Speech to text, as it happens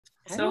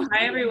So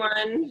hi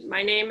everyone,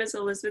 my name is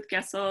Elizabeth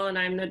Gessel and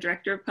I'm the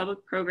Director of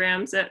Public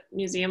Programs at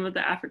Museum of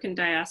the African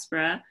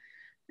Diaspora,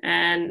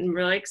 and I'm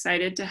really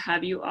excited to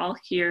have you all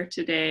here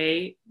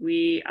today.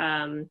 We,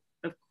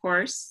 of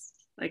course,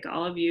 like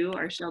all of you,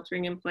 are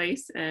sheltering in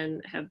place and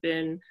have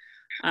been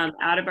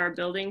out of our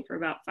building for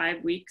about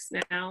 5 weeks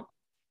now.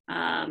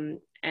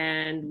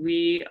 And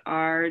we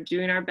are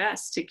doing our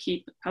best to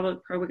keep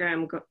public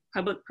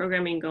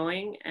programming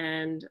going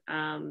and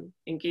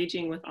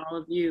engaging with all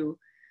of you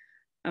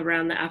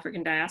around the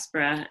African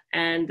diaspora.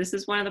 And this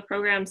is one of the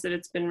programs that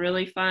it's been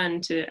really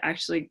fun to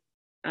actually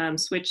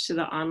switch to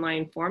the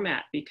online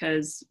format,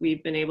 because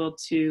we've been able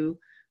to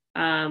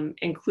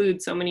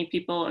include so many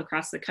people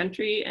across the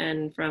country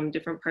and from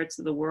different parts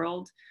of the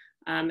world.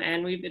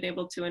 And we've been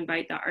able to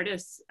invite the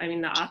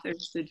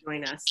authors to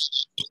join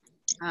us.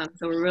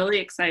 So we're really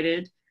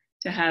excited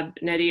to have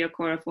Nnedi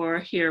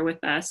Okorafor here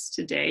with us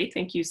today.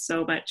 Thank you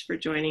so much for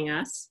joining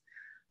us.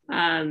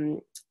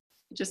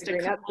 Just a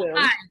couple.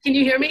 Hi, can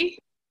you hear me?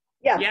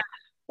 Yes. Yeah.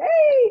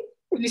 Hey!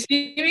 Can you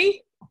see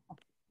me?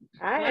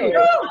 Hi.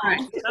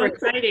 So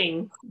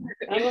exciting.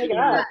 Oh my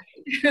God.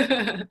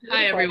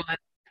 Hi, everyone.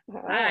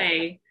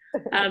 Hi.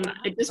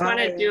 I just want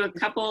to do a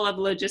couple of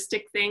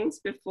logistic things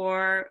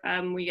before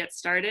we get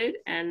started,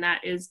 and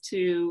that is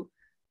to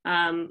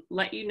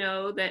let you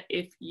know that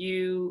if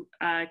you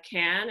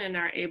can and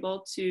are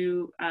able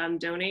to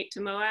donate to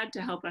MOAD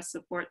to help us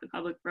support the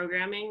public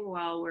programming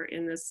while we're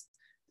in this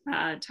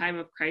time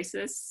of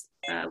crisis,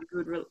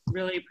 we would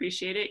really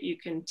appreciate it. You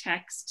can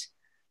text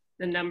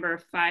the number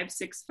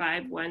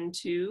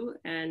 56512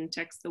 and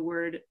text the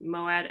word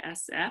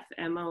MOADSF,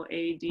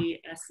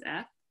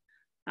 MOADSF,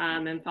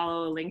 and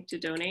follow a link to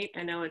donate.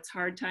 I know it's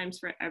hard times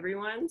for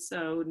everyone,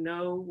 so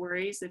no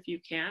worries if you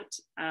can't,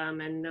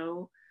 and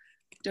no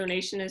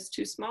donation is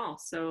too small.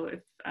 So if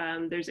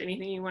there's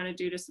anything you want to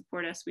do to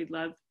support us, we'd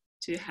love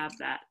to have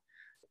that.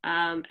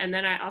 And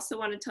then I also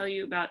want to tell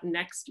you about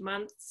next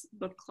month's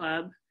book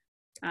club.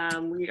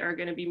 We are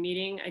going to be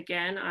meeting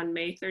again on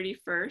May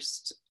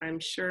 31st. I'm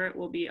sure it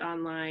will be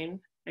online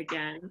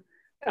again.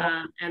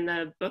 And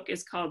the book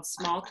is called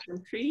Small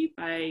Country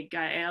by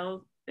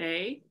Gael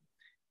Bay.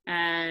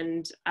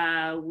 And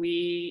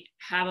we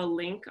have a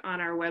link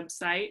on our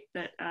website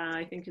that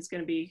I think is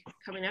going to be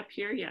coming up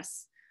here,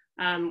 yes,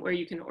 where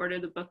you can order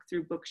the book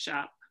through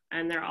Bookshop.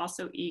 And there are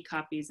also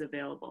e-copies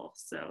available.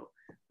 So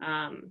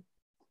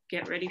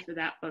get ready for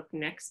that book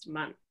next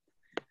month.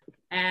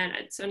 And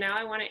so now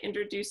I want to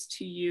introduce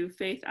to you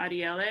Faith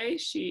Adiele.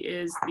 She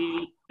is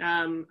the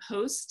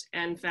host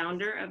and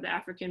founder of the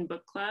African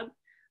Book Club.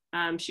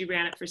 She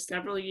ran it for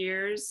several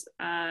years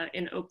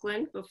in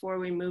Oakland before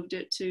we moved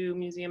it to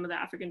Museum of the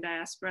African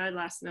Diaspora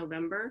last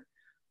November.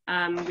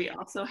 We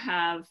also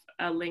have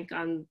a link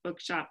on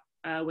Bookshop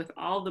with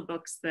all the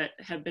books that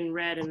have been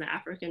read in the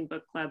African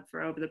Book Club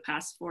for over the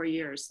past 4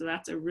 years. So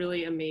that's a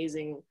really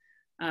amazing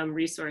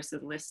resource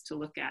and list to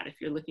look at if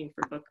you're looking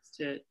for books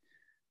to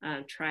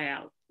try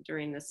out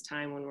during this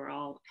time when we're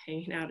all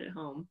hanging out at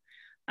home.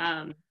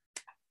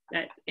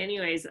 But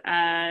anyways,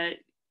 like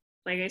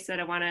I said,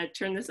 I want to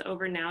turn this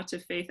over now to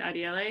Faith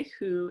Adiele,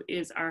 who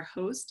is our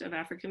host of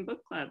African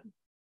Book Club.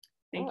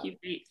 Thank you,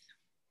 Faith.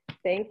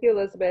 Thank you,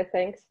 Elizabeth.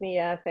 Thanks,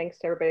 Nia. Thanks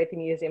to everybody at the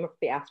Museum of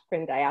the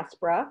African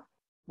Diaspora.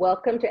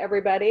 Welcome to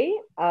everybody.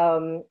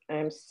 I'm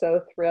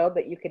so thrilled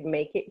that you could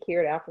make it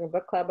here at African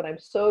Book Club, and I'm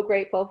so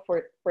grateful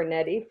for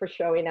Nnedi for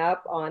showing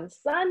up on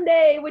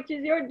Sunday, which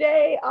is your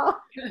day off.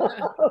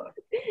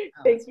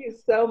 Thank you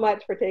so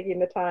much for taking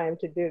the time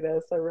to do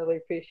this. I really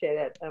appreciate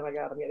it. Oh my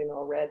God, I'm getting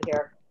all red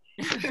here.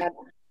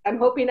 I'm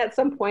hoping at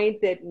some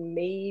point that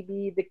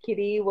maybe the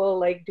kitty will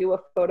like do a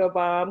photo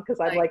bomb,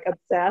 because I'm like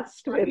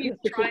obsessed with it.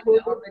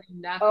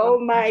 Oh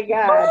my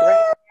God,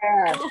 right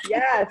there.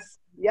 Yes,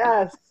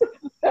 yes.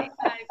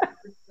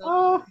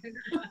 Oh,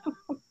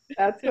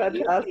 that's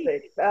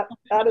fantastic.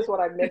 That is what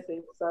I'm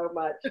missing so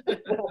much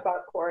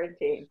about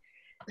quarantine.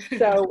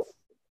 So,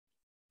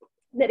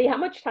 Nnedi, how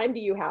much time do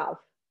you have?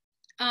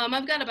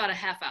 I've got about a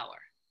half hour.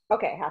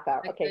 Okay, half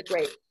hour. Okay,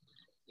 great.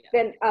 Yeah.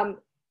 Then,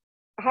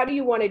 how do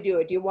you want to do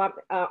it? Do you want?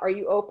 Are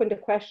you open to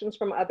questions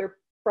from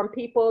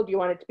people? Do you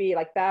want it to be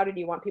like that, or do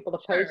you want people to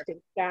post in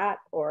chat,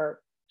 or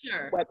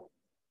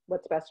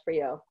what's best for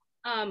you?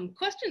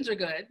 Questions are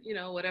good. You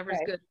know, whatever's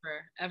good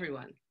for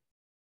everyone.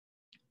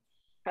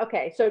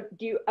 Okay, so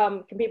do you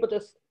can people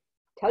just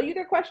tell you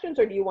their questions,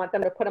 or do you want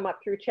them to put them up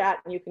through chat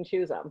and you can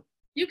choose them?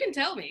 You can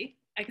tell me.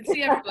 I can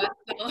see everyone.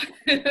 So.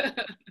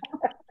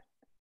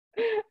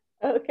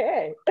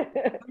 Okay.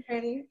 I'm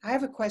ready. I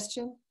have a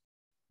question.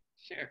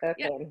 Sure.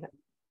 Okay.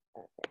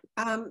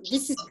 Yeah.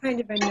 This is kind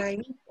of a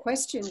naive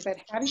question, but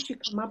how did you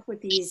come up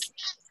with these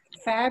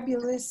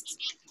fabulous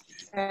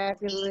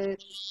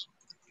characters?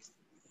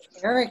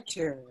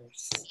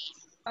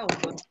 Oh,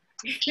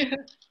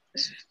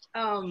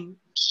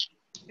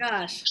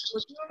 gosh,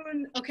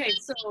 Lagoon. Okay,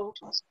 so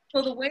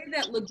the way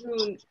that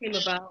Lagoon came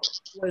about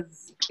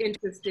was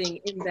interesting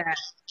in that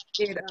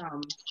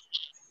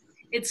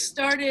it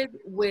started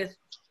with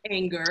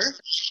anger.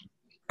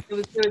 There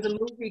was a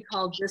movie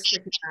called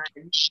District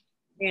 9,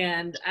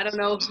 And I don't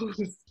know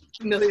who's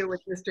familiar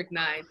with District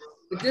 9,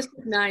 but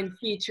District 9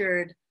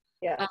 featured,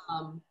 Yeah.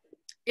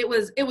 it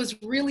was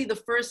really the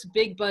first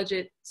big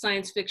budget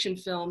science fiction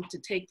film to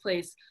take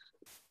place,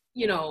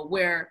 you know,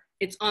 where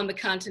it's on the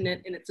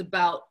continent and it's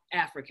about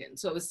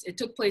Africans. So it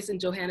took place in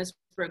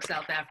Johannesburg,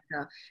 South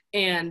Africa.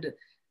 And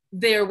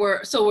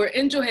so we're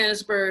in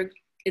Johannesburg,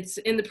 it's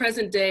in the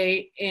present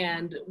day,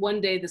 and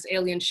one day this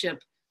alien ship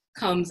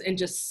comes and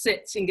just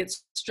sits and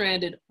gets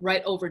stranded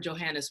right over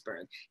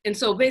Johannesburg. And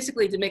so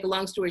basically, to make a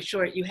long story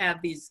short, you have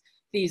these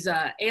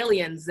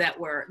aliens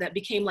that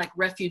became like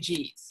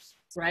refugees,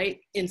 right,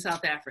 in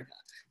South Africa.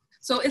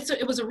 So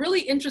it was a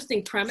really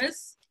interesting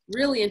premise,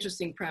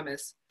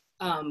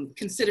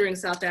 considering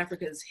South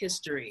Africa's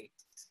history,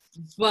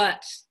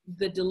 but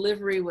the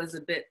delivery was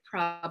a bit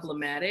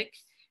problematic.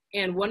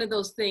 And one of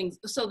those things,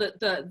 so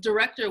the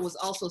director was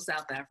also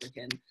South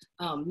African,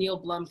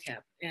 Neil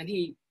Blomkamp,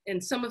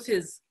 and some of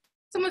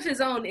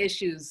his own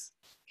issues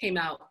came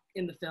out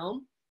in the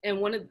film. And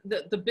one of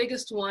the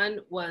biggest one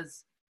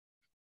was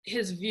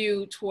his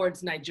view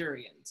towards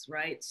Nigerians,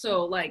 right?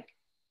 So like,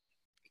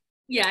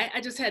 yeah, I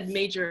just had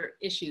major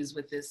issues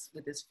with this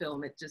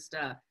film. It just,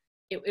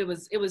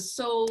 it was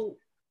so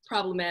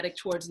problematic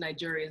towards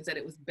Nigerians that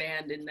it was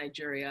banned in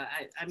Nigeria.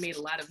 I made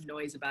a lot of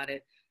noise about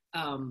it.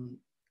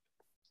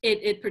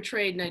 It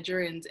portrayed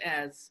Nigerians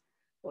as,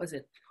 what was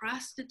it,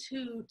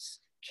 prostitutes,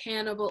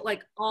 cannibal,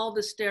 like all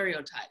the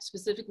stereotypes,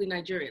 specifically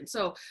Nigerian.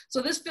 So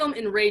this film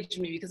enraged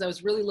me because I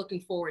was really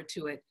looking forward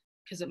to it,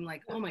 because I'm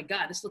like, oh my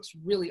God, this looks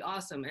really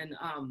awesome.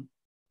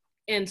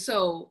 And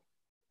so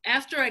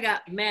after I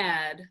got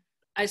mad,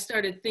 I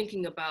started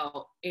thinking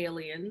about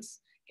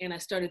aliens, and I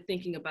started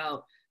thinking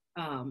about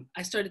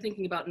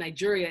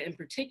Nigeria in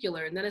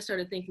particular. And then I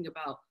started thinking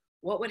about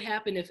what would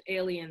happen if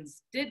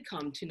aliens did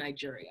come to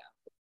Nigeria.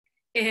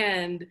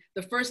 And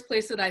the first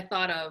place that I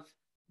thought of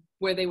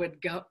where they would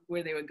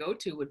go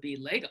to would be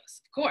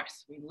Lagos, of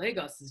course. I mean,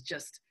 Lagos is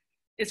just,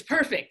 it's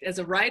perfect as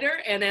a writer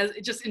and as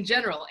just in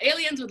general.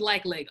 Aliens would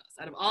like Lagos.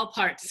 Out of all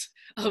parts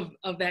of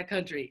that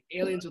country,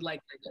 aliens would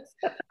like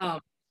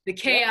Lagos. The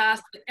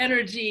chaos, the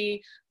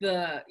energy,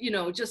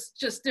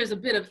 just there's a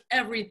bit of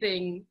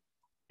everything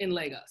in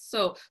Lagos.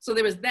 So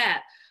there was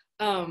that.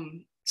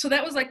 So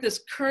that was like this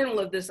kernel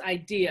of this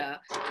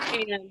idea.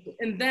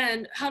 And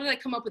then how did I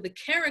come up with the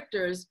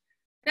characters?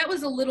 That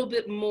was a little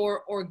bit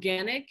more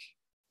organic.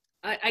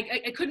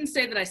 I couldn't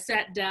say that I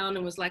sat down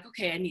and was like,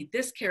 okay, I need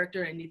this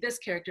character, I need this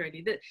character, I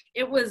need this.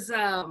 It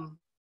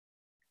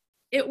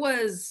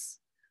was,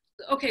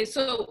 okay,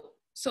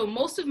 so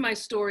most of my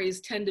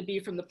stories tend to be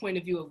from the point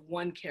of view of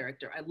one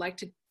character. I like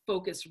to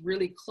focus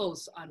really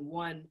close on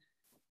one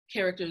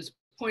character's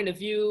point of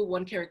view,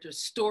 one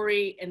character's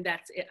story, and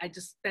that's it.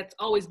 That's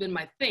always been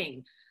my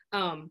thing.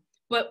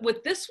 But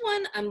with this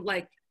one, I'm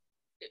like,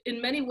 in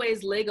many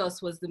ways,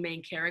 Lagos was the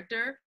main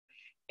character.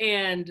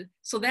 And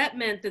so that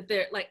meant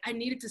that I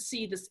needed to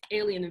see this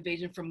alien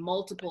invasion from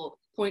multiple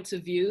points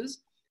of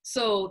views.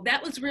 So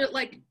that was real,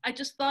 like, I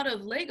just thought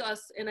of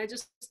Lagos, and I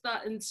just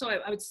thought, and so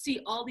I would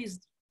see all these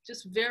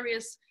just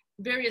various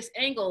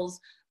angles,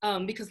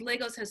 because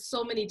Lagos has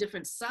so many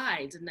different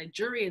sides, and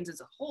Nigerians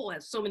as a whole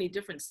have so many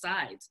different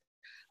sides.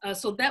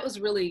 So that was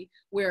really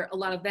where a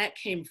lot of that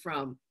came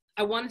from.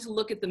 I wanted to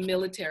look at the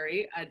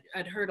military.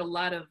 I'd heard a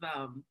lot of,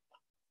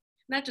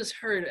 not just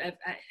heard,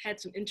 I had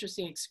some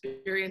interesting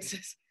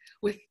experiences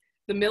with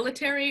the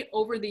military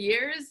over the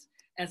years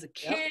as a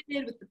kid,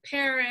 with the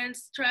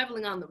parents,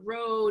 traveling on the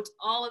roads,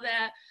 all of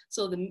that.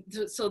 So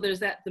there's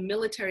the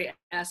military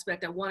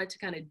aspect. I wanted to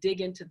kind of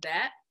dig into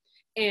that.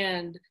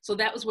 And so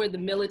that was where the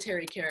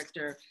military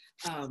character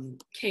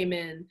came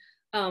in.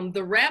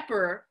 The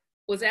rapper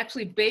was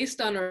actually based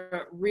on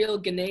a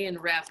real Ghanaian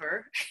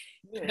rapper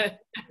that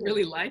I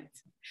really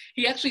liked.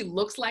 He actually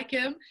looks like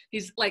him.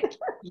 He's like,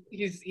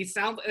 he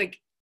sounds like,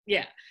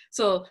 yeah.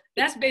 So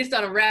that's based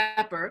on a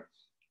rapper.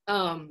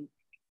 The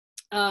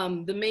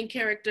main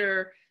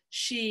character,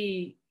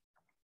 she,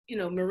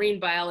 marine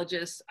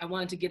biologist. I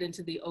wanted to get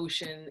into the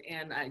ocean,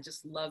 and I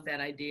just love that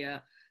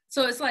idea.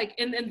 So it's like,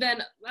 and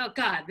then, oh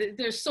God,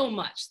 there's so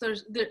much.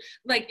 There's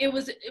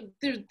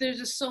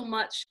just so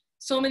much,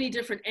 so many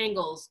different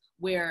angles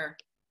where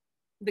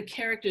the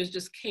characters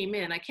just came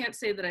in. I can't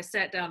say that I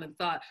sat down and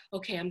thought,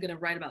 okay, I'm gonna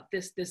write about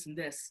this, this, and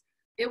this.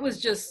 It was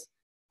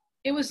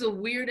the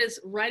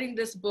weirdest, writing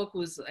this book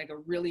was like a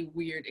really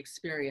weird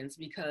experience,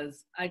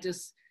 because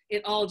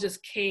it all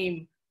just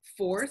came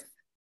forth.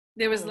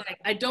 There was like,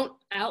 I don't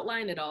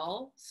outline at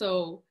all.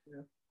 So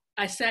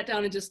I sat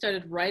down and just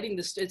started writing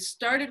this. It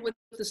started with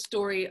the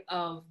story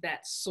of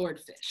that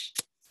swordfish.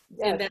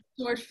 Yes. And that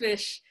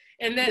swordfish,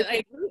 and then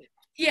I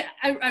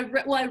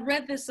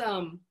read this,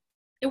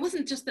 it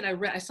wasn't just that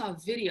I saw a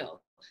video.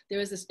 There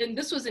was this, and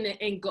this was in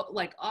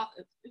Angola,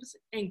 it was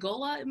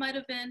Angola, it might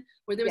have been,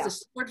 where there was a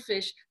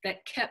swordfish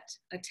that kept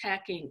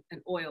attacking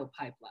an oil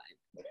pipeline.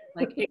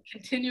 Like it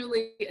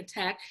continually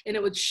attacked, and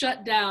it would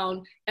shut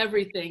down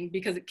everything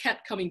because it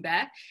kept coming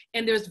back.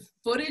 And there's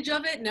footage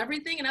of it and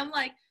everything. And I'm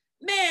like,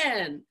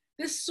 man,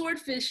 this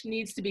swordfish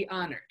needs to be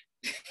honored.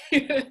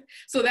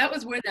 So that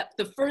was where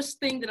the first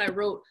thing that I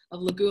wrote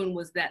of Lagoon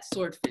was that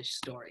swordfish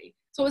story.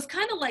 So it's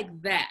kind of like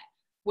that,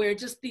 where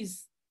just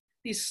these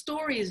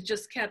stories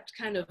just kept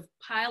kind of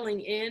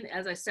piling in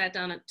as I sat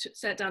down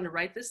to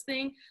write this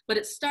thing. But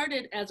it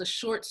started as a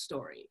short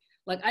story.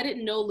 Like, I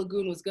didn't know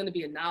Lagoon was going to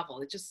be a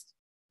novel. It just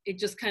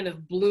kind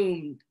of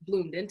bloomed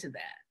into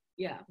that.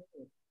 Yeah.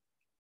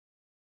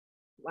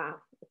 Wow,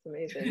 that's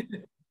amazing.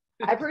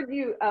 I've heard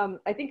you,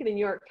 I think in the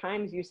New York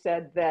Times, you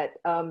said that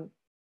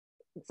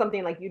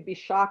something like you'd be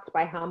shocked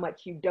by how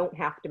much you don't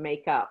have to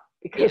make up,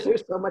 because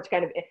there's so much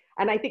kind of,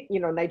 and I think,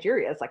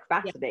 Nigeria is like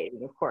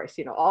fascinating, of course,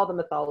 all the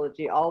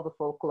mythology, all the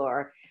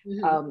folklore.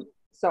 Mm-hmm.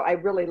 So I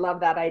really love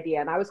that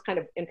idea. And I was kind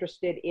of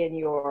interested in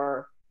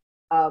your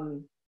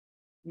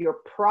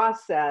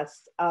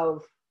process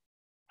of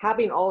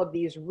having all of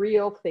these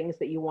real things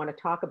that you want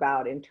to talk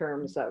about in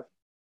terms of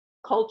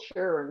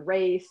culture and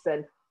race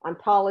and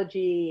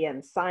ontology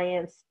and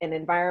science and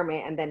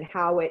environment, and then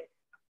how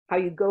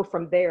you go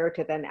from there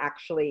to then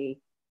actually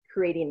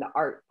creating the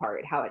art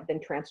part, how it then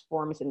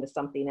transforms into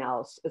something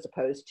else as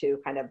opposed to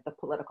kind of the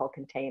political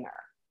container.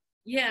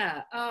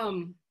 Yeah,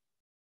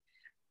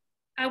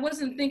 I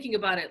wasn't thinking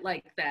about it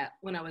like that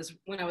when I was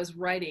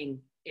writing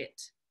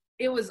it.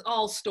 It was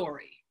all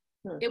story.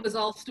 It was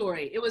all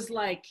story. It was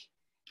like,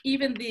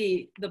 even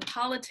the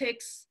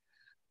politics,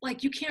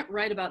 like, you can't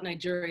write about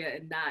Nigeria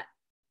and not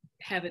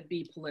have it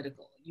be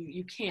political.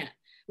 You can't.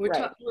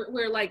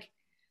 We're like,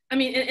 I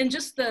mean, and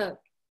just the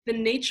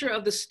nature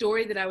of the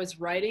story that I was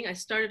writing, I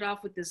started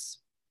off with this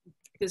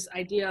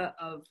idea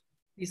of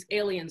these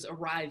aliens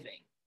arriving,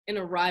 an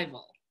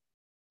arrival.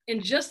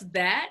 And just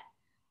that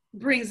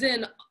brings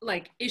in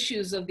like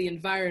issues of the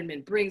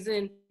environment, brings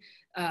in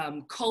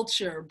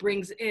culture,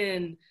 brings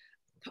in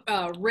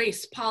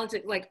race,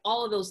 politics, like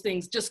all of those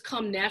things just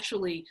come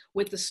naturally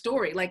with the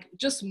story. Like,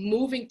 just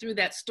moving through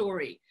that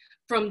story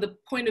from the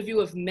point of view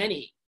of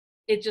many,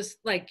 it just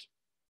like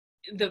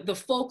the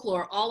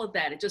folklore, all of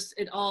that,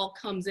 it all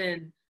comes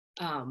in.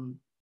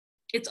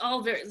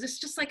 It's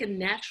just like a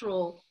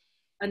natural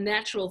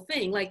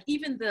thing. Like,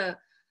 even the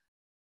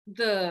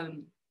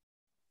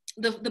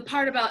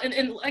part about,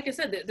 and like I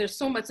said, there's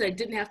so much that I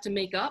didn't have to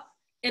make up,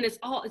 and it's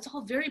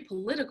all very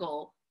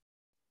political,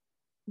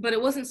 but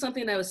it wasn't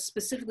something that I was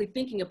specifically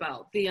thinking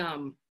about.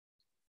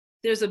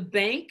 There's a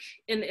bank,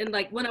 and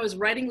like when I was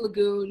writing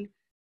Lagoon,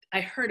 I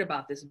heard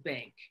about this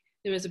bank.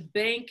 There was a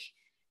bank,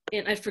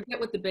 and I forget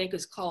what the bank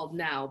is called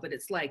now, but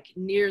it's like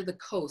near the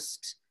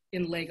coast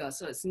in Lagos.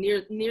 So it's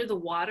near the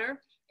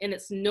water, and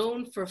it's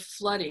known for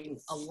flooding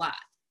a lot.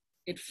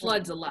 It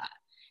floods a lot.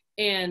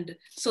 And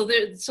so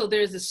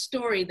there's a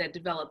story that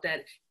developed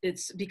that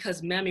it's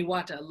because Mami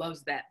Wata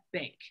loves that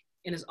bank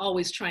and is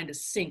always trying to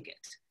sink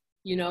it,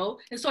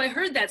 And so I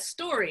heard that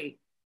story,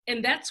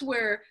 and that's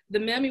where the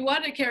Mami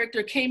Wata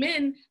character came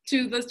in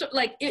to the story.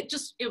 Like, it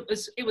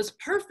was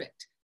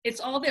perfect. It's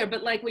all there.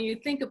 But like, when you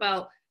think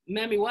about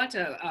Mami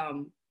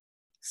Wata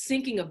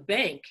sinking a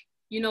bank,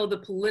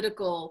 the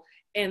political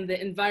and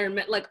the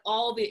environment, like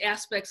all the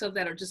aspects of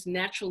that are just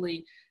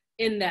naturally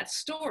in that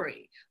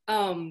story.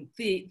 I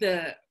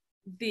can't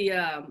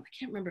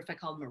remember if I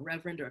called him a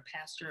reverend or a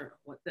pastor, or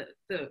what,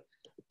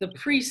 the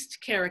priest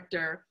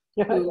character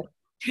who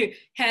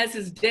has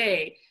his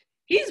day.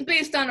 He's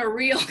based on a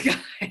real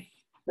guy.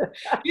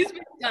 He's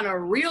based on a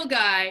real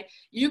guy.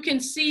 You can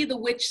see the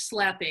witch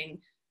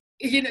slapping.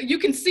 You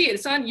can see it.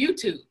 It's on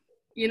YouTube.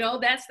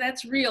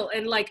 That's real.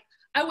 And like,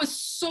 I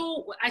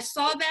saw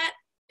that,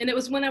 and it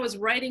was when I was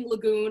writing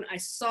Lagoon, I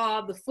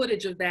saw the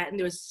footage of that, and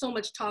there was so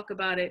much talk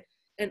about it,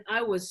 and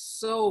I was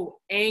so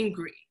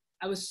angry.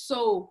 I was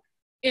so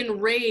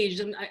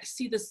enraged, and I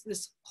see this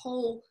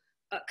whole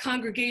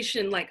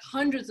congregation, like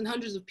hundreds and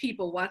hundreds of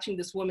people watching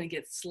this woman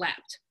get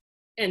slapped,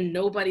 and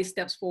nobody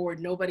steps forward,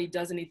 nobody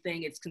does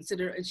anything. It's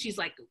considered, and she's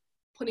like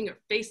putting her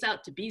face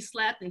out to be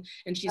slapped,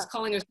 and she's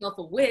calling herself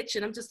a witch,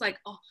 and I'm just like,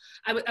 oh,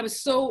 I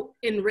was so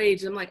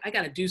enraged. I'm like, I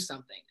gotta do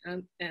something,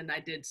 and I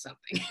did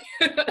something.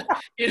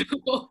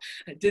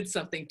 I did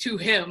something to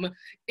him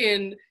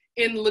in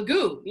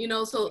Lagoon,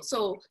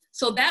 so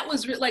that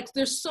was like,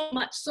 there's so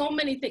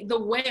many things. The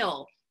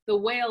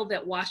whale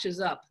that washes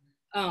up,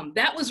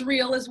 that was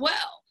real as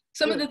well.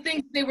 Some of the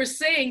things they were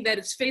saying, that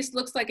its face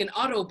looks like an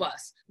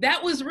autobus,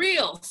 that was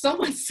real.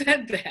 Someone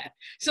said that.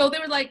 So they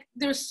were like,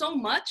 there's so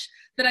much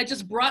that I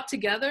just brought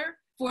together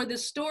for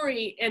this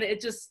story, and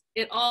it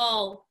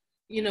all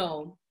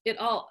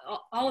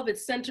of it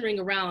centering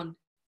around,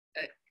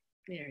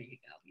 there you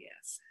go,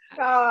 yes.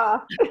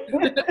 Ah.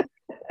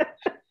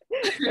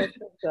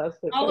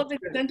 All of it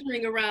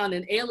centering around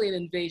an alien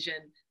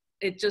invasion.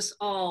 It just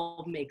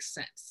all makes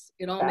sense.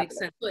 It all makes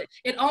sense. But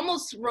it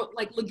almost wrote,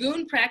 like,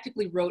 Lagoon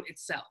practically wrote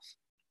itself.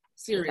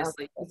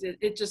 Seriously,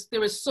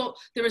 there was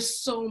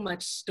so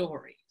much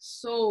story,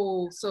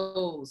 so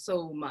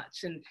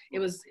much, and it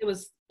was,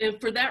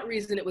 and for that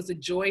reason, it was a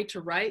joy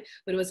to write.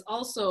 But it was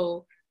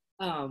also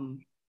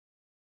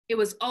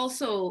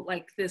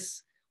like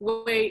this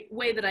way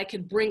that I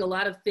could bring a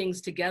lot of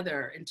things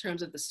together in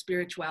terms of the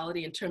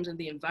spirituality, in terms of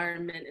the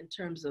environment, in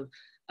terms of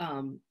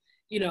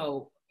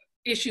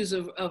issues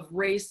of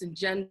race and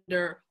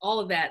gender, all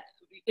of that.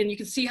 And you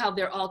can see how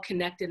they're all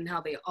connected and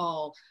how they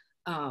all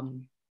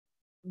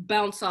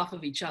bounce off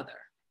of each other.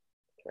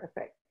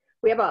 Terrific.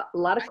 We have a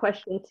lot of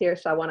questions here,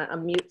 so I want to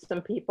unmute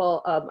some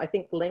people. I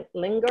think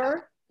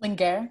Linger,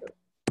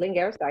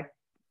 sorry.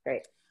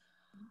 Great.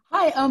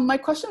 Hi, my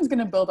question is going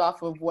to build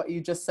off of what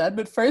you just said,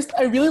 but first,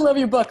 I really love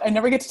your book. I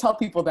never get to tell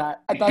people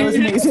that. I thought it was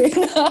amazing.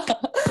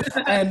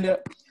 And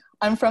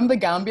I'm from the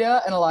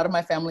Gambia, and a lot of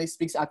my family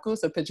speaks Aku,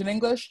 so Pidgin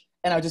English,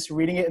 and I was just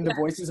reading it in the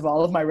voices of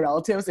all of my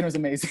relatives, and it was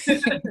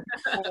amazing.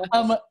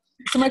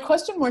 So my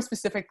question more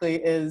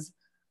specifically is,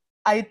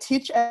 I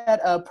teach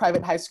at a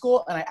private high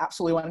school, and I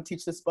absolutely want to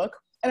teach this book.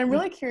 And I'm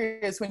really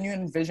curious, when you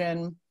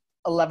envision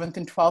 11th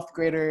and 12th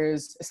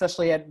graders,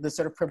 especially at the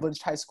sort of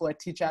privileged high school I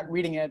teach at,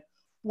 reading it,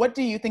 what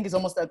do you think is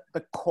almost at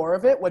the core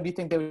of it? What do you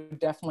think they would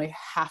definitely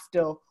have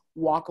to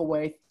walk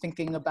away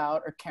thinking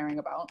about or caring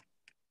about?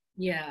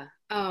 Yeah,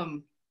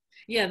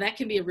 yeah, that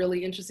can be a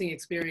really interesting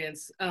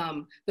experience.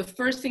 The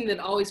first thing that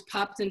always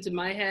pops into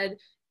my head,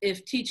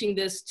 if teaching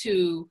this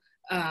to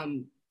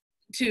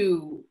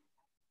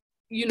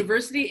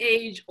university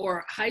age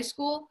or high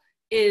school,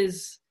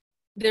 is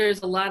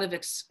there's a lot of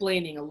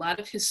explaining, a lot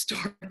of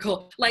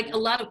historical, like a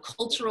lot of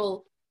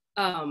cultural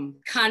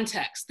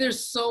context.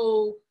 There's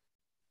so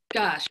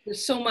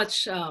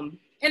much,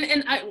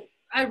 and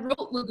I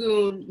wrote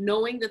Lagoon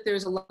knowing that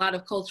there's a lot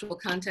of cultural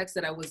context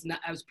that I was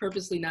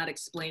purposely not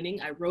explaining.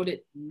 I wrote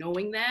it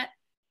knowing that.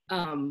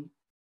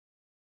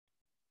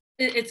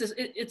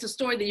 It's a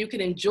story that you can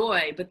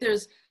enjoy, but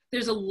there's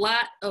a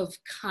lot of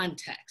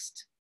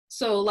context.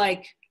 So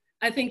like,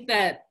 I think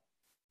that,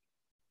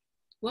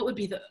 what would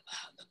be the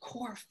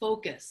core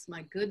focus?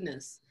 My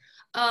goodness.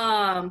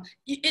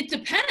 It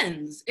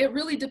depends. It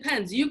really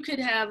depends. You could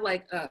have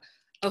like a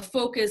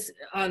focus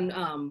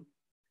on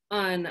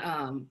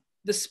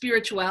the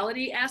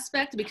spirituality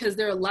aspect, because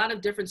there are a lot of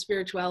different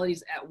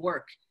spiritualities at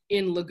work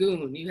in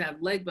Lagoon. You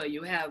have Legba,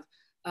 you have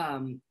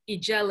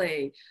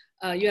Ijele,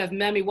 you have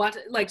Mami Wata,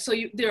 like, so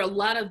there are a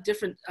lot of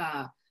different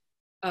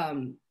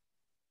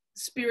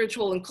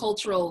spiritual and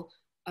cultural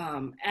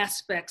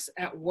aspects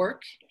at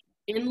work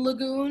in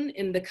Lagoon,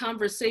 in the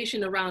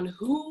conversation around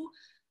who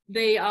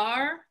they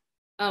are,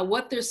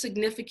 what their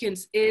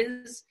significance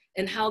is,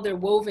 and how they're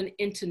woven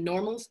into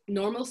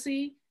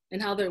normalcy,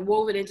 and how they're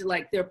woven into,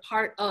 like, they're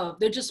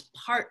just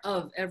part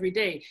of every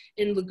day.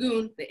 In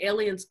Lagoon, the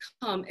aliens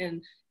come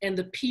and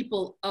the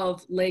people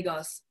of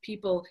Lagos,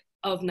 people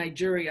of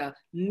Nigeria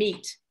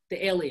meet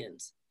the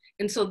aliens.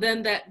 And so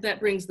then that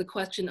brings the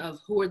question of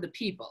who are the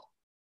people?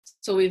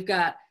 So we've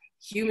got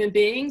human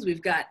beings,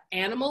 we've got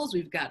animals,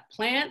 we've got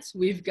plants,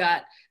 we've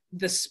got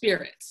the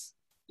spirits,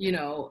 you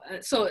know.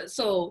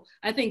 So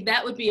I think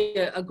that would be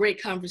a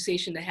great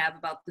conversation to have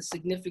about the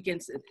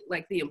significance,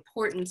 like the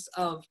importance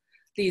of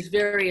these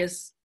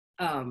various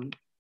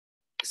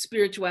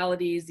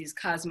spiritualities, these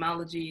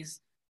cosmologies,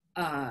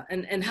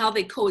 and how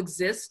they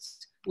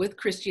coexist with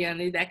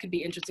Christianity. That could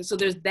be interesting. So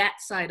there's that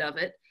side of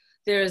it.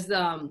 There's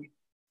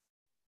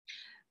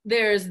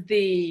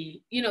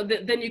the, you know,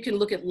 then you can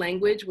look at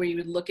language, where you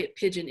would look at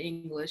Pidgin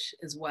English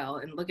as well,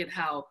 and look at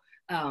how,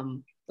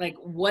 like,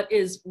 what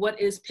is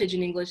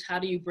Pidgin English? How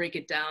do you break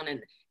it down?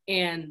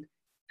 And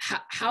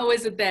how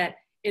is it that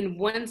in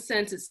one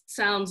sense it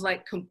sounds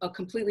like a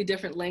completely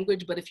different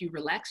language, but if you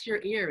relax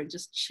your ear and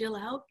just chill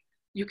out,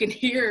 you can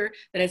hear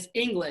that it's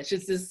English.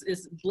 It's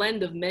this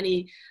blend of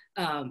many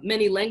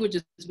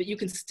languages, but you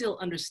can still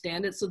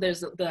understand it. So there's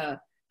the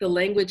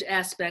language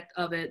aspect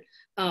of it.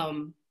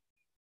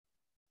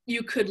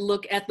 You could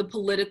look at the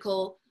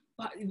political,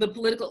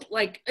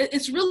 like,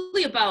 it's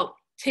really about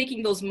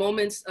taking those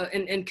moments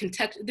and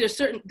context. There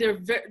are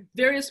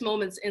various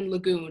moments in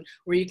Lagoon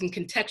where you can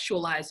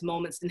contextualize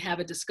moments and have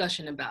a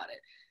discussion about it.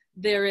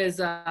 There is,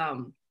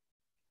 gosh,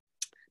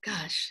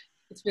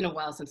 it's been a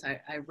while since I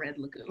read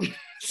Lagoon.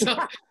 So,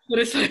 but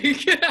it's like,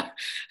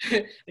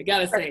 I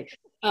gotta say,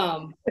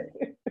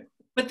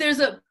 but there's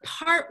a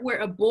part where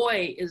a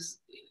boy is,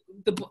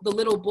 the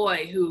little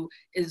boy who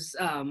is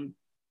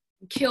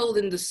killed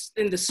in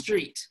the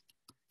street.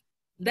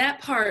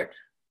 That part,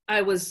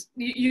 there was,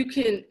 her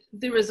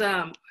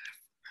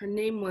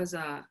name was,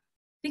 I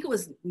think it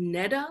was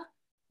Nnedi.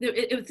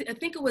 I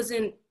think it was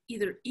in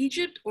either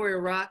Egypt or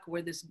Iraq,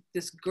 where this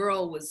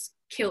girl was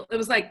killed. It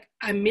was like,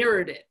 I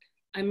mirrored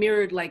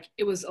like,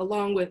 it was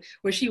along with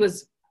where she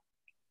was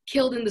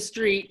killed in the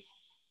street,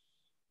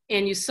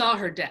 and you saw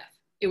her death.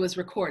 It was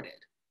recorded.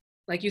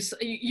 Like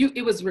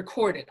it was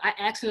recorded. I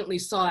accidentally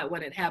saw it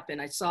when it happened.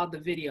 I saw the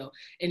video,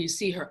 and you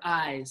see her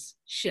eyes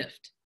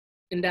shift,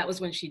 and that was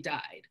when she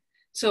died.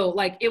 So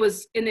like it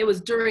was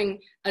during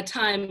a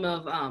time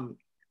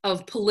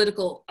of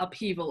political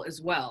upheaval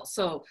as well.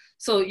 So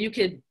you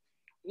could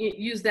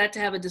use that to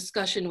have a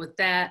discussion with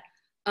that.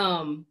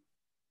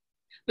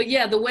 But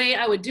yeah, the way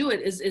I would do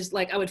it is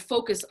like, I would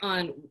focus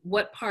on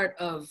what part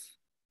of,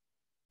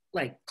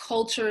 like,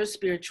 culture,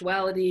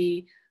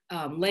 spirituality,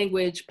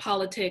 language,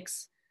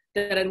 politics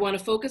that I'd want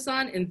to focus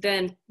on, and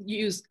then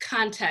use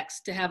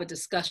context to have a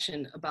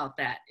discussion about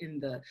that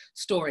in the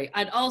story.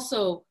 I'd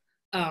also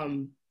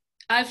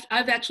I've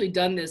actually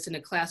done this in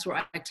a class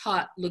where I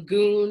taught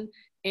Lagoon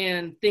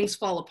and Things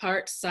Fall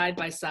Apart side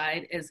by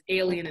side as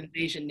alien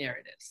invasion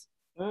narratives.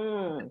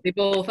 They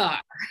both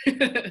are.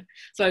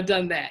 So I've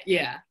done that.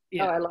 Yeah.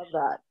 Oh, I love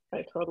that.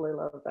 I totally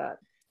love that.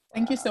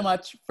 Thank you so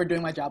much for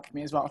doing my job for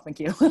me as well. Thank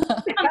you.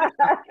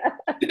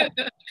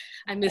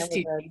 I miss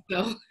teaching.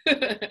 So.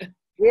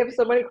 We have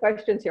so many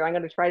questions here. I'm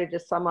going to try to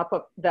just sum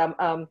up them.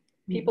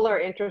 People are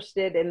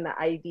interested in the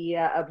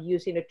idea of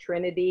using a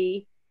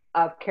trinity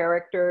of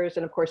characters.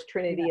 And of course,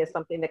 trinity is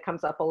something that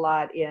comes up a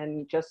lot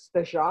in just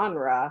the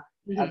genre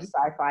of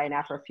sci-fi and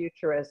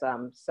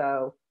Afrofuturism.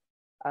 So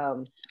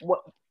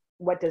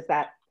what does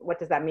that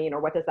mean,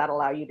 or what does that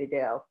allow you to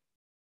do?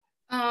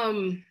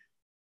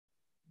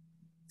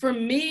 For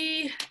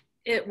me,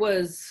 it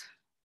was,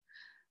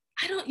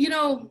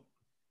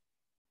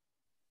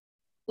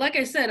 like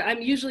I said,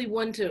 I'm usually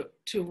one to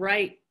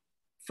write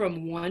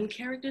from one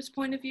character's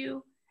point of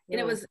view. And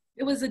it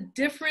was a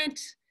different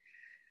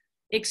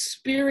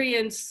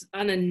experience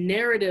on a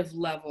narrative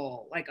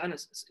level, like on a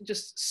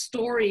just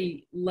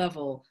story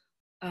level,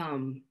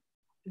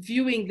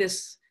 viewing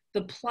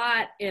the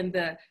plot and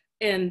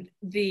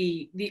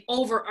the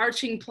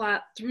overarching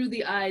plot through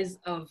the eyes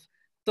of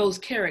those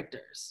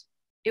characters.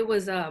 It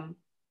was, I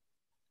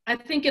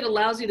think it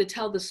allows you to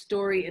tell the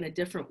story in a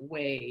different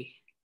way.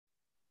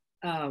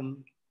 I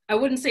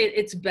wouldn't say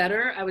it's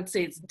better, I would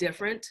say it's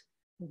different.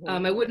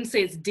 I wouldn't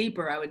say it's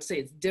deeper, I would say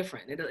it's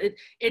different.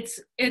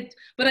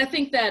 But I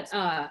think that,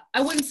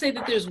 I wouldn't say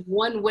that there's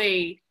one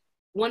way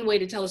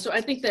to tell a story.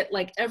 I think that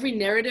like every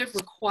narrative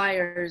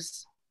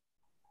requires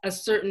a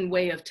certain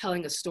way of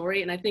telling a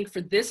story. And I think for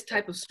this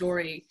type of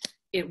story,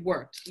 it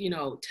worked,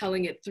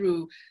 telling it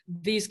through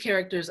these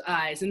characters'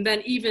 eyes, and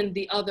then even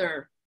the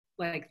other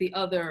group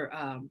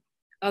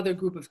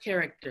of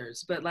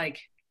characters. But like,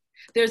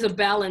 there's a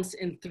balance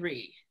in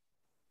three.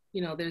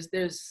 There's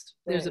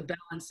a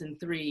balance in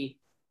three.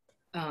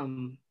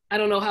 I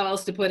don't know how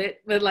else to put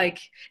it, but like,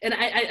 and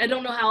I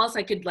don't know how else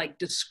I could like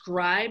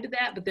describe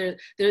that, but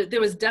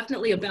there was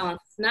definitely a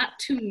balance. It's not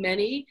too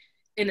many,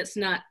 and it's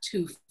not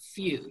too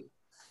few.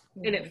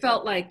 And it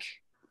felt like,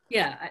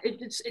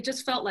 it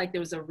just felt like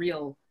there was a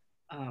real,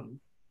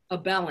 a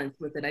balance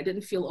with it. I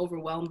didn't feel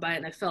overwhelmed by it,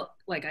 and I felt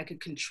like I could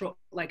control,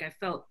 like I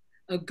felt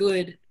a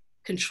good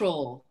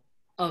control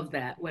of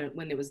that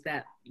when it was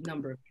that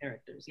number of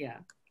characters. Yeah.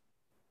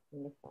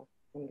 Wonderful,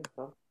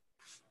 wonderful.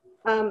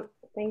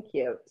 Thank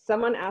you.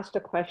 Someone asked a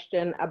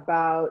question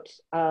about,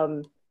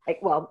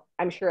 well,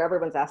 I'm sure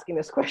everyone's asking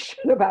this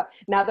question about,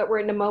 now that we're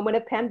in a moment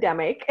of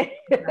pandemic,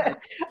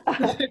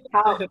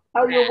 how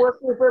your work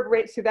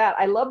reverberates through that.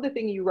 I love the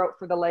thing you wrote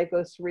for the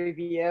Lagos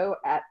Review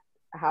at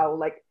how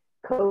like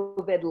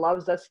COVID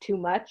loves us too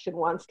much and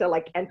wants to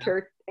like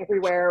enter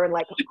everywhere and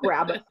like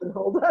grab us and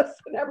hold us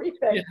and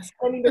everything. Yes.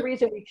 I mean, the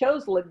reason we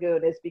chose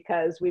Lagoon is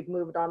because we've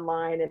moved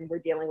online and we're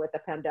dealing with the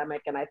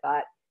pandemic, and I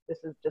thought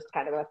this is just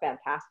kind of a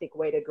fantastic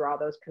way to draw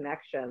those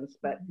connections.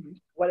 But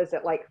what is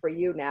it like for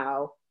you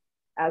now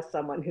as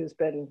someone who's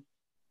been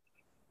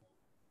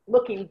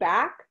looking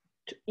back,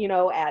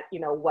 at,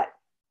 what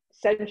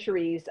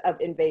centuries of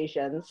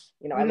invasions,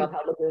 I love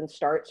how Lagoon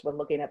starts with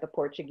looking at the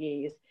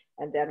Portuguese,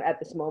 and then at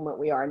this moment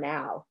we are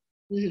now.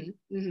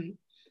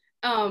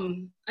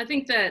 I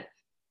think that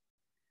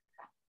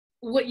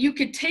what you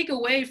could take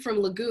away from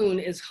Lagoon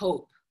is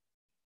hope,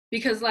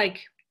 because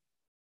like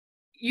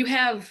you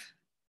have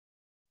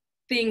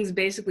things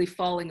basically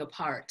falling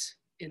apart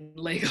in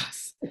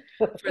Lagos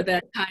for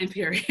that time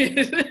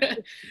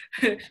period.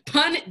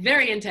 Pun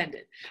very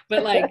intended,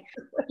 but like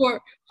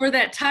for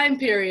that time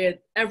period,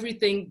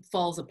 everything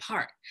falls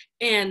apart.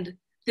 And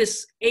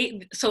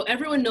so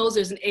everyone knows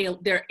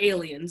there are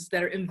aliens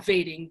that are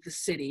invading the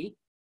city,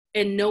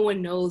 and no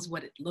one knows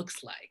what it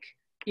looks like.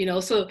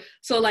 So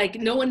like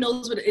no one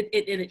knows what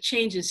it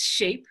changes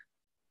shape,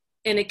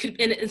 and it could,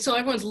 and so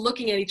everyone's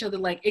looking at each other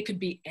like it could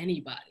be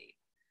anybody.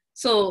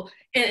 So,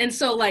 and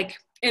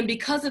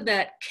because of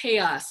that,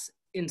 chaos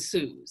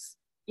ensues.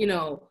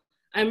 I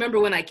remember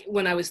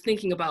when I was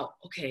thinking about,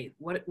 okay,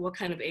 what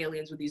kind of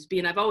aliens would these be?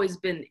 And I've always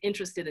been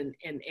interested in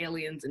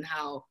aliens and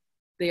how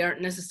they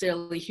aren't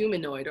necessarily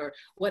humanoid, or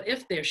what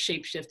if they're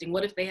shape-shifting?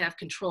 What if they have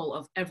control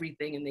of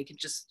everything and they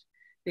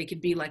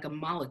could be like a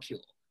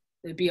molecule?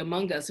 They'd be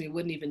among us and we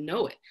wouldn't even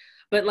know it.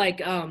 But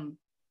like,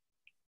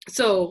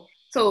 so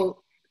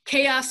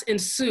chaos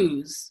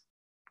ensues.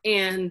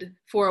 And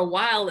for a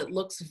while, it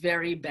looks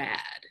very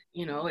bad.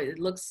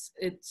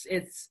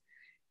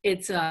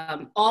 It's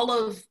all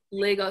of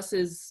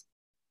Lagos's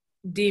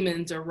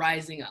demons are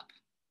rising up.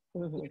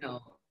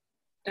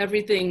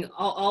 Everything,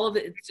 all of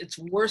its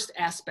worst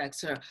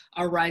aspects are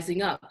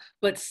rising up.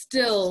 But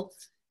still,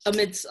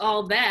 amidst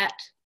all that,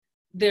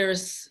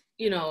 there's,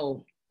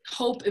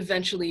 hope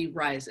eventually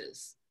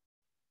rises.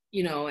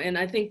 And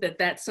I think that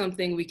that's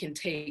something we can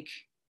take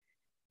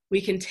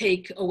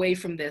away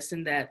from this,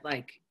 and that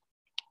like,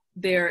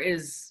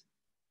 there's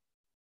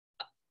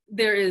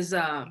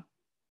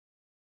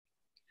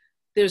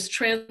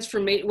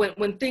transformation.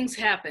 When things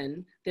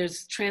happen,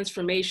 there's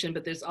transformation,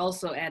 but there's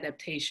also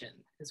adaptation.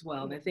 as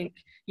well. And I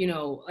think, you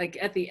know, like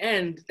at the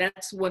end,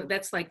 that's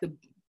like the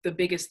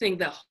biggest thing,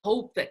 the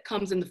hope that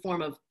comes in the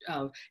form of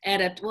well,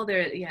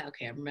 there, yeah,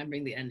 okay, I'm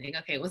remembering the ending.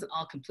 Okay, it wasn't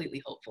all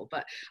completely hopeful,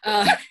 but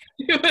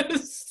it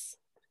was,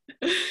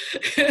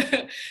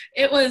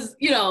 it was,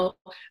 you know,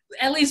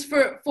 at least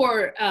for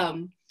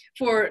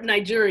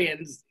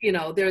Nigerians, you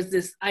know, there's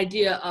this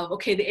idea of,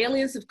 okay, the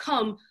aliens have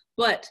come,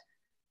 but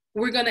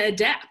we're going to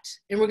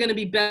adapt and we're going to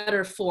be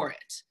better for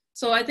it.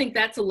 So I think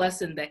that's a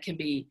lesson that can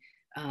be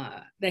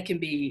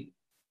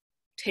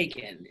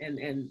taken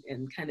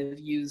and kind of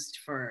used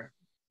for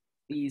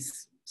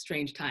these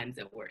strange times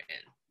that we're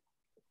in.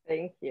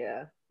 Thank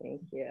you.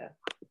 Thank you.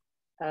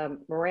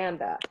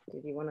 Miranda,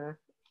 did you want to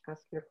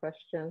ask your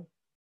question?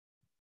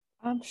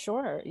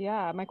 Sure.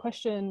 Yeah. My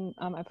question,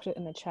 I put it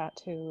in the chat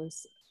too,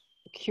 was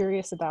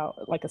curious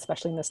about, like,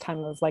 especially in this time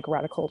of like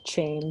radical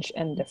change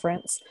and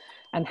difference,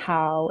 and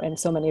how in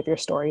so many of your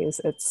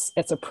stories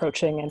it's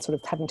approaching and sort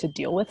of having to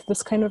deal with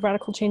this kind of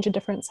radical change and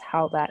difference,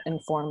 how that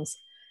informs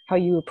how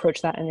you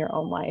approach that in your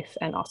own life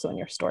and also in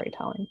your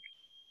storytelling.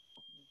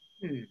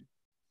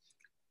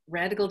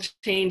 Radical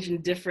change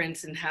and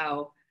difference, and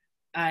how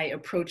I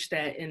approach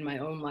that in my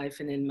own life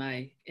and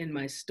in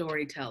my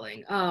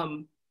storytelling.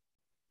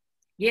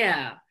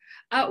 Yeah.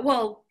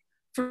 Well,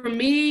 for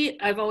me,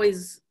 I've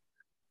always,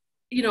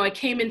 you know, I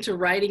came into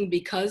writing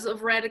because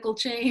of radical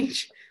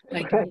change,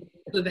 like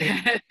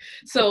that.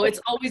 So it's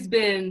always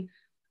been,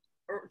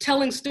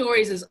 telling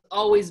stories has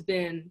always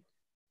been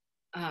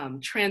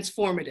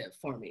transformative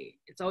for me.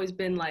 It's always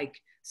been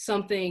like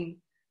something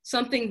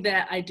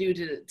that I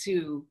do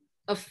to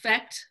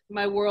affect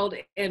my world,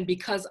 and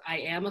because I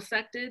am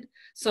affected.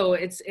 So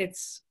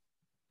it's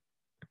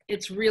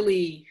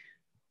really,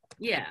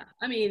 yeah,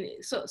 I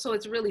mean, so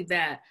it's really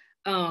that.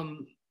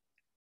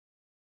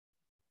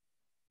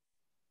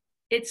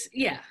 It's,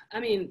 yeah, I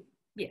mean,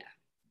 yeah,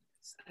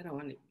 I don't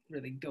want to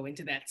really go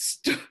into that,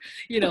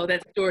 you know,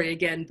 that story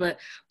again, but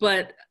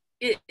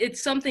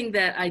it's something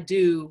that I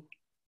do,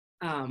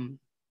 that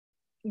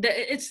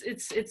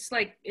it's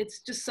like, it's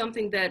just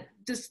something that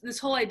this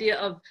whole idea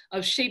of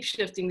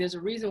shape-shifting, there's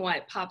a reason why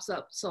it pops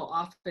up so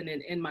often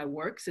in my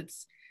works.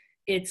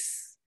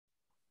 It's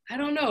I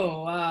don't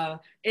know,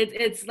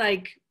 it's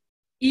like,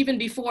 even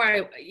before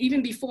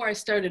I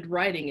started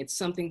writing, it's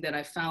something that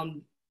I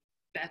found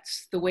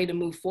that's the way to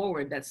move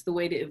forward. That's the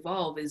way to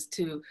evolve, is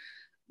to,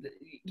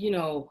 you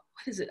know,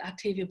 what is it?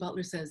 Octavia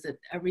Butler says that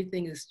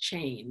everything is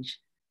change,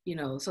 you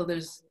know, so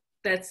that's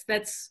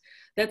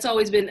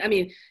always been, I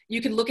mean,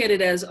 you can look at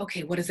it as,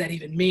 okay, what does that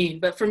even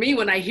mean? But for me,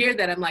 when I hear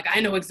that, I'm like, I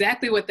know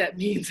exactly what that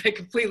means. I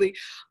completely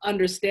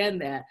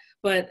understand that.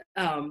 But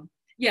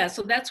yeah,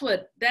 so that's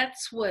what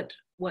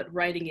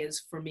writing is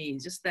for me,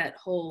 just that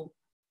whole,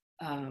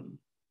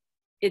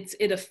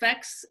 it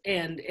affects,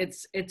 and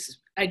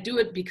I do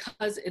it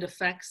because it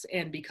affects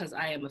and because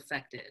I am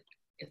affected,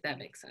 if that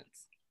makes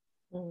sense.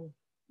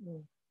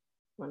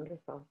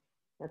 Wonderful.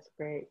 That's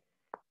great.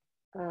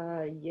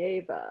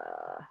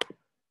 Yeva.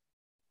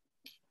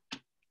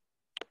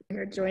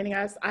 For joining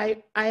us.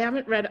 I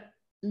haven't read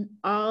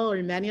all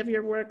or many of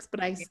your works,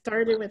 but I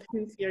started with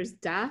Who Fears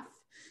Death,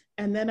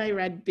 and then I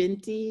read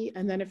Binti,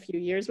 and then a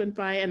few years went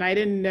by and I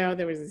didn't know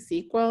there was a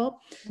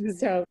sequel.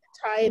 So to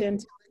tie it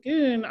into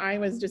Lagoon, I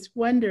was just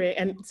wondering,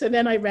 and so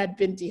then I read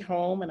Binti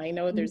Home, and I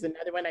know there's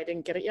another one, I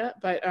didn't get it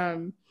yet, but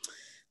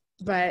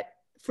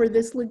for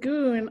this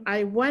Lagoon,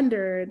 I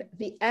wondered,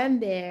 the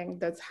ending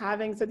that's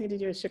having something to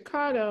do with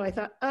Chicago, I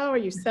thought, oh, are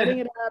you setting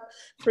it up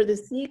for the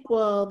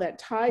sequel that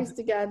ties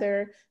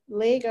together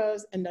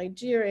Lagos and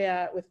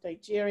Nigeria with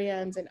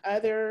Nigerians and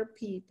other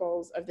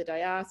peoples of the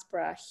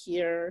diaspora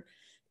here,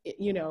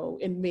 you know,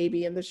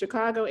 maybe in the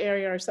Chicago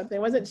area or something?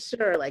 I wasn't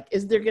sure, like,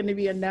 is there going to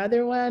be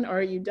another one, or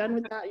are you done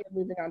with that? You're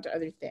moving on to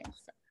other things.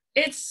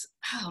 It's,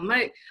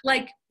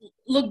 like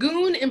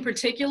Lagoon in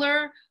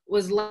particular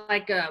was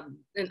like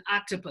an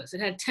octopus. It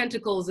had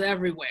tentacles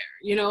everywhere,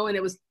 you know, and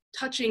it was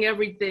touching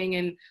everything.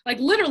 And like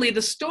literally the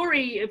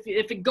story, if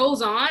it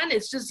goes on,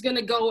 it's just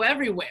gonna go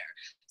everywhere.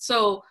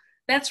 So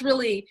that's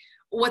really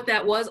what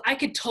that was. I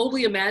could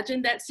totally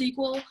imagine that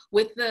sequel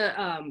with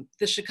the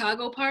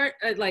Chicago part,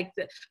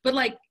 but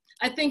like,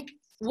 I think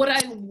what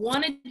I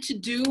wanted to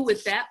do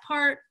with that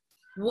part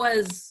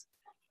was,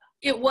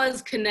 it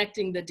was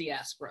connecting the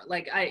diaspora.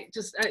 Like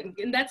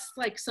and that's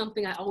like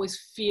something I always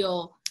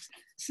feel,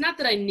 it's not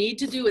that I need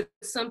to do,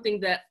 it's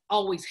something that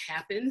always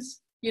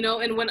happens, you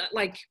know? And when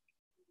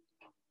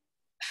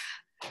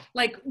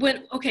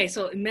okay,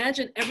 so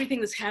imagine everything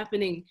that's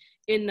happening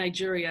in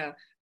Nigeria,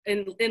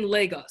 in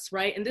Lagos,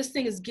 right? And this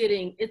thing is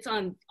it's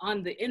on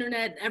the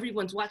internet, and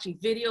everyone's watching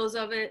videos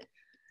of it,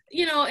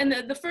 you know? And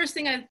the first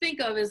thing I think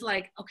of is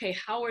like, okay,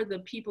 how are the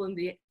people in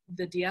the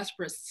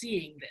diaspora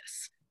seeing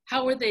this?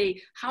 How are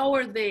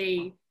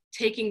they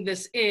taking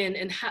this in?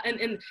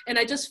 And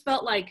I just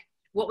felt like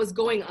what was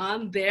going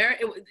on there,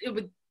 it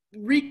would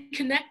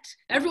reconnect.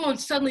 Everyone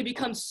suddenly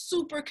becomes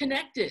super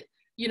connected,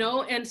 you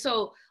know? And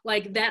so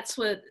like, that's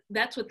what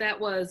that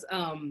was,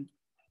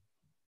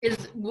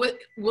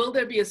 will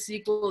there be a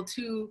sequel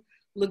to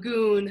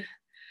Lagoon?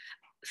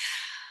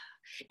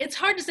 it's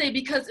hard to say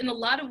because in a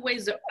lot of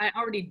ways I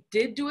already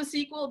did do a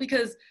sequel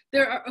because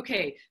there are,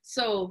 okay,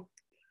 so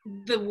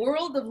the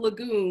world of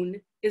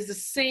Lagoon is the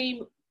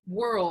same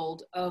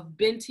world of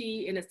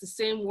Binti, and it's the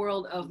same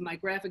world of my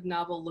graphic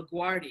novel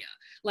LaGuardia.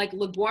 Like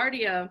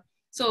LaGuardia,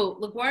 so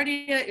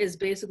LaGuardia is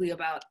basically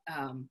about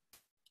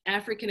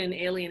African and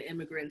alien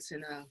immigrants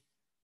in a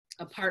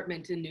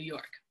apartment in New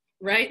York,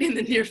 right? In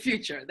the near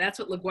future. That's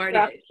what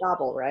LaGuardia is.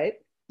 Novel, right?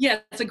 Yeah,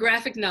 it's a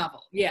graphic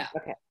novel. Yeah.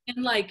 Okay.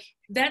 And like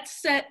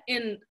that's set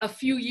in a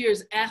few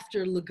years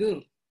after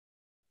Lagoon.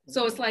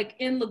 So it's like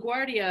in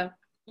LaGuardia,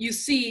 you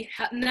see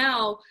how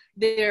now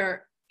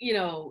they're, you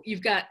know,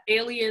 you've got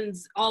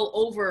aliens all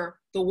over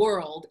the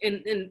world,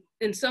 in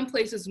some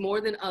places more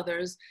than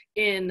others.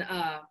 In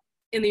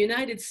the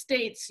United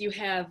States, you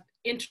have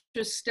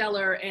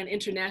interstellar and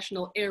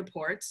international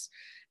airports.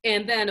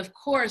 And then of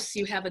course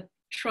you have a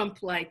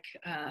Trump-like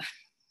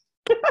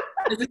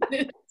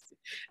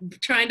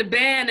trying to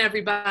ban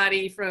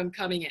everybody from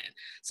coming in.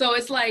 So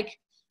it's like,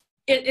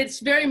 it's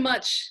very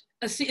much,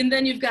 and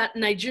then you've got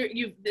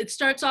Nigeria, it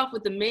starts off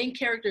with the main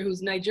character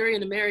who's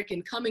Nigerian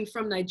American coming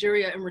from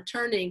Nigeria and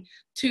returning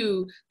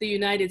to the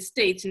United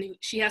States. And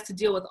she has to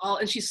deal with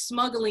and she's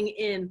smuggling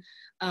in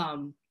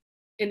an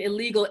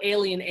illegal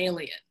alien.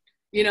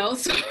 You know,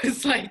 so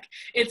it's like,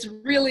 it's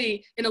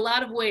really, in a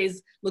lot of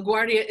ways,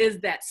 LaGuardia is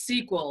that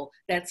sequel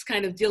that's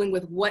kind of dealing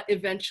with what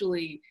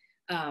eventually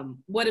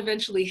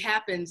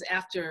happens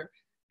after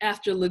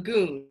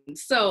Lagoon.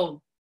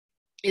 So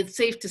it's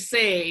safe to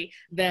say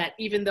that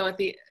even though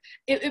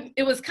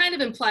it was kind of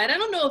implied, I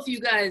don't know if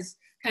you guys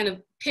kind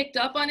of picked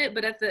up on it,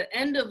 but at the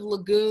end of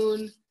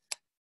Lagoon,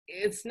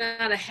 it's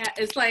not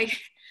it's like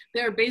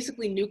there are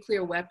basically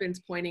nuclear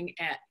weapons pointing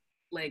at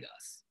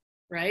Lagos,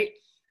 right?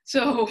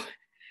 So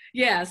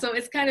yeah, so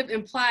it's kind of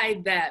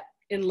implied that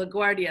in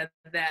LaGuardia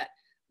that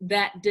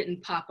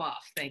didn't pop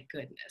off, thank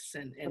goodness,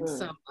 and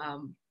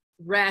some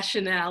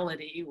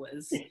rationality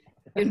was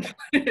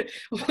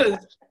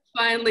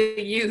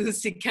finally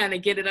used to kind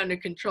of get it under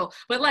control.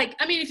 But like,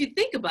 I mean, if you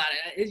think about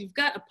it, you've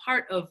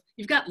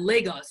got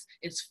Lagos,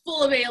 it's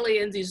full of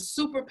aliens, he's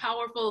super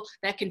powerful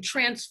that can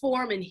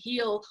transform and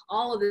heal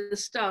all of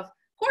this stuff.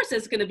 Of course,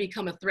 it's going to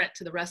become a threat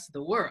to the rest of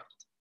the world.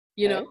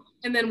 You know,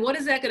 and then what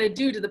is that going to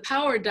do to the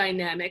power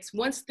dynamics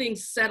once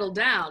things settle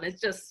down? It's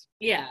just,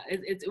 yeah,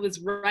 it was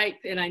right.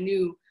 And I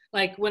knew,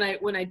 like, when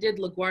I did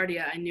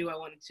LaGuardia, I knew I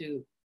wanted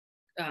to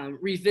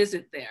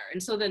revisit there.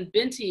 And so then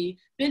Binti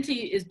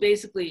is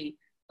basically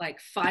like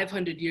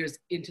 500 years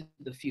into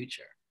the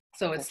future.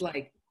 So it's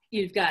like,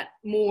 you've got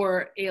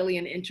more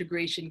alien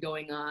integration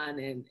going on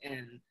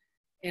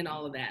and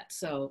all of that.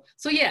 So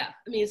yeah,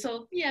 I mean,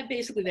 so yeah,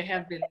 basically there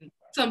have been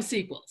some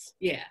sequels.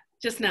 Yeah,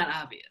 just not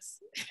obvious.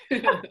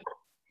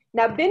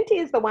 Now, Binti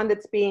is the one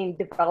that's being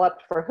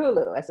developed for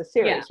Hulu as a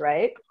series,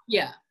 right?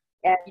 Yeah.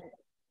 And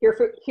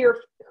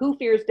Who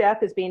Fears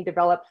Death is being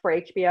developed for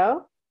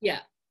HBO? Yeah.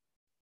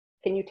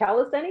 Can you tell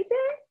us anything?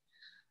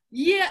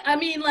 Yeah, I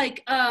mean,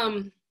 like,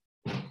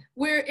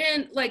 we're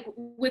in, like,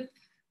 with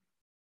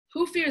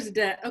Who Fears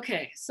Death,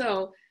 okay,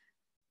 so,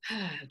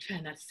 I'm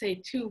trying not to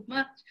say too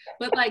much,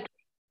 but like,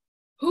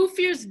 Who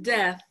Fears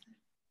Death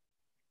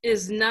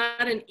is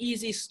not an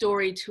easy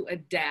story to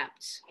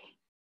adapt,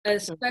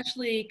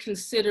 especially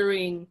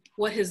considering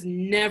what has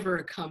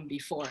never come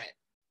before it.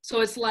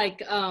 So it's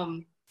like,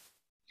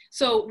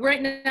 so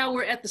right now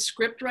we're at the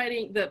script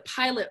writing, the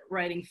pilot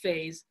writing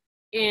phase,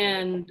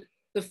 and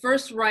the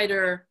first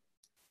writer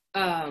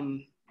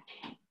didn't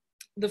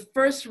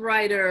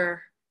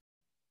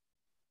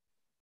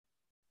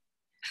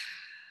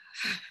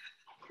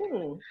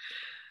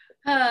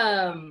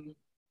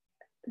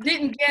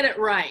get it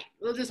right.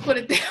 We'll just put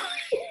it that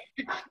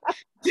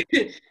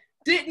way.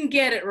 Didn't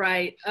get it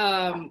right.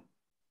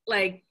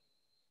 Like,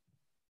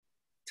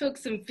 took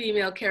some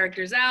female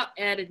characters out,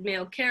 added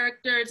male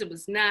characters. It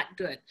was not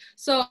good.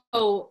 So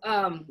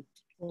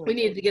we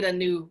needed to get a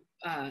new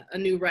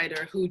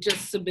writer who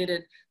just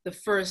submitted the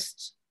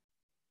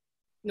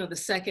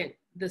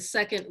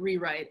second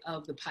rewrite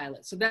of the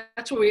pilot. So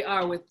that's where we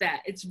are with that.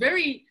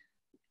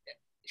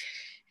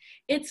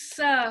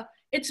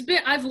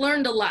 I've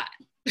learned a lot.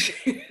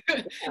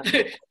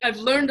 I've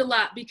learned a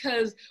lot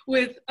because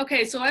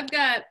so I've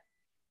got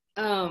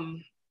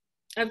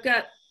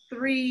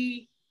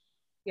three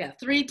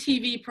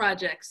TV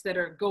projects that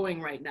are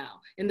going right now,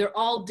 and they're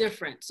all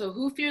different. So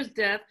Who Fears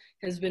Death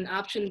has been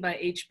optioned by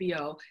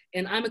HBO,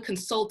 and I'm a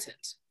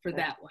consultant for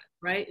that one,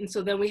 right? And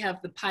so then we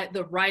have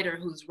the writer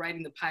who's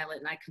writing the pilot,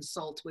 and I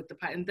consult with the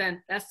pilot. And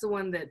then that's the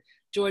one that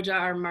George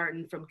R.R.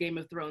 Martin from Game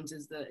of Thrones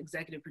is the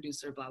executive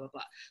producer, blah, blah,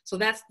 blah. So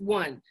that's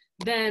one.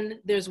 Then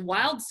there's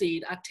Wild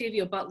Seed,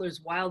 Octavia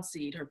Butler's Wild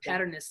Seed, her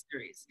Patternist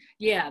series.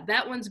 Yeah,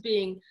 that one's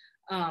being,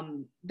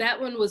 that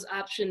one was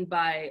optioned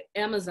by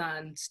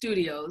Amazon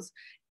Studios.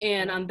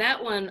 And on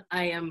that one,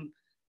 I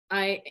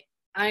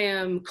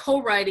am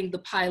co-writing the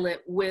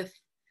pilot with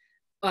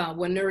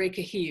Wanuri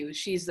Kahiu.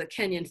 She's a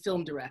Kenyan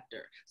film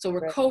director. So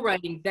we're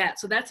co-writing that.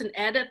 So that's an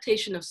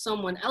adaptation of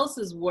someone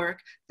else's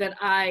work that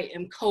I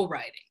am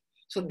co-writing.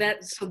 So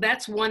that's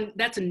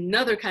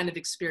another kind of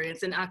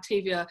experience. And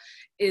Octavia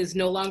is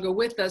no longer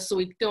with us, so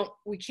we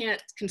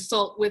can't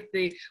consult with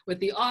the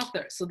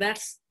author. So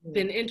that's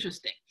been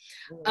interesting.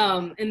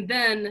 And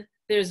then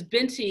there's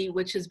Binti,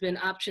 which has been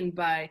optioned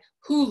by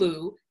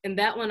Hulu, and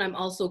that one I'm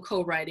also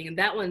co-writing. And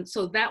that one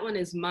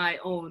is my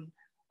own,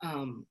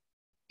 I'm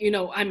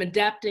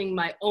adapting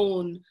my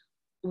own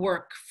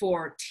work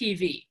for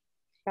TV.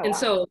 Oh, and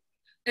wow.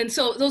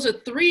 so those are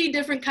 3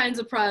 different kinds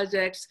of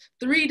projects,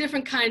 3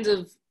 different kinds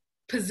of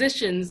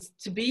positions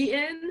to be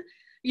in,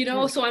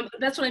 so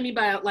that's what I mean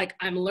by like,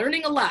 I'm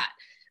learning a lot,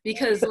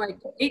 because like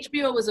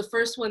HBO was the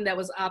first one that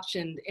was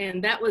optioned,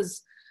 and that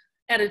was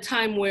at a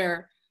time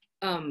where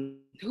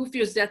Who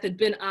Fears Death had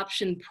been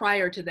optioned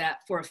prior to that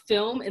for a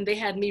film, and they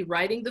had me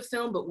writing the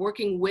film, but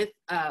working with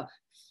a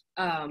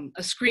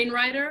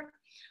screenwriter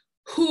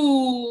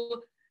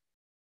who,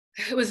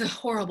 it was a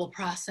horrible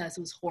process.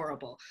 It was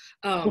horrible.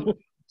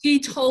 He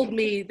told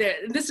me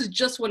that, this is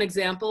just one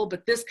example,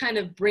 but this kind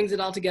of brings it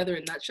all together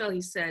in a nutshell.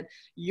 He said,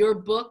 your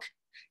book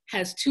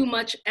has too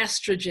much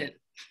estrogen.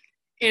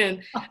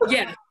 And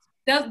yeah,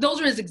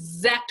 those are his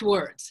exact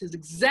words.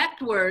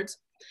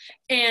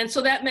 And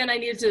so that meant I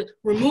needed to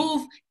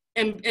remove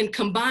and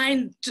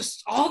combine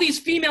just all these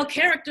female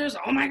characters,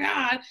 oh my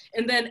God,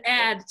 and then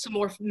add some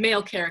more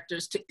male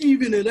characters to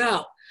even it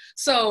out.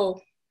 So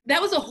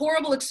that was a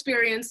horrible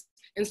experience.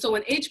 And so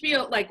when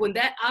HBO, like when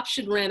that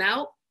option ran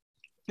out,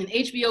 and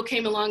HBO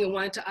came along and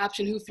wanted to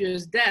option Who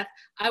Fears Death,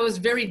 I was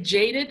very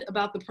jaded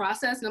about the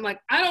process. And I'm like,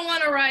 I don't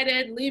want to write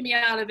it, leave me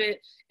out of it.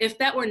 If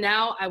that were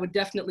now, I would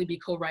definitely be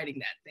co-writing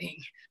that thing.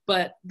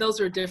 But those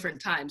are different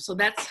times. So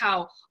that's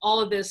how all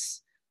of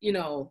this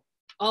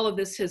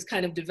has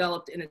kind of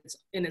developed in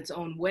its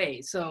own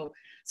way. So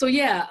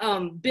yeah,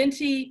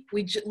 Binti,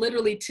 we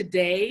literally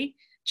today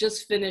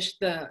just finished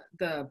the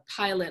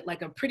pilot,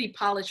 like a pretty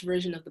polished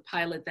version of the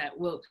pilot that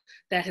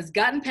has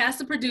gotten past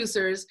the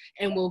producers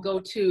and will go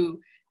to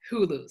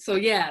Hulu. So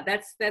yeah,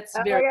 that's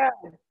very. Oh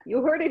my God.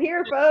 You heard it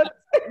here, folks.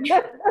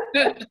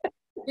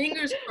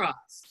 Fingers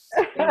crossed.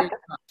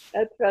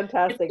 That's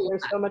fantastic.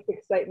 There's so much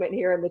excitement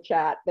here in the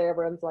chat.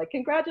 Everyone's like,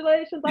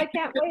 congratulations, I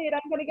can't wait.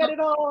 I'm gonna get it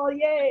all.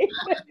 Yay.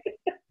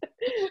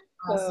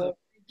 Awesome.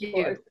 Thank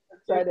you.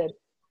 Excited.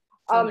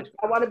 I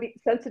want to be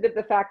sensitive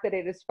to the fact that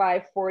it is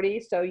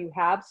 5:40, so you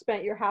have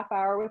spent your half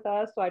hour with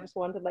us. So I just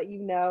wanted to let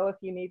you know if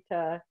you need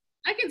to.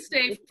 I can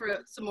stay for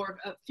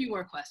a few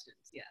more questions.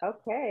 Yeah.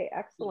 Okay,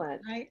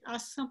 excellent. Can I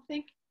ask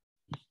something?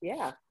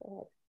 Yeah.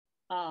 Go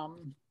ahead.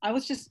 I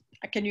was just,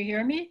 can you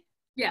hear me?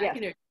 Yeah, Yeah. I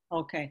can hear you.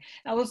 Okay,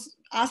 I was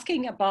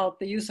asking about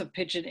the use of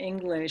Pidgin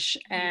English,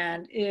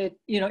 and it,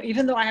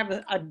 even though I have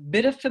a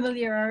bit of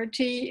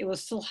familiarity, it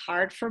was still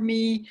hard for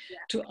me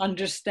to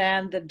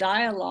understand the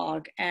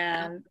dialogue.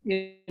 And,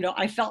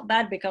 I felt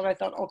bad because I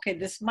thought, okay,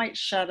 this might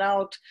shut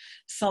out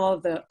some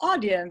of the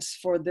audience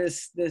for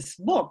this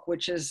book,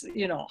 which is,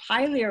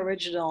 highly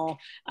original.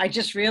 I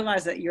just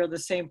realized that you're the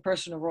same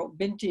person who wrote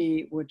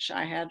Binti, which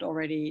I had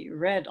already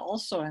read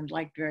also and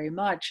liked very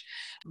much.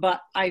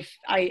 But I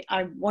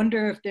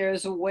wonder if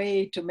there's a way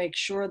to make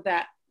sure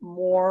that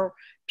more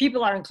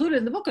people are included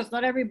in the book, because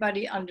not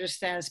everybody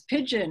understands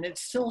Pidgin.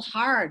 It's still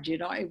hard,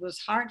 it was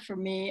hard for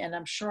me, and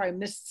I'm sure I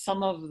missed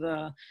some of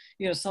the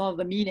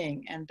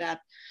meaning and that.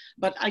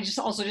 But I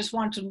just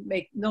want to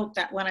make note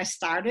that when I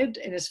started,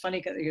 and it's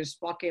funny because you're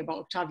talking about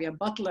Octavia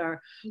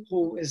Butler,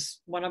 who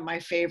is one of my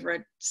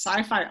favorite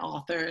sci-fi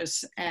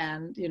authors,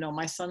 and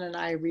my son and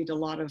I read a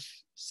lot of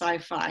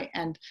sci-fi,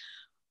 and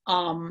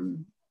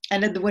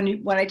then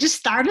when I just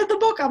started the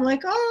book, I'm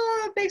like,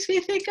 oh, it makes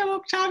me think of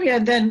Octavia.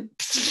 And then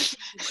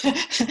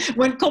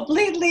went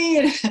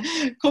completely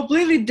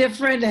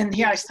different. And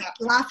here I start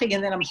laughing,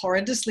 and then I'm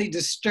horrendously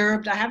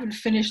disturbed. I haven't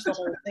finished the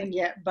whole thing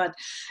yet, but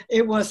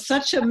it was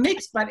such a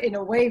mix, but in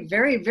a way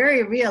very,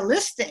 very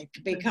realistic,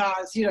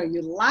 because,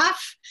 you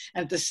laugh,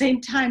 and at the same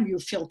time you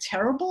feel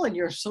terrible and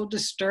you're so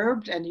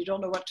disturbed and you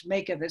don't know what to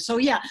make of it. So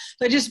yeah,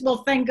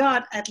 thank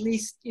God at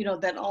least,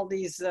 that all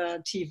these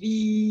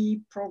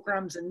TV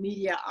programs and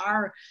media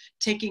are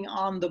taking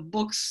on the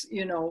books,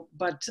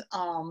 but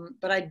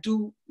I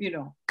do,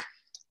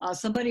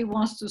 somebody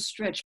wants to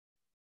stretch.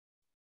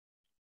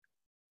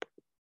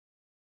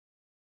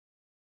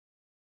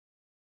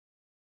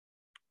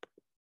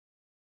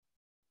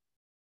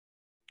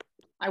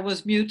 I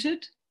was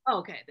muted. Oh,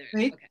 okay, there.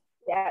 Wait. Okay.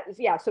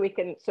 Yeah. So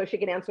she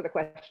can answer the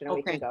question, and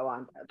we can go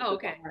on. Oh,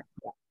 okay.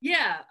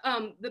 Yeah.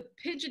 The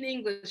Pidgin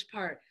English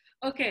part.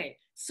 Okay.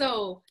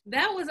 So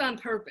that was on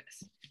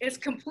purpose. It's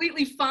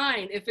completely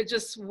fine if it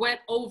just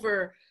went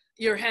over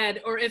your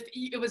head, or if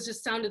it was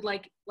just sounded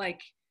like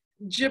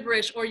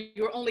gibberish, or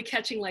you were only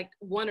catching like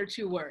 1 or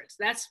 2 words.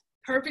 That's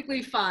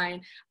perfectly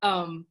fine.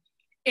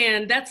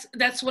 And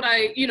that's what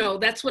I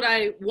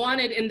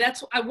wanted, and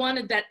I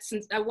wanted that,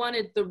 since I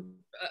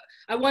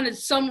wanted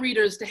some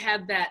readers to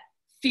have that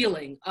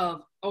feeling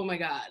of, oh my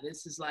God,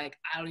 this is like,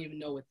 I don't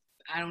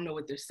know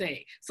what they're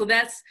saying. So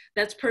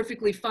that's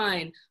perfectly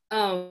fine.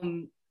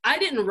 I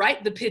didn't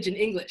write the Pidgin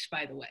English,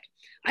 by the way.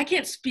 I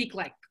can't speak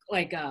like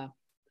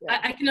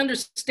I can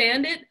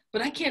understand it,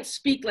 but I can't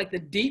speak like the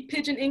deep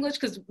Pidgin English,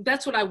 because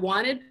that's what I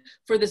wanted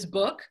for this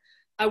book.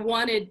 I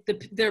wanted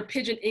their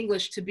Pidgin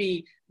English to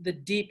be the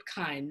deep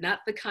kind, not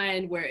the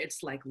kind where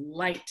it's like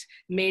light,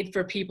 made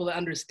for people to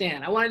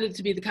understand. I wanted it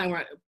to be the kind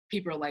where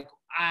people are like,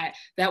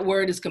 that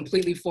word is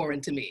completely foreign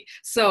to me.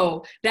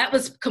 So that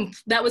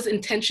was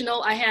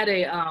intentional. I had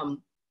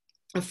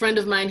a friend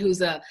of mine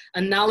who's a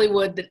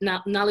Nollywood,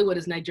 Nollywood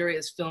is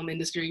Nigeria's film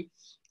industry,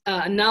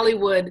 a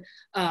Nollywood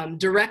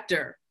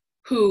director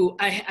who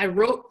I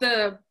wrote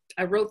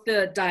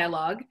the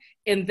dialogue,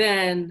 and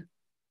then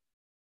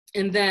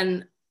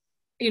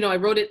I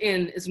wrote it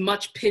in as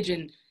much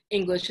Pidgin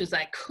English as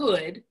I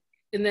could,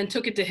 and then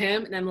took it to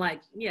him, and I'm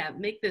like, yeah,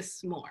 make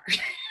this more.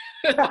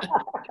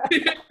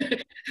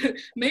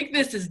 Make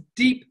this as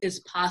deep as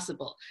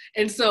possible.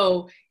 And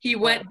so he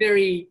went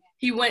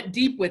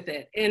deep with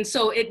it. And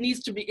so it needs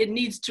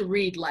to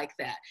read like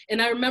that.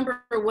 And I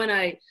remember when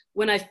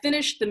I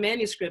finished the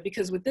manuscript,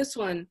 because with this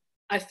one,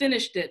 I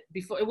finished it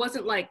before, it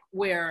wasn't like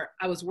where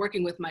I was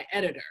working with my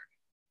editor.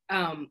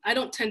 I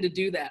don't tend to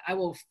do that. I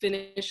will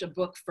finish a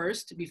book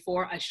first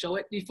before I show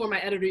it, before my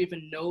editor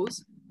even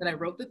knows that I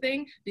wrote the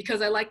thing,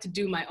 because I like to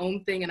do my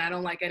own thing and I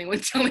don't like anyone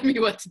telling me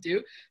what to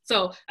do.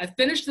 So I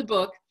finished the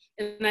book,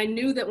 and I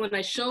knew that when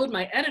I showed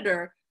my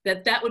editor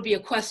that would be a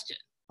question.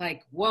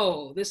 Like,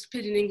 whoa, this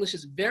Pidgin English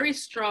is very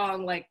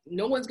strong. Like,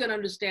 no one's gonna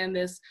understand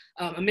this.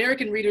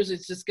 American readers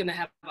is just gonna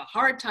have a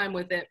hard time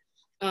with it.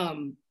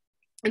 And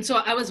so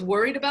I was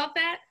worried about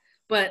that,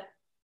 but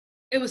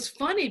it was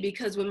funny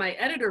because when my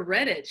editor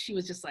read it, she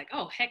was just like,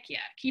 oh, heck yeah,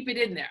 keep it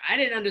in there. I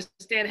didn't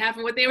understand half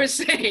of what they were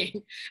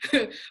saying,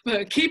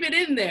 but keep it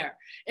in there.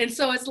 And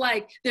so it's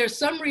like, there are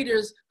some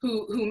readers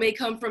who may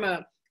come from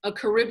a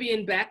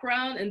Caribbean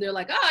background, and they're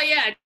like, oh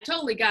yeah, I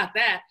totally got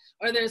that.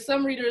 Or there's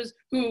some readers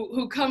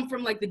who come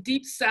from like the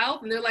deep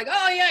South, and they're like,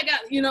 oh yeah, I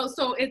got,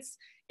 so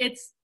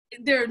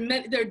there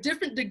are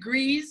different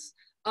degrees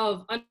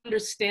of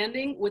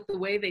understanding with the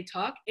way they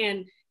talk,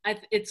 and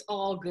it's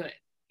all good.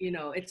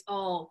 It's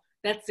all,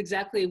 it's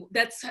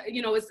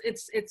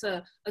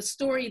a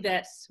story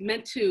that's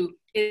meant to,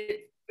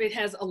 it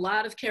has a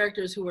lot of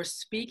characters who are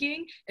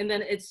speaking, and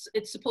then it's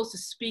supposed to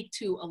speak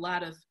to a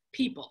lot of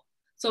people.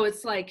 So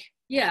it's like,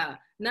 yeah,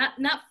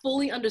 not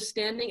fully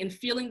understanding and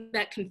feeling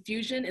that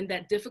confusion and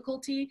that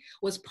difficulty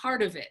was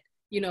part of it.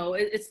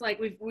 It's like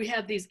we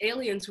have these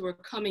aliens who are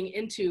coming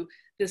into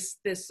this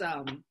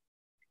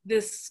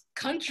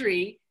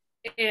country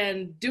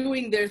and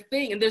doing their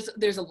thing, and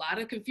there's a lot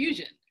of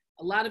confusion,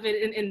 a lot of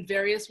it in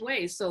various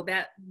ways. So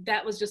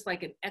that was just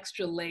like an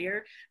extra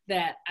layer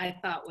that I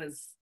thought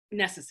was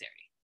necessary.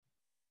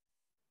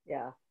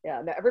 Yeah.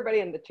 Now, everybody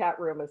in the chat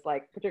room is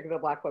like, particularly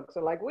the Black folks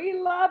are like,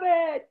 we love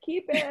it,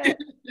 keep it.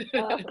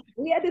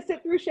 We had to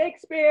sit through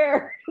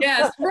Shakespeare.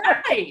 Yes,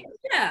 right.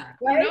 Yeah.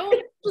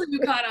 Right? You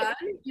caught on.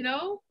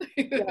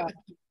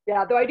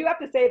 Yeah. Though I do have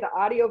to say the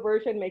audio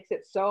version makes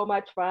it so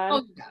much fun.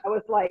 Oh, yeah. I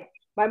was like,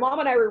 my mom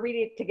and I were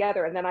reading it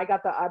together, and then I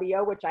got the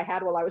audio, which I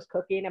had while I was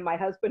cooking, and my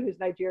husband, who's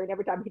Nigerian,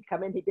 every time he'd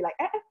come in, he'd be like,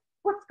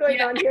 what's going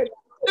on here?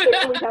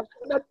 And we'd have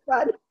so much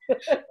fun.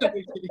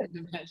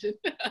 Imagine.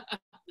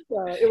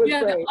 So it was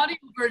great. The audio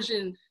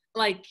version,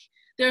 like,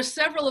 there are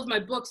several of my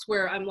books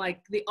where I'm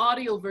like, the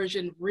audio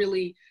version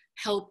really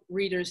help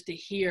readers to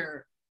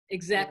hear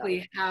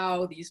exactly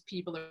how these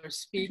people are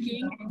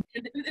speaking.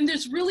 And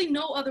there's really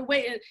no other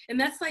way. And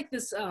that's like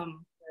this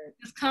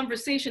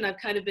conversation I've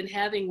kind of been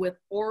having with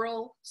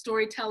oral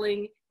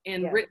storytelling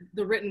and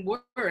the written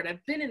word.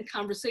 I've been in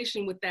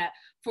conversation with that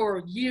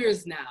for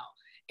years now.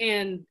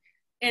 And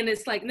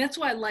it's like, and that's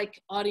why I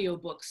like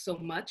audiobooks so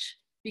much,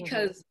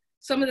 because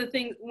some of the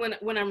things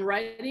when I'm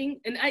writing,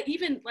 and I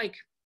even like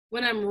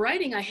when I'm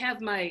writing, I have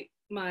my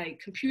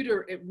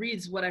computer, it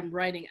reads what I'm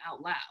writing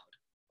out loud.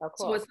 Oh,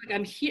 cool. So it's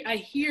like I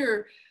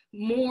hear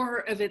more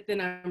of it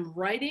than I'm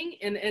writing,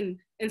 and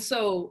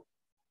so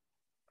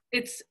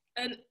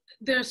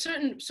there are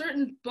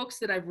certain books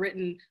that I've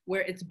written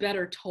where it's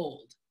better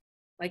told,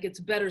 like it's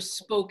better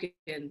spoken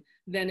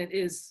than it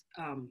is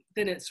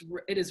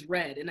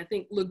read. And I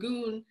think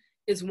Lagoon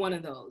is one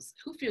of those.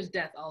 Who Fears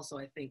Death also,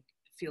 I think,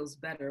 feels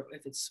better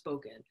if it's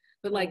spoken.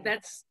 But like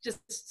that's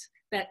just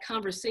that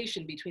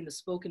conversation between the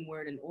spoken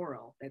word and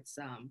oral. That's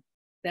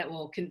I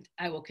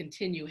will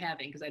continue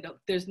having, because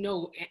there's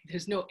no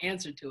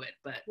answer to it.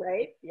 But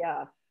right,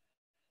 yeah,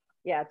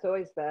 it's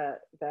always the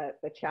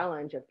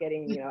challenge of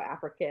getting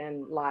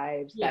African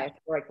lives,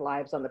 diasporic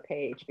lives on the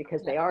page,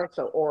 because they are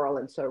so oral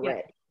and so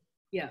rich.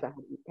 Yeah. So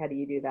how do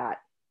you do that?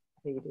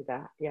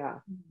 Yeah.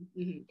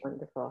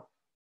 Wonderful.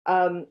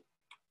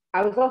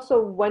 I was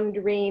also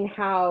wondering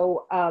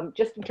how,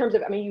 just in terms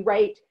of, you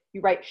write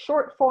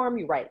short form,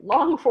 you write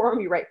long form,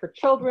 you write for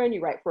children,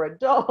 you write for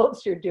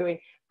adults, you're doing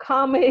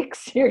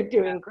comics, you're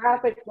doing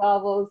graphic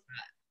novels.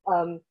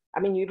 You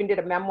even did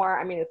a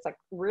memoir. It's like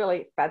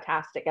really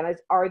fantastic. And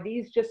are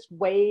these just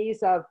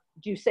ways of,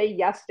 do you say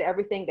yes to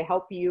everything to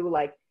help you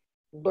like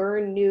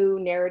learn new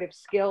narrative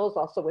skills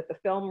also with the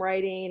film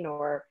writing?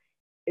 Or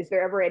is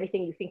there ever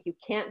anything you think you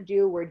can't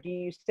do? Or do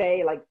you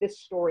say like this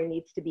story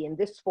needs to be in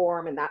this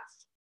form and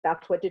that's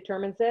that's what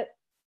determines it?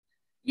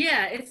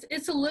 Yeah,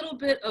 it's a little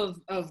bit of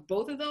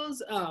both of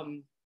those.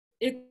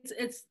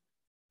 It's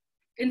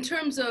in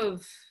terms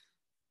of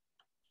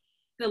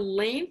the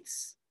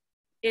lengths,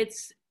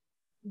 it's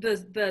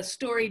the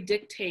story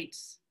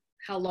dictates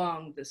how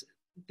long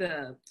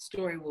the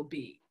story will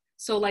be.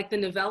 So like the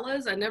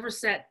novellas, I never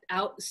set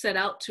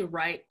out to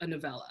write a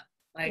novella.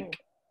 Like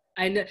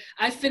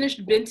I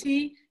finished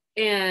Binti,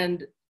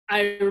 and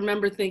I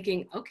remember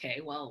thinking,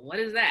 okay, well, what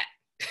is that?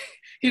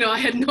 You know, I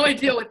had no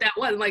idea what that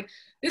was. I'm like,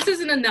 this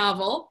isn't a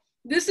novel.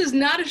 This is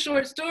not a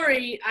short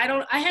story.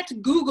 I had to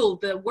Google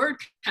the word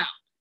count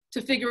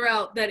to figure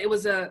out that it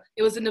was a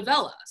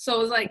novella. So it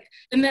was like,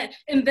 and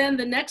then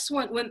the next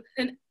one, when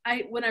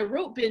I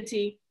wrote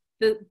Binti,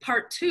 the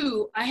part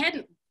 2, I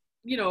hadn't,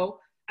 you know,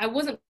 I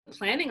wasn't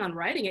planning on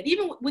writing it.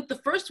 Even with the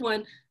first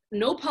one,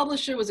 no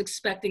publisher was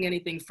expecting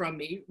anything from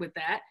me with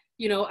that.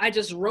 You know, I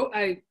just wrote,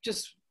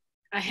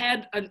 I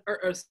had a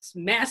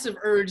massive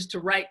urge to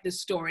write this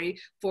story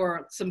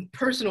for some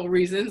personal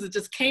reasons. It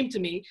just came to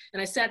me,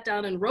 and I sat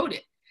down and wrote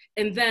it.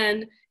 And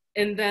then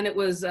it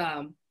was,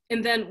 and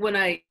then when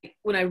I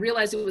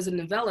realized it was a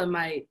novella,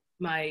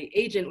 my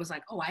agent was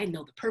like, oh, I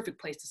know the perfect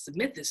place to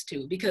submit this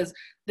to, because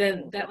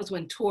then that was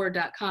when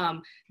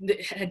Tor.com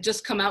had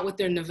just come out with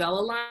their novella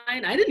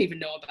line. I didn't even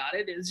know about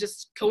it. It was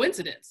just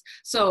coincidence.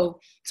 So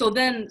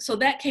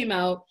that came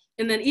out.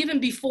 And then even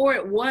before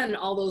it won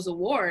all those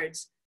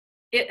awards,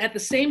 at the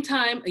same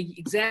time,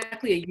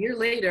 exactly a year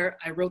later,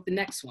 I wrote the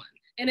next one,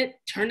 and it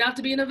turned out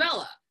to be a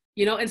novella,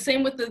 you know, and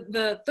same with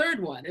the third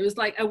one. It was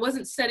like, I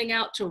wasn't setting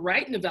out to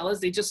write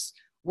novellas. They just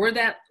were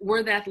that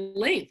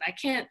length. I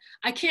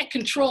can't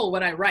control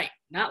what I write,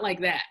 not like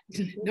that,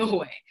 no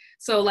way.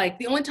 So like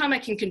the only time I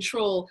can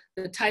control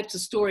the types of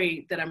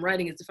story that I'm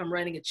writing is if I'm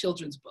writing a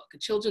children's book. A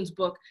children's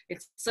book,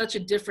 it's such a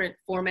different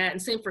format,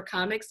 and same for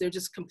comics, they're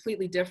just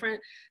completely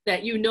different,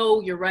 that you know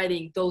you're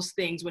writing those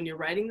things when you're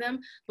writing them.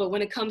 But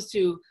when it comes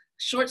to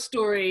short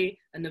story,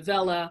 a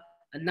novella,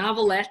 a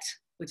novelette,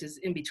 which is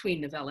in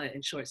between novella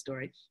and short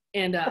story,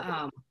 and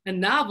a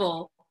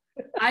novel,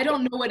 I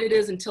don't know what it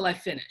is until I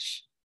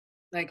finish.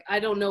 Like, I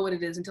don't know what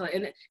it is until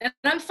and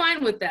I'm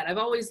fine with that. I've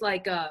always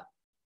like,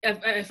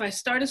 if I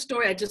start a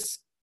story, I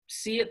just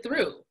see it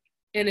through,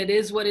 and it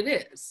is what it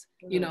is,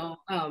 you know?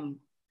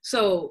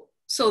 So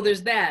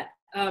there's that.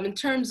 In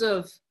terms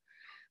of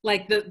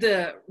like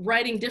the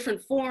writing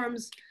different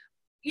forms,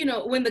 you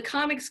know, when the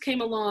comics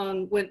came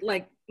along, when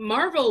like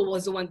Marvel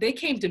was the one, they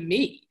came to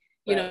me,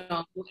 you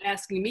know,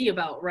 asking me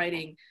about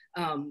writing,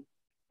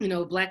 you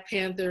know, Black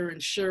Panther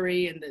and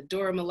Shuri and the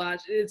Dora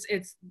Milaje.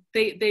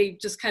 They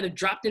just kind of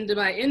dropped into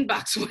my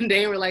inbox one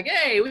day and were like,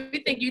 hey,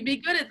 we think you'd be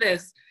good at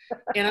this.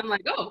 And I'm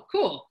like, oh,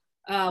 cool.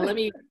 Let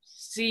me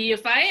see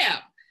if I am.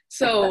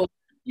 So,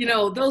 you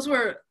know, those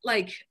were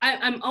like,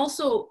 I'm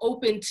also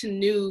open to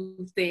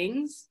new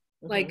things,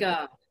 like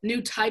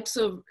new types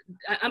of,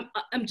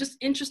 I'm just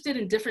interested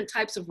in different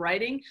types of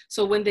writing.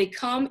 So when they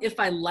come, if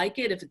I like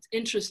it, if it's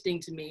interesting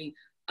to me,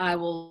 I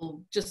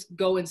will just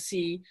go and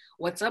see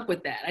what's up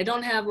with that. I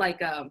don't have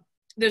like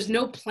there's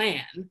no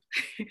plan.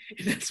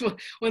 That's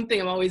one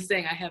thing I'm always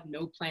saying, I have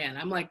no plan.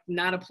 I'm like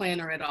not a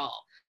planner at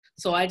all.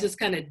 So I just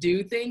kind of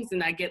do things,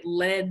 and I get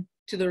led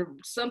to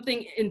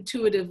something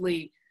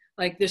intuitively,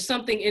 like there's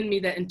something in me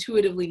that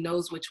intuitively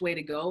knows which way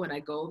to go, and I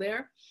go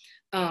there.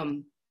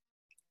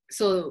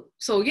 So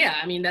yeah,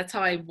 I mean, that's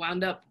how I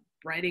wound up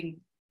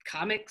writing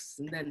comics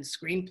and then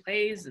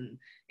screenplays and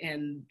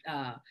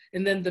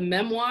then the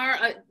memoir.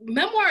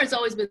 Memoir has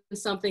always been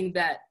something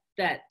that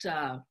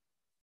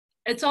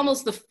it's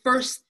almost the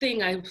first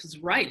thing I was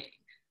writing.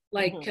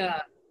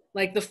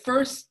 Like the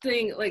first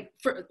thing,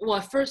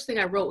 first thing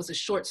I wrote was a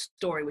short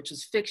story, which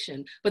was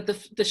fiction, but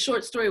the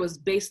short story was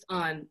based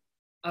on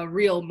a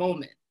real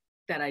moment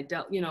that I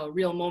dealt, you know, a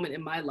real moment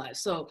in my life.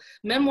 So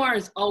memoir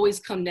has always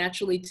come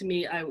naturally to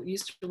me. I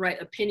used to write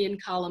opinion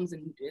columns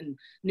in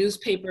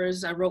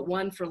newspapers. I wrote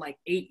one for like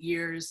 8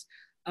 years.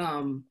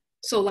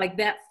 So like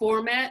that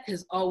format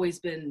has always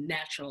been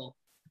natural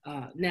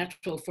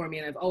for me,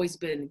 and I've always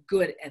been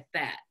good at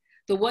that.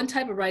 The one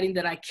type of writing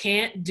that I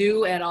can't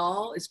do at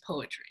all is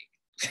poetry.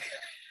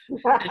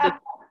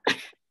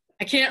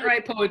 I can't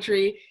write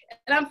poetry,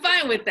 and I'm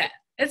fine with that.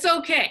 It's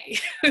okay.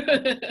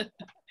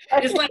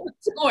 It's like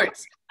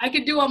sports. I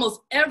could do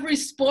almost every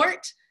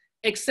sport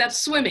except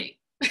swimming.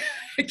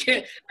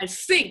 I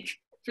sink.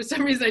 For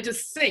some reason, I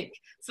just sink.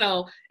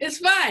 So it's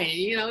fine.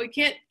 You know, we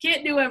can't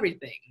do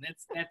everything.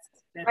 That's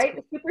right.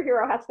 Cool. The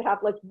superhero has to have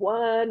like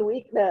one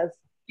weakness.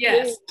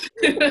 Yes.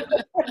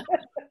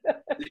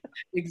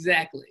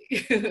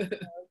 Exactly. That's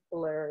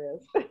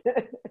hilarious.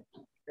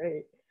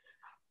 Great.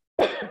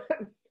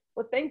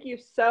 Well, thank you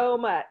so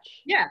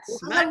much. Yes.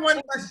 I have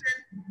one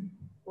question.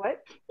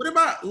 What? What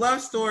about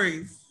love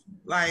stories?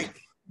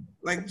 Like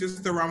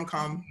just the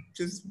rom-com?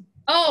 Just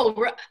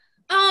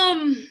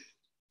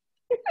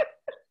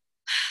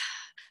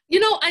you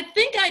know, I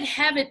think I'd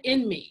have it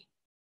in me.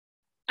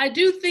 I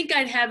do think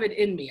I'd have it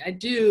in me. I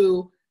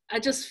do. I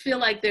just feel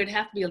like there'd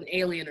have to be an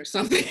alien or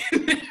something.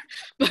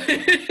 But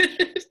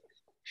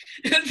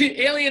it'd be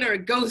an alien or a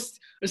ghost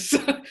or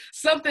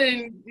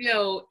something, you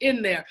know,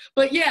 in there.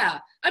 But yeah,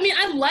 I mean,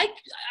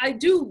 I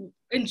do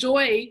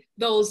enjoy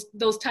those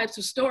types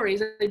of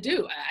stories. I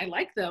do. I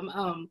like them.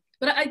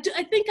 But I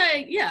think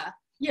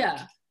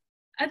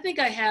I think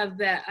I have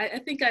that. I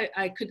think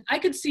I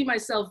could see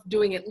myself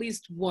doing at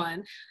least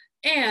one.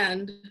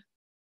 And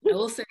I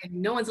will say,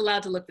 no one's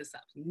allowed to look this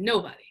up.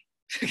 Nobody.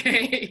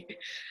 Okay.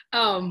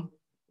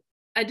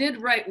 I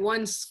did write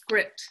one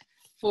script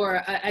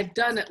for, I've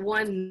done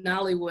one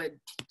Nollywood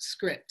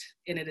script,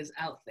 and it is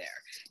out there.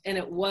 And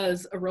it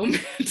was a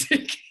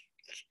romantic,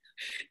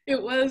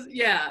 it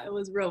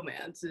was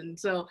romance. And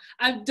so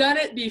I've done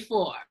it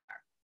before,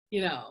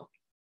 you know.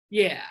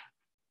 Yeah,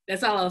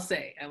 that's all I'll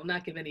say. I will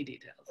not give any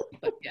details,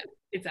 but yeah,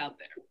 it's out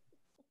there.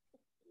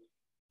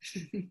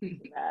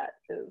 That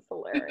is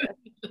hilarious.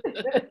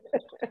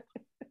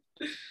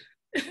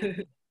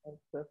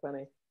 That's so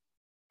funny.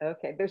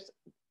 Okay, there's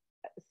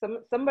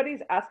somebody's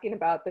asking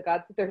about the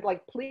gods. They're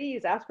like,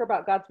 please ask her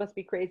about Gods Must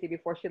Be Crazy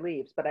before she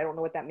leaves, but I don't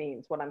know what that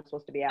means, what I'm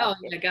supposed to be asking.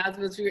 Oh, yeah, Gods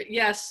Must Be,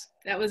 yes,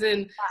 that was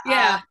in,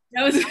 yeah,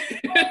 that was,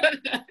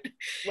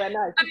 well,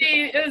 no, I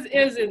mean,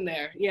 it was in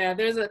there. Yeah,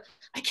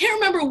 I can't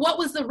remember what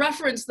was the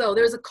reference though.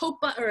 There's a Coke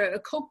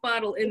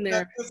bottle in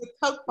there. There's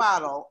a Coke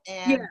bottle,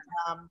 and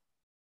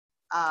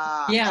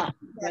yeah,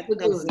 that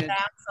was found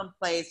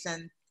someplace,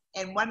 and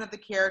one of the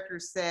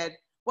characters said,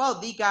 well,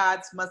 the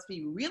gods must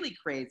be really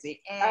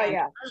crazy. And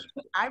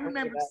I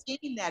remember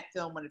seeing that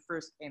film when it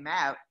first came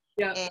out.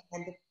 Yeah.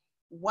 And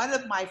one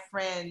of my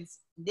friends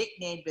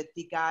nicknamed it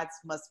 "The Gods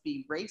Must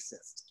Be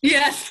Racist."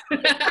 Yes.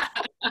 My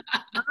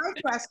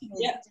question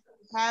is,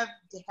 I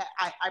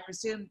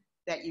presume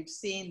that you've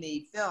seen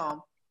the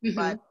film,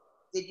 but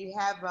did you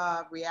have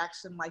a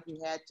reaction like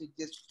you had to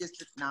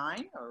District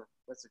 9, or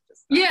was it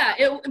just? Yeah,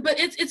 but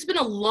it's been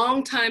a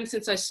long time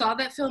since I saw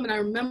that film, and I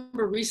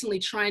remember recently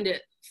trying to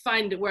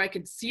find it where I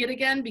could see it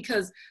again,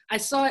 because I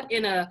saw it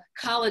in a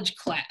college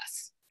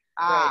class.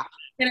 And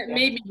it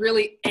made me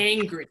really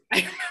angry.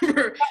 I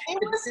remember it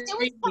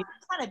was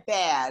kind of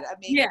bad. I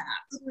mean, yeah,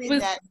 it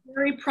was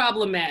very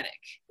problematic.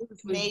 It was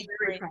made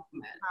during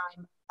the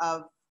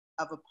time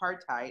of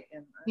apartheid,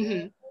 and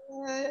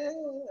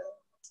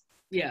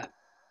yeah,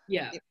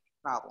 it was a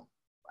problem.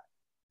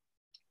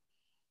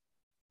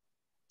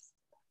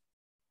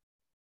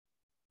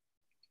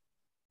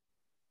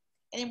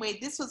 Anyway,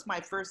 this was my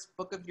first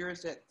book of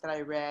yours that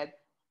I read,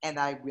 and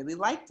I really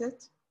liked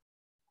it.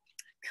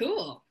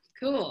 Cool.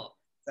 So.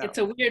 It's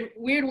a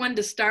weird one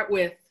to start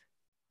with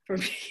for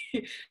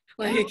me.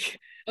 Like,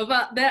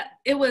 about that,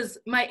 it was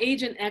my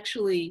agent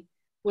actually,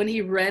 when he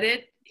read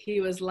it,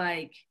 he was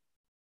like,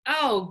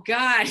 oh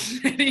God,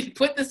 he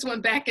put this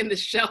one back in the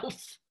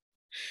shelf.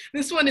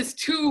 This one is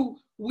too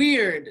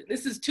weird.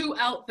 This is too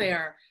out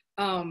there.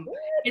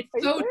 It's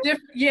so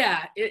different.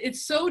 Yeah,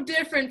 it's so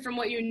different from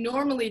what you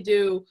normally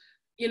do.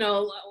 You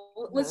know,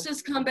 let's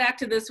just come back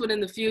to this one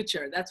in the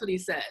future. That's what he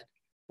said.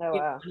 Oh,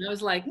 wow. And I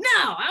was like, no,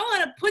 I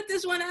want to put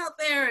this one out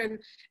there.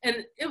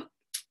 And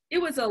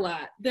it was a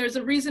lot. There's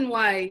a reason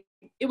why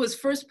it was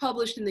first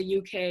published in the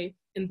UK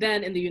and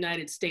then in the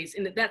United States.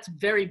 And that's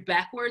very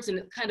backwards, and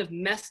it kind of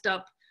messed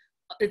up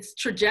its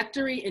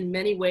trajectory in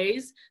many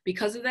ways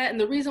because of that. And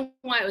the reason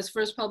why it was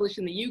first published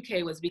in the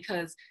UK was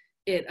because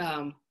it,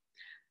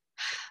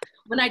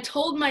 when I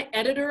told my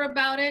editor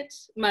about it,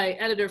 my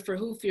editor for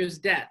Who Fears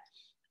Death,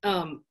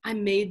 I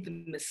made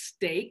the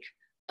mistake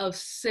of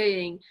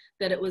saying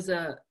that it was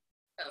a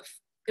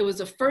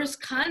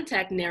first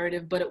contact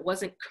narrative, but it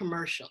wasn't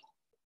commercial.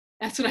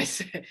 That's what I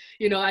said.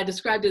 You know, I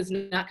described it as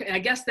not, I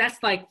guess that's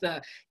like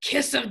the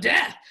kiss of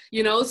death,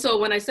 you know? So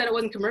when I said it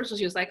wasn't commercial,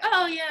 she was like,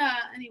 oh yeah,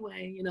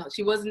 anyway, you know,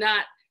 she was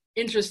not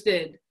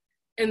interested.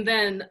 And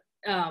then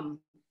a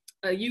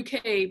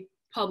UK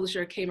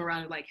publisher came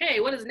around and like, hey,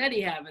 what does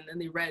Nnedi have? And then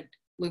they read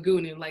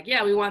Lagoon and like,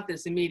 yeah, we want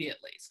this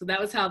immediately. So that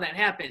was how that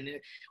happened,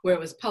 where it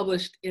was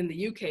published in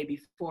the UK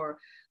before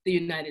the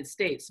United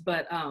States.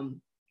 But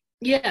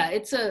yeah,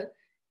 it's a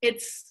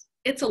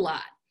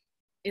lot.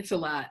 It's a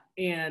lot.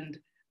 And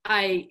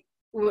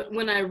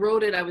when I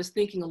wrote it, I was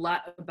thinking a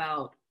lot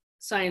about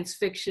science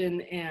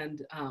fiction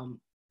and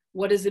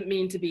what does it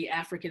mean to be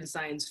African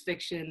science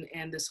fiction,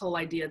 and this whole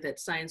idea that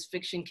science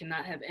fiction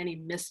cannot have any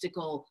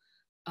mystical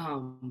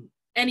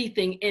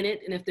anything in it.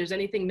 And if there's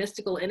anything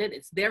mystical in it,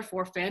 it's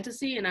therefore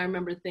fantasy. And I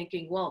remember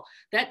thinking, well,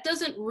 that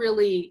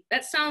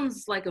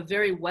sounds like a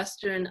very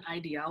Western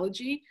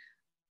ideology.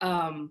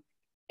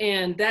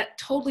 And that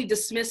totally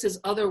dismisses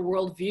other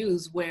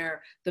worldviews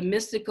where the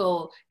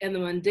mystical and the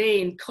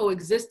mundane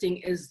coexisting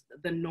is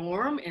the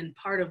norm and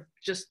part of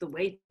just the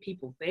way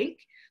people think.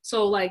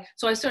 So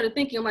I started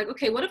thinking, I'm like,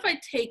 okay, what if I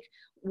take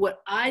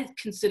what I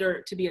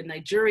consider to be a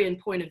Nigerian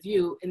point of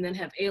view and then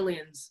have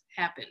aliens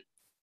happen?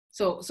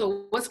 So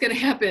what's going to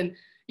happen,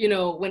 you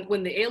know,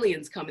 when the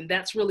aliens come? And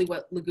that's really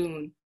what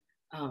Lagoon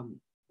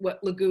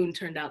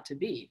turned out to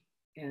be.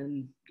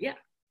 And yeah.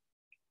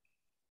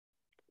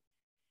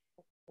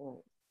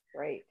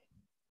 Great.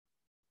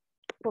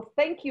 Well,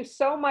 thank you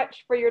so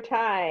much for your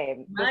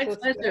time. My this was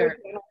pleasure. very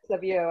generous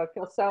of you. I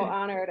feel so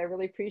honored. I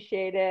really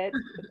appreciate it.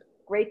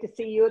 great to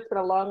see you. It's been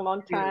a long,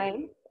 long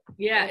time.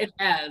 Yeah, it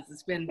has.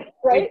 It's been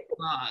right? way too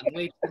long,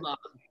 way too long,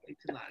 way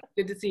too long.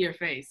 Good to see your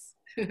face.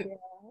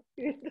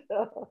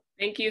 Yeah.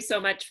 Thank you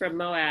so much from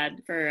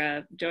Moad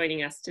for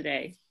joining us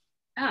today.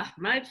 Ah,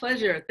 my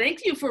pleasure.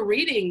 Thank you for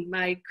reading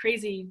my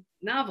crazy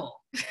novel.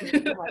 Oh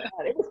my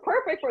God. It was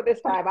perfect for this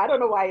time. I don't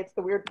know why it's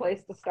the weird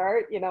place to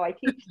start. You know, I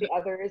teach the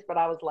others, but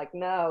I was like,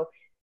 no,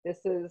 this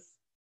is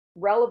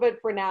relevant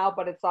for now,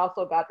 but it's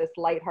also got this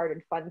lighthearted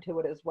fun to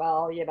it as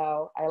well. You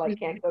know, I like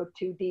can't go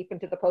too deep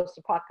into the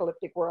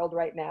post-apocalyptic world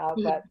right now,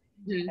 but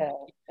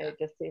it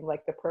just seemed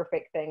like the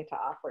perfect thing to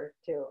offer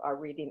to our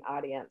reading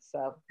audience.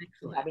 So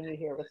Excellent. Having you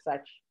here was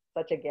such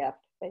a gift.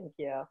 Thank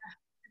you.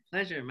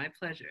 Pleasure, my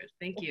pleasure.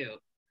 Thank you.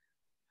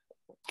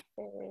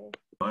 Okay.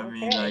 I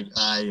mean, like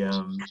All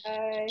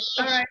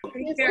right.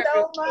 Thank you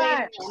so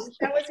much.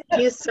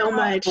 Thank you so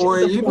much. or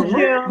even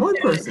one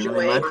person.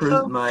 I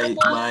mean,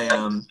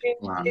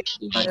 Wow.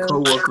 my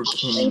coworker Thank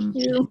came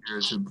you.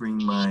 here to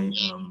bring my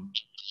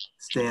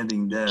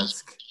standing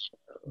desk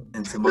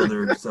and some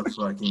other stuff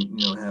so I can,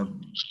 you know,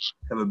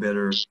 have a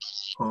better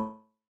home.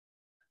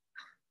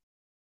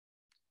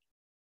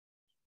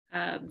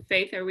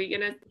 Faith, are we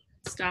gonna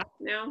stop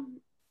now?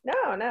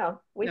 No.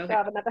 We Okay. still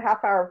have another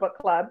half hour of book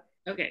club.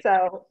 Okay.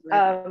 So,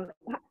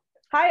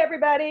 hi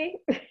everybody.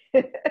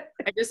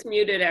 I just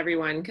muted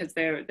everyone because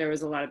there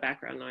was a lot of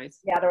background noise.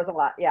 Yeah, there was a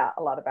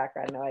lot of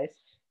background noise.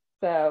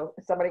 So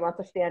if somebody wants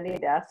a standing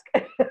desk.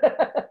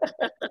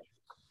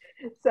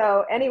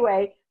 So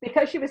anyway,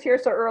 because she was here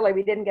so early,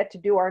 we didn't get to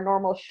do our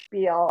normal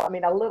spiel. I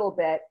mean, a little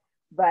bit,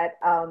 but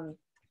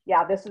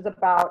yeah, this is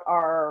about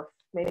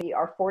maybe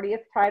our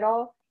 40th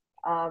title.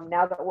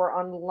 Now that we're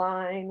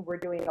online, we're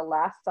doing the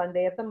last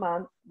Sunday of the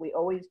month. We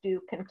always do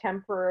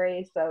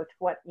contemporary, so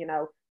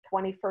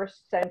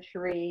 21st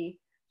century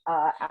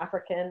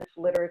African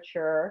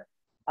literature,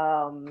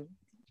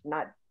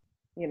 not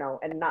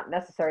and not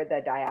necessarily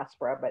the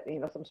diaspora, but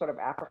some sort of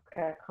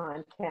Africa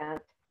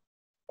content.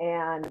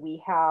 And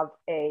we have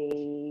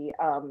a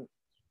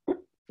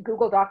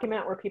Google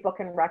document where people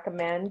can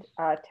recommend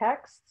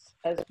texts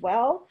as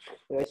well.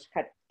 We always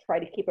try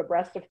to keep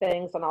abreast of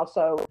things, and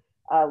also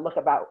look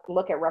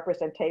at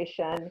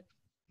representation.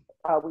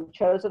 We've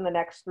chosen the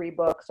next 3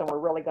 books, and we're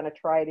really going to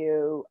try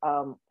to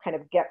kind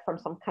of get from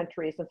some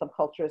countries and some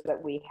cultures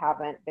that we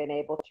haven't been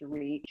able to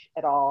reach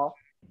at all.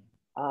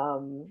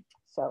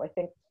 So I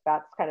think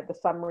that's kind of the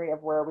summary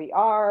of where we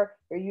are.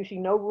 There are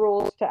usually no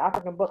rules to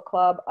African Book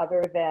Club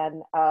other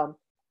than I'll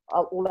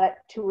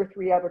let 2 or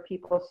 3 other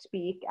people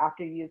speak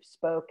after you've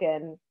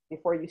spoken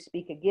before you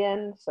speak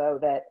again, so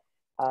that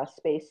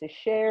space is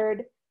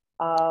shared.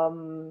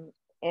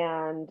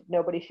 And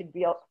nobody should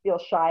feel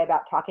shy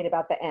about talking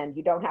about the end.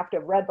 You don't have to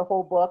have read the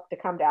whole book to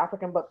come to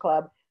African Book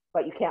Club,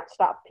 but you can't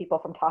stop people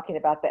from talking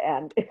about the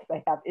end if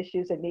they have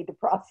issues and need to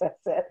process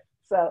it.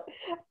 So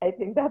I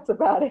think that's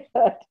about it.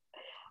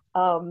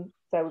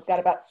 So we've got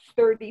about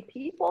 30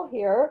 people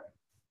here.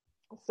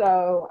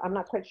 So I'm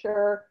not quite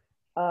sure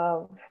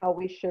how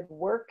we should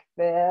work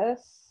this.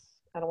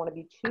 I don't want to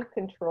be too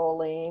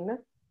controlling.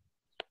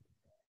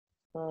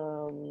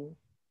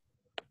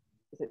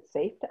 Is it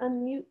safe to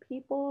unmute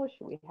people?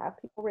 Should we have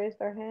people raise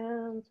their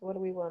hands? What do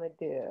we want to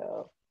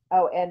do?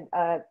 Oh, and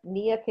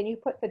Nia, can you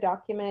put the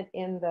document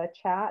in the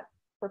chat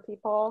for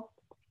people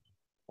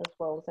as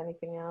well as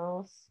anything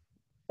else?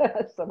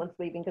 Someone's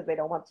leaving because they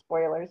don't want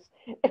spoilers.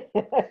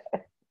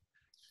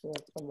 We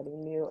have somebody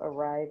new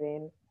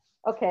arriving.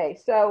 Okay,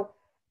 so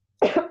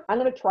I'm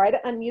going to try to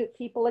unmute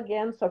people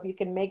again. So if you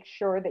can make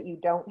sure that you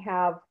don't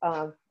have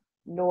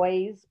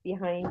noise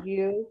behind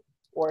you,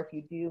 or if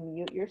you do,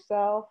 mute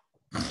yourself.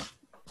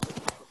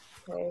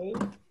 Okay,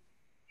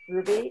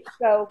 Ruby.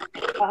 So,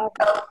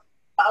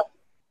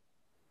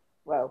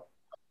 whoa.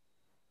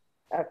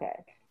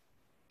 Okay.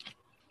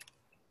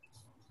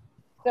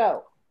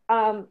 So,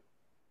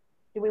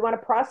 do we want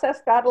to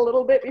process that a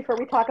little bit before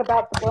we talk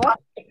about the book?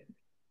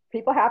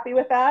 People happy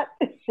with that?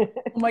 Oh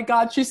my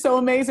God, she's so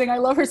amazing. I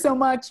love her so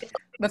much.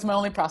 That's my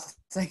only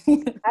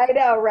processing. I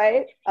know,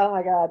 right? Oh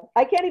my God.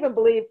 I can't even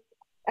believe,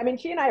 I mean,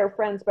 she and I are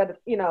friends, but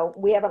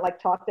we haven't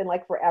talked in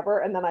forever.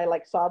 And then I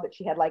saw that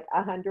she had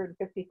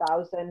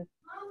 150,000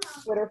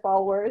 Twitter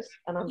followers.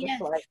 And I'm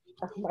just like,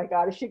 oh my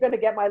God, is she going to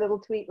get my little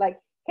tweet? Can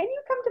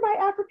you come to my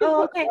African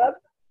Book Club?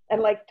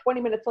 And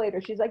 20 minutes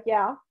later, she's like,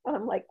 yeah. And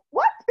I'm like,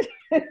 what?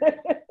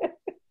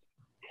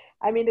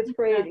 I mean, it's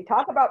crazy.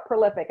 Talk about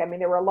prolific. I mean,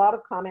 there were a lot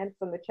of comments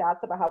in the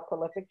chats about how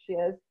prolific she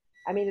is.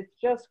 I mean, it's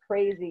just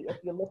crazy if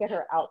you look at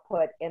her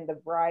output and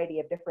the variety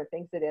of different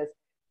things it is.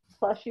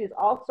 Plus, she's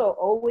also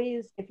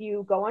always, if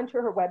you go onto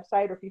her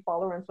website or if you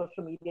follow her on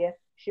social media,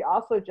 she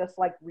also just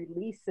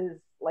releases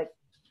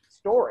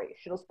stories.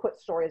 She'll just put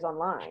stories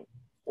online.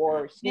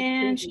 Or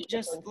and she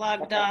just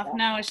logged off.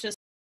 Now it's just.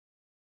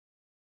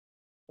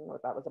 I don't know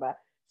what that was about.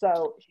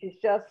 So she's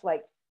just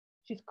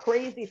she's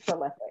crazy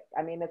prolific.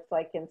 I mean, it's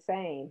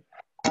insane,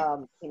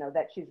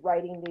 that she's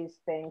writing these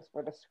things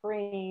for the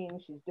screen.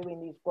 She's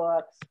doing these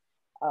books.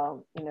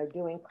 you know,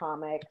 doing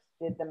comics,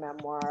 did the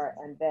memoir,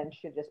 and then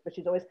but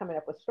she's always coming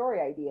up with story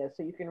ideas.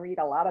 So you can read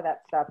a lot of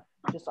that stuff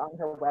just on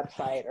her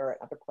website or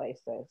at other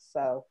places.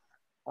 So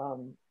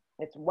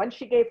it's when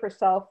she gave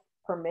herself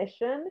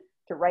permission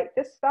to write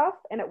this stuff,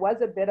 and it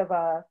was a bit of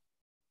a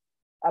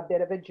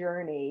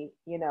journey,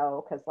 you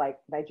know, because like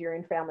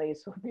Nigerian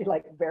families would be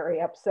like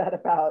very upset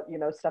about, you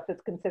know, stuff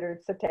that's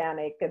considered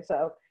satanic. And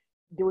so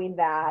doing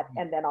that,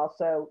 and then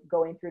also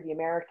going through the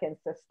American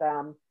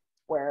system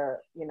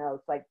where, you know,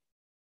 it's like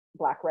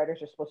Black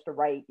writers are supposed to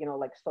write, you know,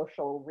 like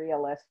social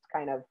realist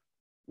kind of,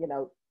 you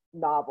know,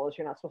 novels.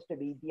 You're not supposed to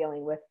be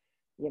dealing with,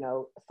 you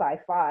know,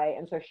 sci-fi.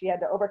 And so she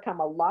had to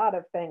overcome a lot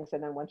of things.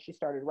 And then when she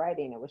started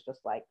writing, it was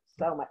just like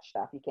so much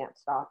stuff, you can't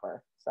stop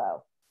her.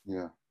 So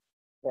yeah,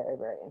 very,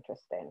 very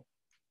interesting.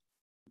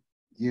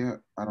 yeah.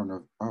 I don't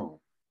know. Oh,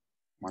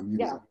 my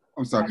mute is Yeah. on.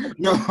 I'm sorry.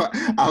 No,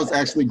 I was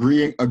actually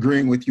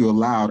agreeing with you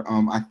aloud.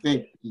 I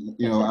think,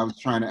 you know, I was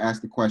trying to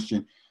ask the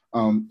question,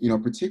 you know,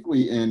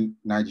 particularly in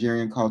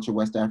Nigerian culture,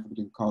 West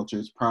African culture,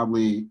 it's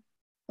probably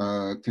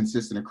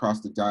consistent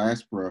across the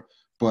diaspora,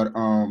 but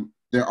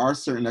there are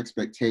certain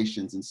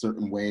expectations and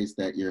certain ways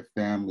that your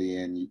family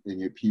and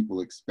your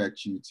people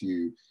expect you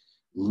to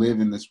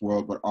live in this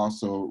world, but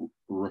also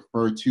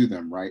refer to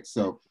them, right?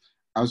 So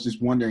I was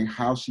just wondering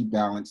how she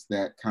balanced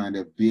that kind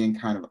of being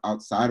kind of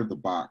outside of the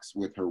box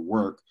with her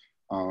work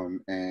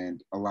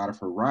and a lot of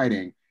her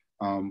writing,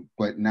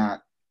 but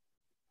not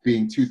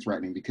being too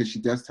threatening, because she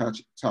does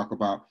talk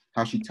about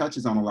how she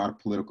touches on a lot of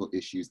political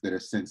issues that are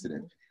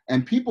sensitive.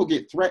 And people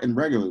get threatened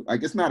regularly.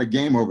 Like, it's not a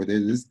game over there.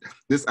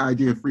 This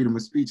idea of freedom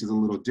of speech is a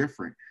little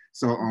different.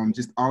 So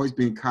just always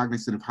being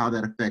cognizant of how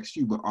that affects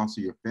you, but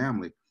also your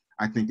family,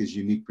 I think is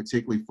unique,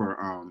 particularly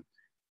for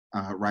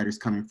writers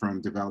coming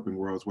from developing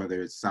worlds,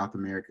 whether it's South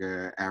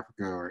America,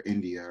 Africa, or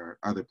India, or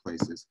other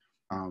places.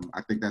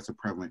 I think that's a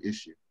prevalent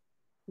issue.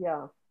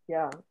 Yeah.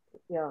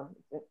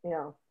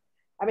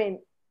 I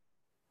mean,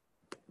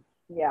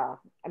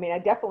 I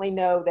definitely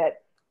know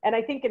that. And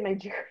I think in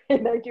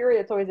Nigeria,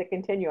 it's always a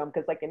continuum,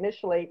 because like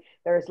initially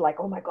there's like,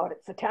 oh my God,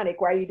 it's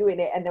satanic, why are you doing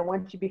it? And then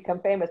once you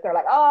become famous, they're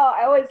like, oh,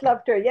 I always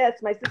loved her.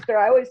 Yes, my sister,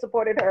 I always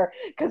supported her,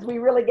 because we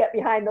really get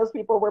behind those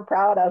people we're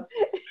proud of.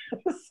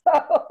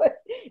 So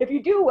if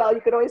you do well,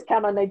 you could always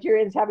count on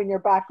Nigerians having your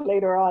back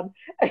later on.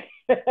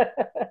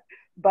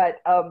 But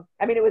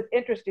I mean, it was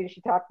interesting.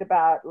 She talked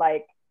about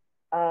like,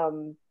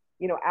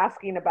 you know,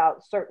 asking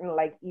about certain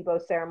like Igbo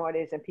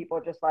ceremonies, and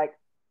people just like,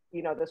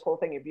 you know, this whole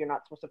thing of you're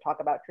not supposed to talk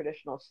about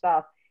traditional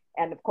stuff.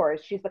 And of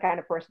course, she's the kind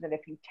of person that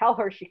if you tell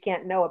her she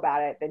can't know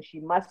about it, then she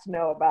must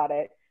know about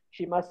it.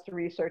 She must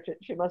research it.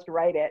 She must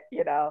write it,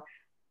 you know.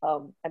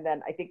 And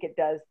then I think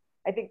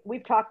I think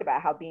we've talked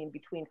about how being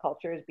between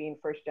cultures, being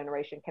first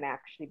generation, can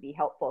actually be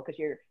helpful, because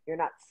you're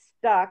not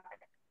stuck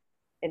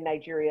in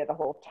Nigeria the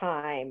whole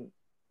time.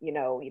 You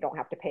know, you don't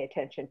have to pay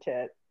attention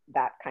to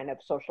that kind of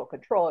social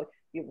control.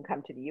 You can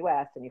come to the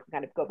US and you can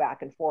kind of go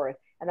back and forth.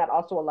 And that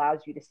also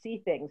allows you to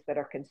see things that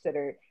are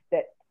considered,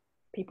 that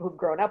people who've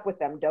grown up with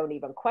them don't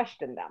even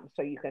question them.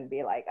 So you can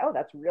be like, oh,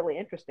 that's really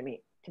interesting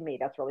to me.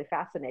 That's really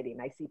fascinating.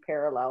 I see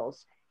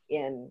parallels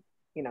in,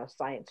 you know,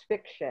 science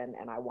fiction,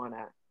 and I want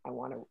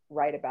to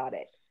write about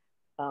it.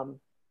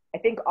 I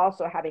think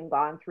also having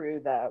gone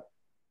through the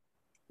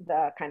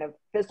kind of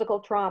physical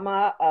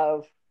trauma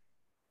of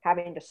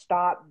having to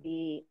stop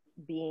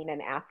being an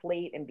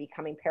athlete and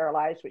becoming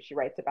paralyzed, which she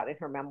writes about in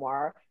her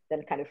memoir,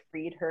 then kind of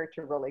freed her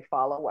to really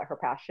follow what her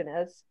passion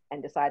is,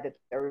 and decide that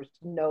there's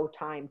no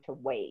time to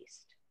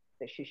waste,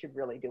 that she should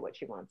really do what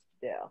she wants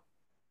to do.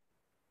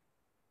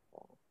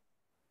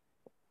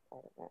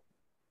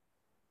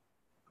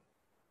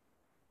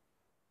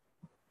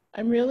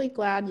 I'm really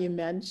glad you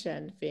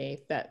mentioned,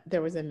 Faith, that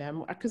there was a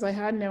memoir, because I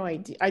had no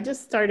idea. I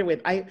just started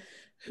with,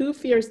 Who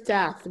Fears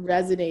Death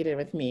resonated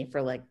with me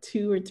for like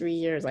 2 or 3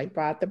 years. I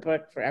bought the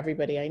book for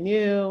everybody I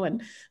knew,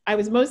 and I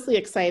was mostly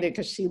excited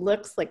because she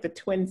looks like the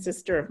twin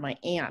sister of my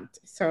aunt.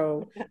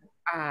 So,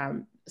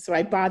 so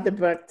I bought the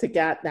book to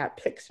get that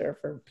picture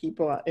for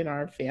people in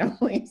our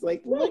families.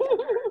 Like, look at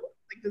her,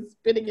 like the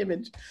spitting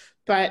image.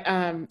 But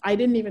I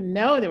didn't even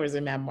know there was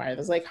a memoir. It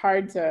was like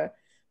hard to.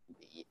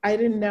 I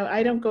didn't know.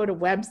 I don't go to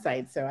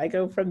websites, so I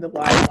go from the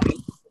library.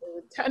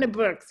 A ton of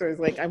books. So it's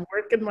like I'm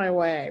working my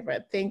way.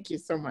 But thank you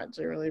so much.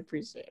 I really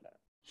appreciate it.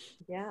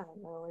 Yeah,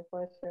 no, my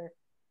pleasure.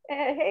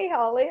 Hey,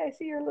 Holly, I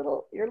see your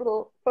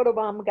little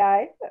photobomb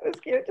guy. That was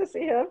cute to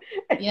see him.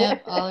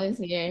 Yep, always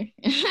here.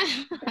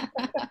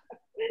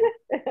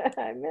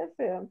 I miss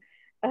him.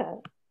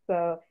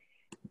 So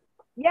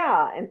you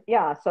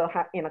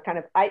know, kind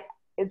of,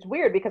 it's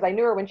weird because I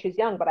knew her when she was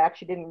young, but I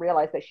actually didn't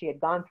realize that she had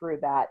gone through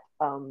that,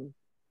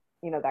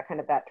 you know, that kind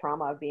of that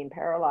trauma of being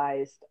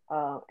paralyzed,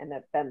 and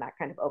then that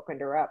kind of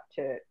opened her up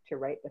to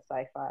write the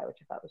sci-fi, which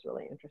I thought was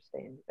really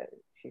interesting that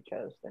she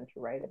chose then to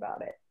write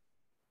about it.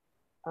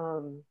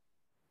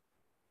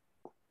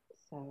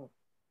 So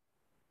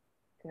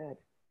good.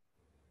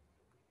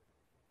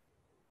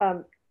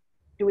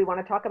 Do we want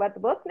to talk about the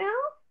book now,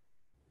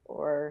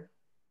 or?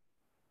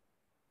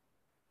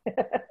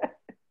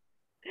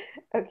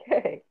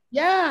 Okay.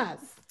 Yes.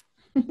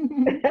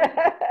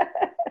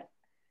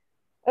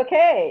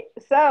 Okay,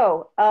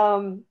 so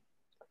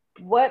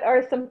what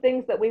are some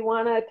things that we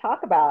want to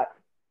talk about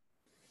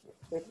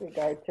with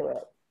regard to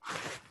it?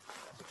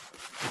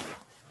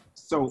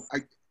 So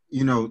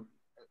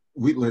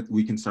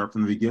we can start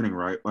from the beginning,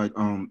 right? Like,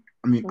 I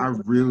mean, I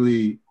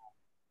really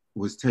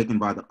was taken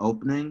by the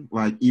opening,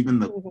 like even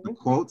the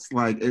quotes,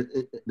 like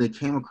they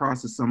came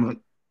across as somewhat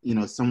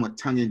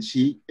tongue in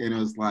cheek, and it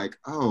was like,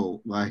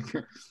 oh, like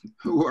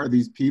who are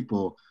these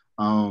people?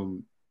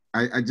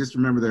 I just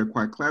remember they're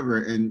quite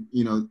clever, and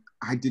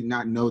I did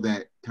not know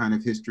that kind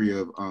of history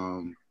of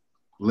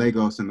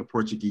Lagos and the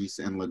Portuguese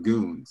and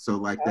Lagoon. So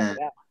like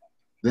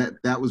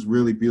that was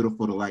really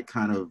beautiful to like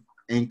kind of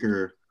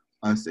anchor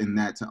us in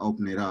that, to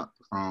open it up,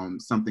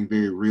 something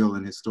very real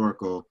and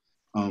historical,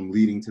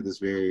 leading to this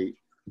very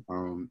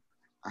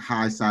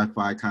high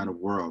sci-fi kind of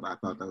world. I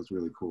thought that was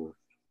really cool.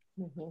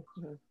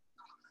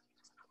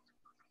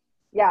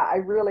 Yeah, I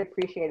really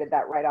appreciated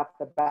that right off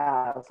the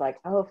bat. I was like,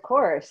 oh, of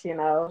course,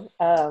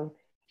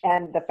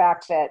 and the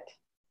fact that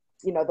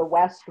the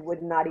West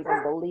would not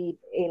even believe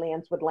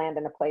aliens would land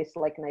in a place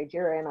like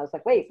Nigeria. And I was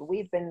like, wait,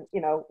 we've been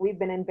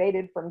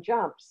invaded from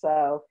jump.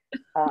 So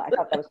I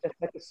thought that was just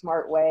like a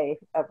smart way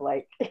of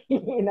like,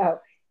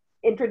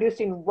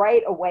 introducing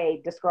right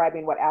away,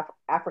 describing what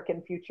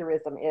African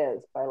futurism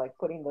is by like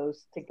putting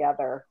those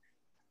together.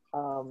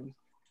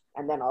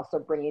 And then also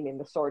bringing in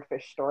the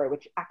swordfish story,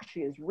 which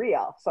actually is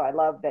real. So I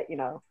love that,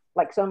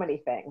 like so many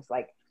things,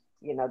 like,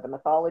 the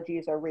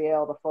mythologies are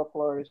real, the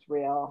folklore is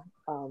real,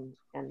 and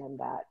then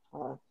that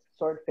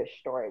swordfish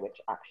story,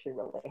 which actually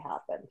really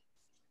happened.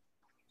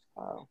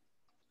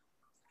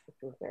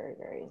 This is very,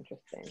 very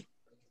interesting.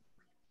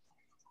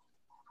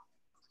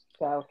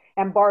 So,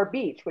 and Bar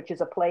Beach, which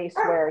is a place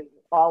where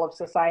all of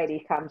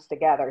society comes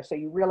together. So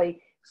you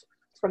really,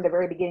 from the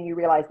very beginning, you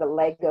realize that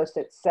Lagos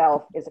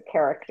itself is a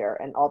character,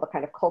 and all the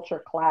kind of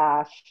culture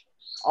clash,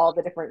 all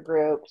the different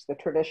groups, the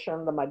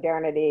tradition, the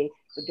modernity,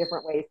 the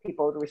different ways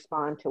people would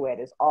respond to it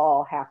is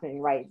all happening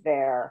right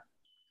there.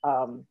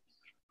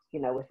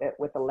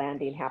 With the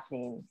landing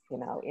happening,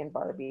 in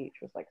Bar Beach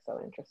was like so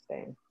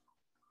interesting.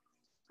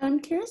 I'm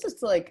curious as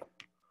to like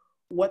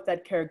what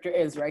that character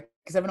is, right?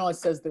 Because everyone always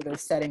says that their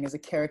setting is a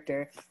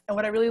character. And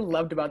what I really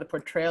loved about the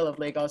portrayal of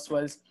Lagos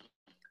was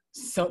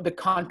the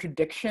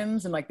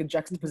contradictions and like the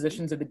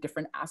juxtapositions of the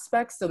different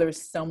aspects. So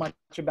there's so much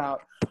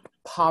about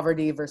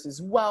poverty versus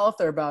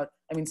wealth, or about,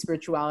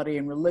 spirituality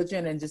and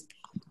religion. And just,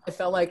 I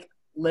felt like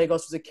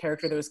Lagos was a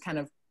character that was kind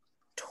of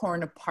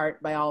torn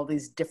apart by all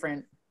these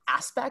different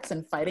aspects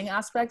and fighting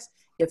aspects,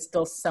 yet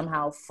still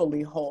somehow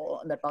fully whole.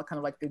 And that felt kind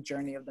of like the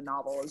journey of the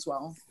novel as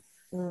well.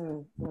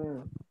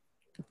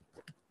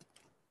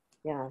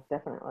 Yeah,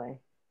 definitely.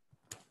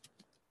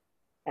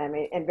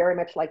 And very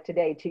much like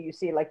today too, you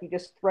see, like, you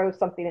just throw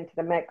something into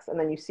the mix and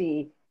then you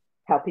see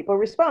how people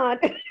respond.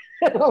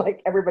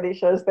 Like everybody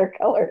shows their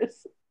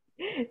colors,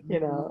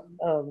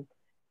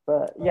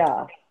 but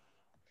yeah.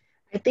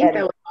 I think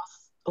that was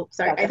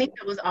also, I think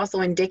that was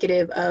also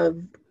indicative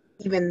of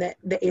even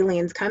the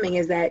aliens coming,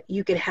 is that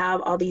you could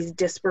have all these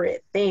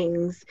disparate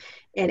things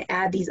and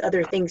add these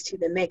other things to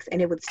the mix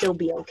and it would still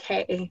be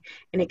okay,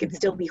 and it could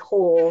still be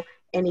whole,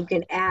 and you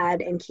can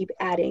add and keep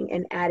adding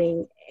and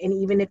adding, and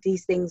even if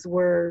these things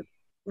were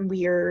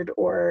weird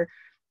or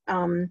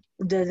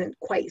doesn't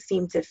quite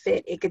seem to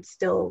fit, it could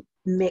still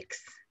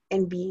mix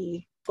and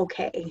be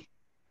okay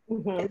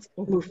and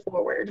move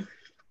forward.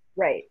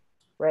 Right.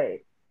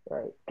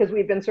 Because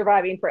we've been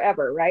surviving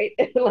forever, right?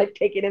 Like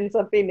taking in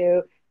something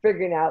new,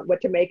 figuring out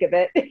what to make of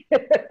it,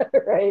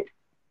 right?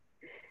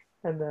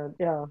 And then,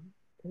 yeah.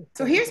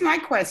 So here's my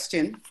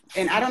question,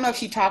 and I don't know if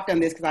she talked on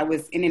this because I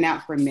was in and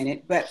out for a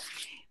minute, but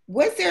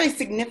was there a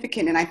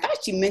significant, and I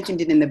thought she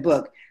mentioned it in the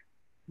book,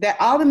 that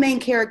all the main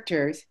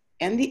characters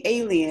and the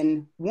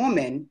alien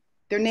woman,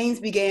 their names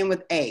began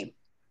with A?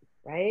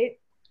 Right.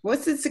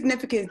 What's the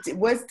significance?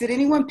 Did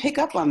anyone pick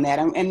up on that,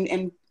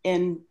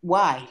 and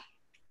why?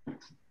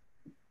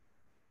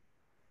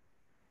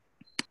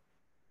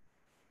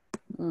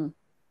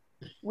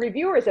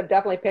 Reviewers have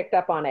definitely picked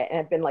up on it and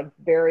have been like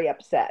very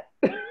upset.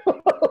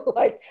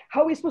 Like,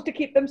 how are we supposed to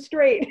keep them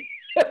straight?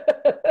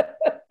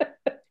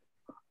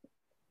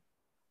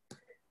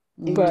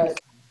 But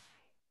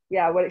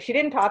yeah, she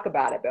didn't talk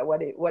about it, but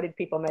what did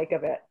people make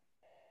of it?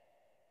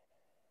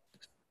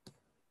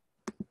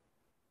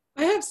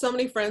 I have so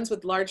many friends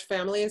with large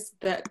families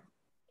that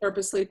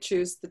purposely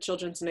choose the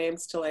children's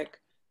names to like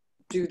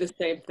do the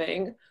same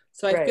thing.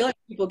 So I feel like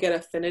people get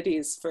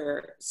affinities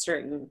for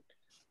certain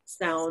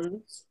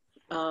sounds.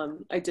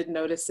 I did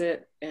notice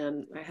it,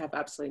 and I have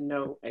absolutely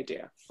no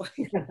idea.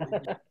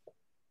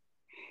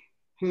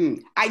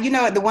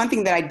 The one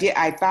thing that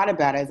I thought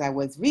about as I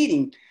was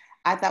reading,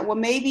 I thought, well,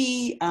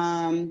 maybe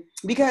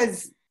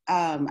because,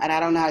 and I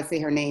don't know how to say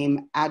her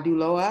name,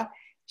 Aduloa,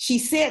 she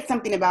said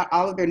something about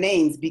all of their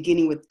names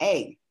beginning with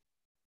A.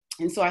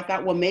 And so I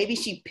thought, well, maybe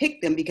she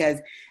picked them because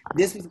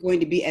this was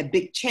going to be a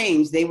big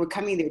change. They were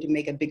coming there to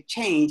make a big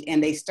change,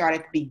 and they start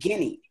at the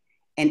beginning.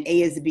 And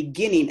A is the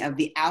beginning of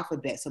the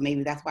alphabet. So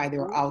maybe that's why they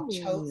were all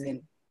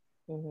chosen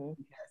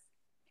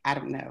I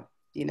don't know.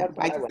 You know,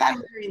 I just thought it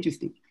was very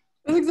interesting.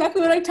 That's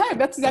exactly what I typed.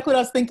 That's exactly what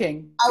I was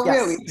thinking. Oh,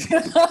 yes.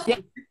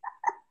 really?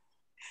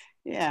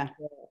 Yeah.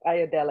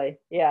 Adiele.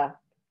 Yeah.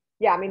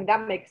 Yeah, I mean,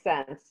 that makes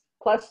sense.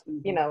 Plus,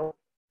 you know,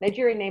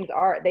 Nigerian names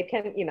they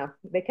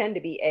tend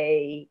to be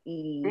A,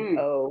 E,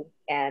 O,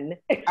 N.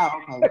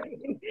 Oh, okay.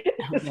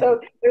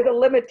 So there's a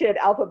limited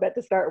alphabet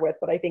to start with,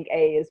 but I think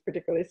A is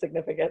particularly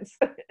significant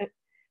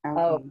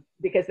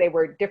because they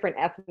were different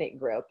ethnic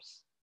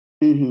groups,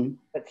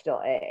 but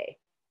still A.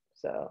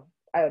 So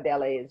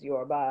Ayodele is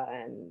Yoruba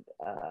and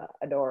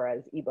Adora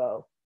is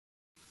Igbo.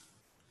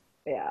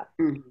 Yeah.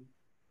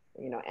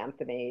 You know,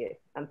 Anthony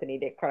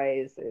de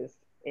Crez is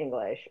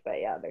English, but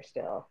yeah, they're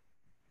still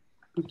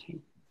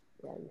using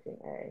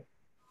A.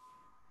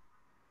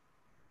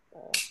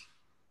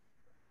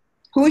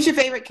 Who is your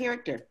favorite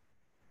character?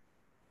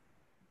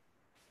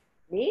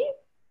 Me?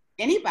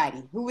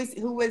 Anybody. Who is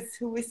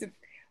the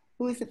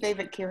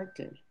favorite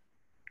character?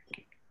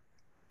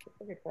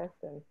 That's a good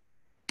question.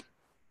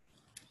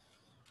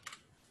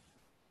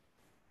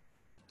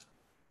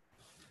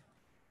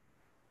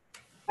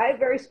 I have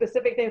very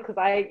specific things because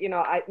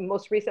I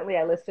most recently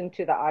I listened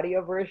to the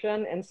audio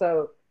version, and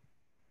so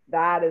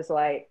that is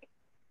sat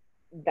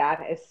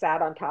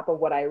on top of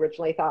what I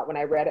originally thought when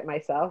I read it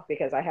myself,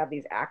 because I have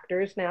these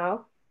actors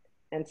now,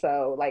 and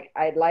so like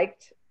I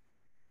liked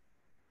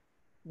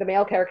the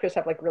male characters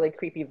have like really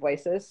creepy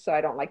voices, so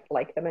I don't like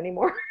them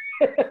anymore.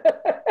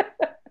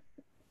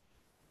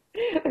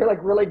 They're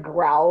like really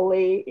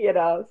growly, you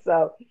know,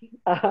 so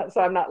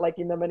I'm not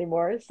liking them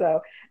anymore.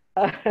 So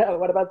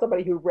what about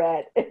somebody who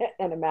read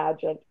and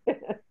imagined?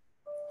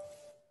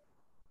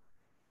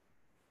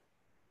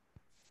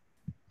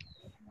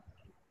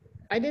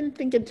 I didn't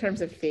think in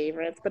terms of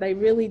favorites, but I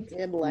really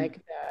did like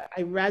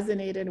I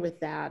resonated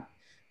with that.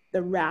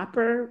 The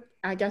rapper,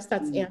 I guess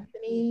that's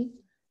Anthony,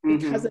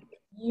 because of the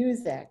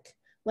music.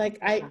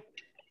 Like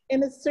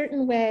in a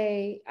certain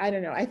way, I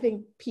don't know, I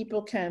think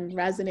people can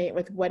resonate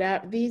with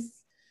whatever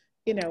these,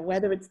 you know,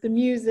 whether it's the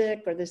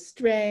music or the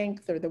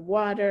strength or the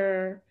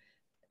water,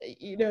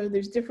 you know,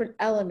 there's different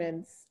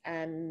elements.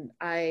 And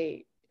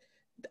I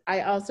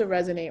also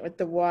resonate with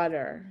the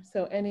water.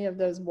 So any of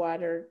those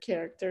water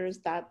characters,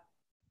 that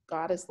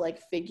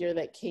goddess-like figure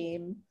that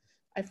came,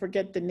 I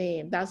forget the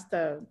name, that's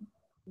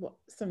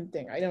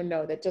something, I don't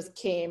know, that just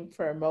came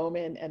for a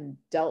moment and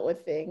dealt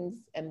with things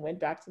and went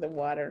back to the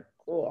water.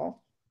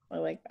 Cool. I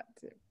like that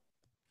too.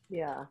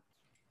 Yeah.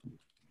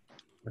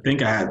 I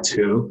think I had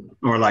two,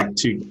 or like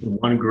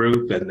one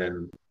group, and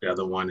then the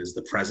other one is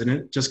the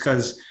president, just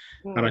because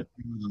I don't know,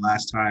 the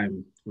last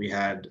time we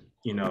had,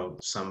 you know,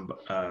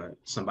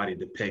 somebody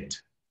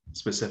depict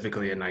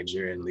specifically a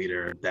Nigerian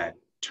leader that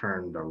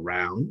turned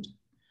around,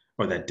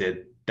 or that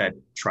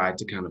tried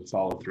to kind of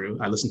follow through.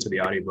 I listened to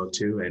the audiobook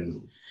too,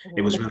 and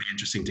it was really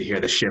interesting to hear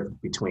the shift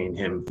between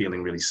him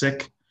feeling really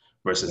sick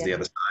versus the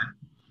other side.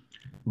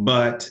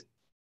 But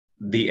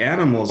the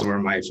animals were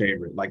my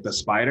favorite, like the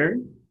spider,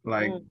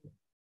 like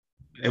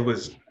it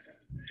was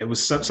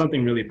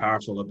something really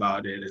powerful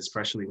about it,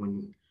 especially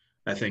when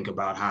I think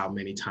about how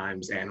many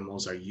times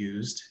animals are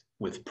used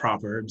with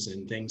proverbs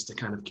and things to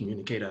kind of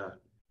communicate a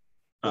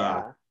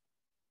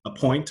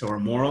point or a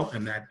moral.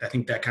 And that, I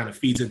think that kind of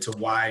feeds into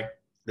why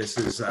this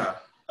is a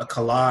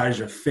collage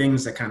of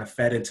things that kind of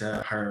fed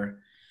into her,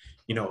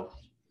 you know,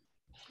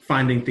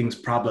 finding things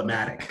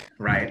problematic,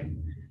 right?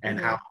 And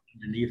how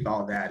underneath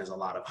all that is a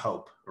lot of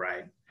hope,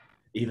 right?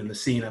 Even the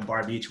scene at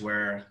Bar Beach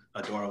where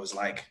Adora was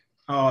like,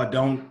 oh,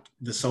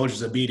 the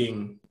soldiers are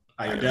beating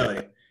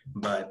Ayodele,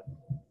 but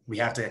we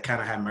have to kind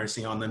of have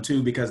mercy on them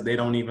too, because they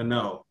don't even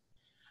know.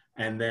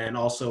 And then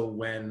also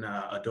when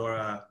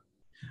Adora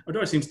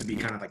seems to be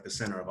kind of like the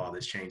center of all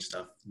this change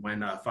stuff.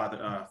 When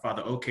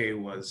Father Oke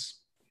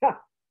was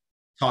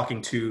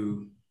talking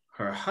to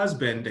her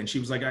husband, and she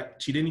was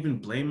like, she didn't even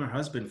blame her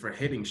husband for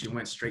hitting. She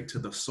went straight to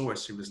the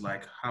source. She was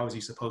like, how is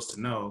he supposed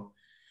to know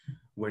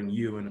when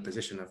you in a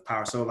position of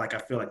power? So like, I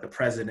feel like the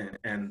president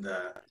and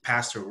the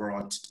pastor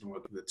were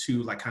the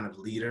two like kind of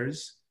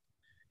leaders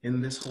in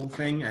this whole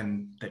thing,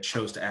 and that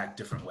chose to act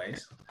different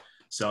ways.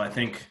 So I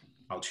think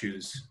I'll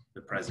choose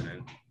the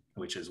president,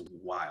 which is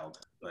wild.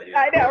 But yeah.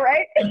 I know,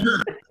 right?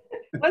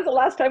 When's the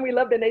last time we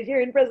loved a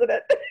Nigerian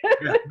president? Yeah,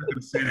 I'm not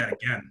gonna say that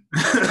again.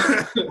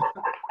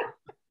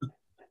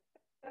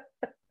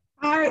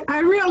 I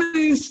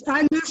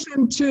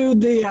listened to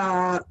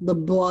the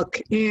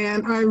book,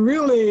 and I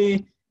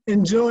really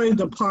enjoyed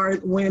the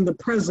part when the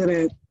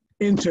president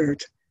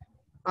entered.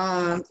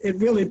 It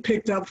really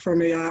picked up for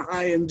me.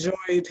 I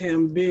enjoyed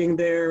him being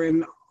there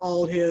and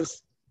all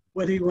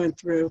what he went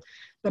through.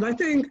 But I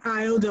think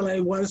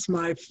Ayodele was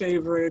my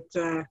favorite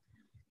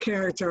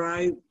character.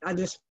 I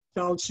just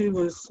felt she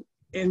was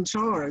in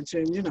charge,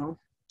 and you know,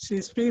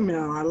 she's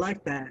female. I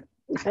like that.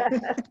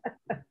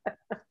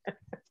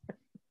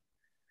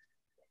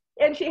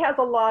 And she has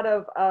a lot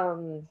of,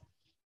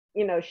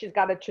 you know, she's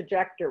got a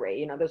trajectory,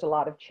 you know, there's a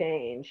lot of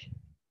change.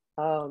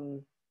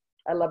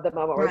 I love the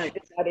moment where she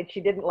decided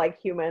she didn't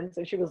like humans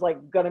and she was like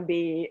gonna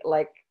be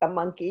like a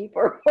monkey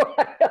for a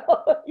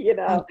while, you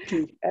know.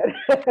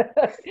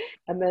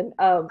 And then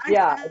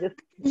yeah, I just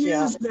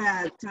use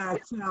that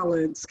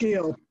talent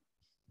skill.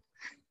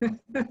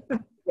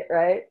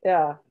 Right?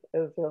 Yeah, it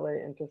was really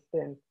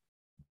interesting.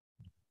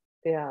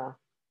 Yeah.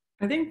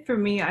 I think for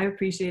me, I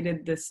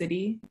appreciated the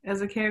city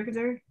as a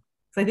character.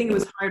 So I think it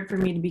was hard for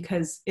me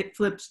because it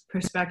flips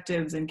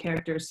perspectives and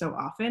characters so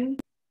often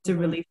to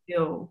really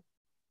feel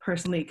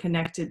personally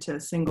connected to a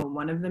single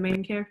one of the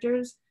main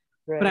characters.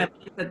 Right. But I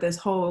like that this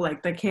whole,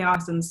 like, the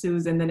chaos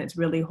ensues and then it's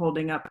really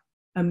holding up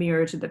a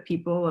mirror to the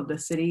people of the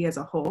city as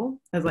a whole,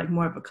 as like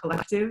more of a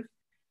collective,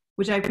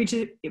 which I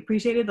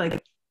appreciated.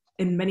 Like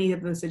in many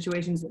of the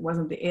situations, it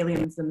wasn't the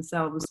aliens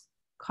themselves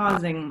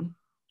causing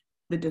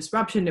the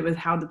disruption, it was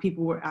how the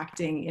people were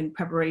acting in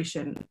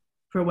preparation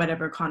for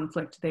whatever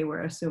conflict they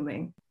were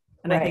assuming.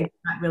 And I think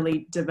that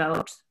really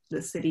developed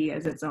the city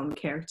as its own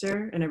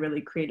character in a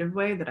really creative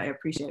way that I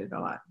appreciated a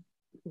lot.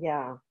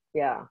 Yeah,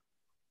 yeah.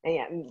 And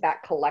yeah,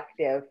 that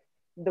collective,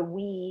 the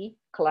we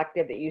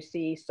collective that you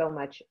see so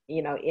much,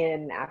 you know,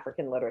 in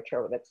African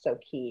literature, that's so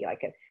key,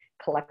 like a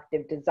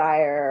collective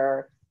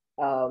desire.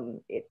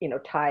 It, you know,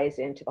 ties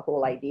into the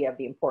whole idea of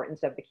the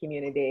importance of the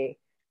community.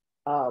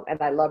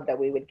 And I love that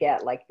we would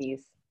get like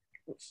these,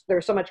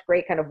 there's so much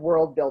great kind of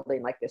world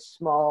building, like this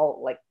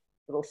small, like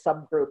little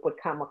subgroup would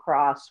come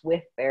across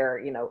with their,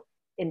 you know,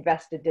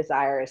 invested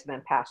desires and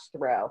then pass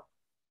through.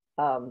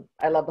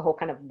 I love the whole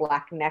kind of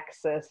Black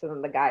Nexus, and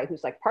then the guy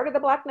who's like part of the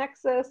Black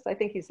Nexus, I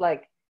think he's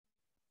like,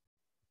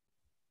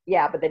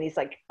 yeah, but then he's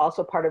like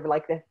also part of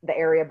like the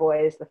area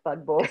boys, the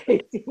thug boys,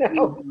 you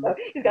know. So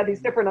he's got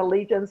these different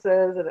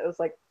allegiances, and it was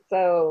like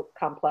so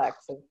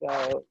complex and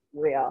so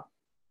real.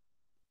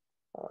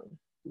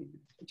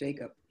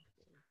 Jacob.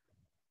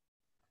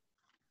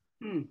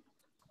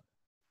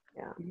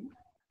 Yeah.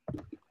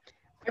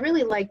 I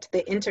really liked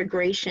the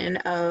integration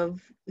of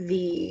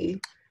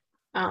the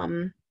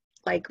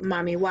like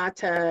Mami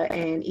Wata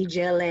and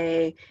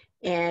Ijele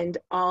and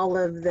all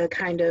of the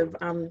kind of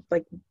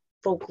like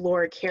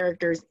folklore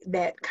characters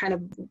that kind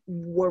of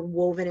were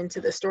woven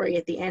into the story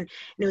at the end.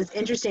 And it was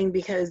interesting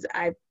because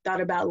I thought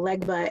about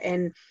Legba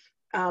and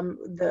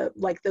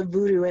the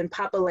voodoo and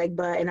Papa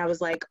Legba, and I was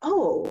like,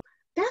 oh,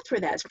 that's where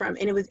that's from.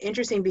 And it was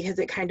interesting because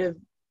it kind of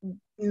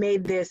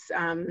made this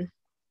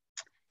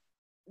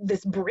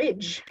this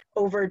bridge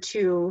over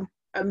to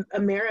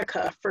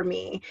America for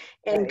me,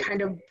 and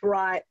kind of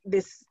brought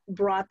this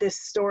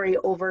story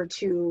over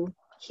to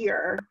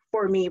here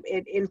for me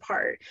in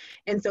part.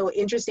 And so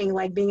interesting,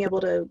 like being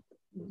able to,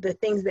 the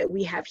things that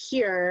we have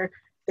here,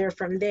 they're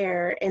from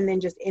there, and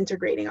then just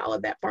integrating all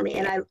of that for me.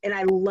 And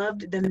I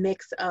loved the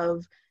mix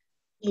of,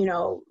 you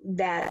know,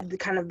 that the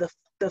kind of the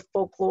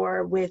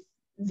folklore with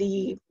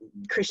the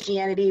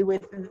Christianity,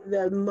 with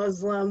the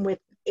Muslim, with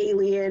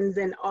aliens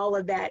and all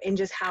of that, and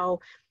just how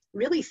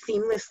really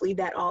seamlessly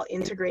that all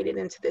integrated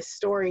into this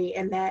story,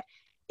 and that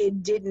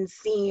it didn't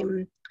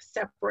seem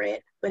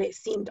separate, but it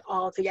seemed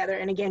all together.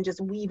 And again, just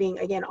weaving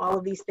again all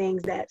of these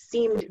things that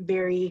seemed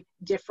very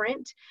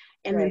different,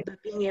 and then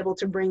being able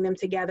to bring them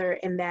together,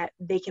 and that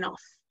they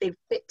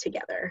fit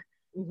together.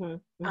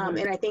 And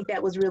I think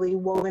that was really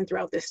woven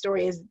throughout this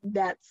story, is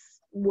that's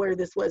where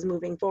this was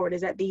moving forward,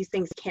 is that these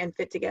things can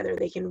fit together,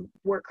 they can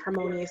work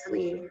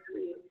harmoniously,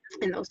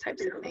 and those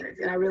types of things.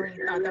 And I really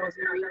thought that was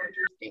very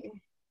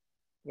interesting.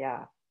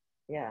 Yeah,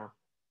 yeah,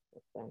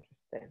 that's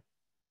interesting.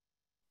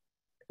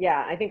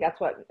 Yeah, I think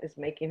that's what is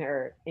making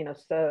her, you know,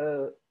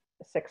 so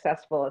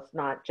successful. It's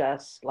not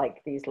just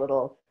like these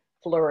little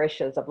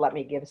flourishes of let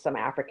me give some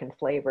African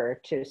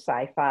flavor to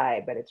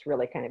sci-fi, but it's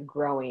really kind of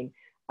growing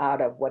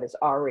out of what is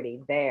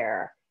already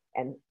there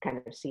and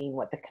kind of seeing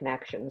what the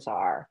connections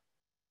are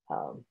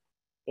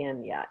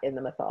in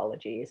the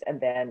mythologies, and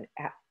then,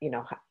 you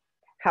know,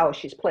 how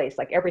she's placed.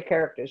 Like every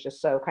character is just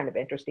so kind of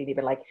interesting,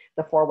 even like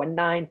the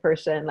 419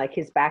 person, like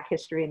his back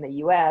history in the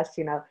US,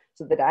 you know,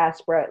 so the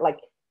diaspora, like,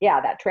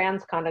 yeah, that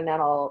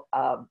transcontinental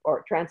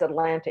or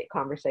transatlantic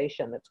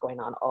conversation that's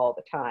going on all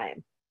the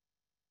time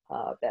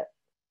that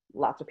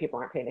lots of people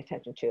aren't paying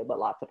attention to, but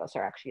lots of us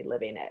are actually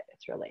living it.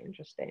 It's really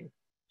interesting.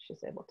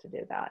 She's able to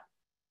do that.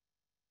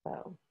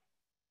 So,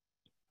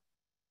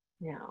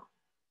 yeah.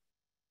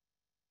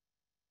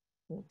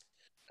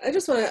 I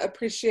just want to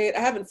appreciate,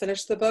 I haven't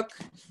finished the book,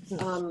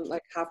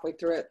 like halfway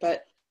through it,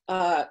 but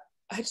I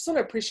just want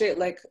to appreciate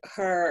like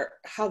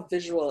how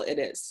visual it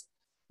is.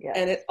 Yeah.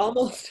 And it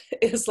almost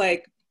is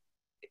like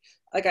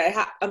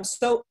I'm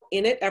so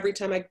in it every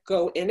time I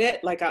go in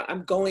it, like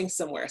I'm going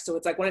somewhere. So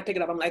it's like when I pick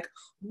it up, I'm like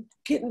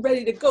getting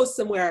ready to go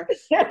somewhere.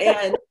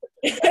 And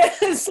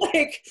it's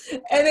like,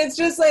 and it's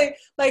just like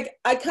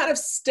I kind of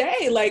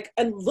stay like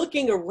and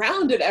looking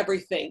around at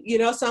everything, you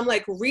know? So I'm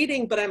like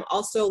reading, but I'm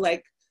also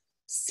like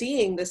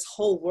seeing this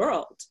whole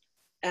world.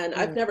 And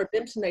I've never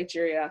been to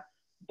Nigeria,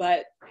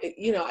 but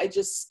you know, it's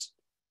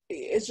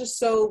just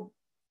so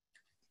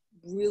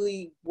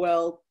really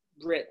well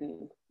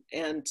written.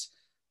 And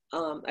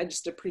I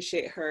just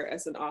appreciate her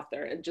as an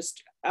author, and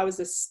I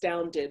was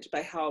astounded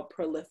by how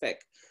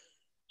prolific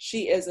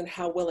she is and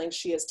how willing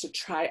she is to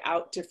try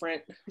out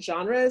different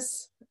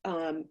genres.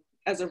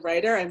 As a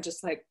writer, I'm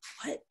just like,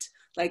 what?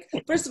 Like,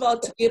 first of all,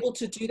 to be able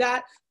to do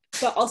that,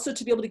 but also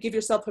to be able to give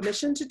yourself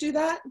permission to do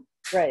that.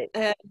 Right.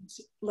 And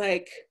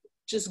like,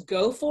 just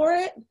go for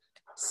it.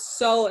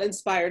 So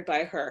inspired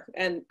by her.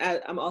 And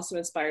I'm also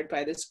inspired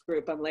by this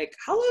group. I'm like,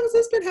 how long has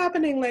this been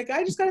happening? Like,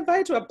 I just got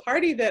invited to a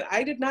party that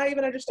I did not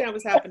even understand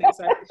was happening.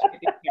 So I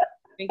appreciate it here.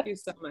 Thank you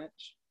so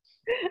much.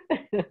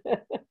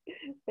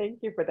 Thank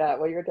you for that.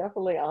 Well, you're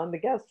definitely on the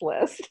guest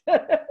list.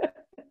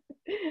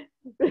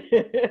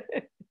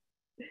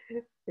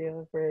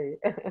 Feel great.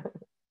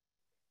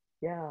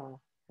 Yeah,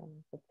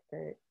 that's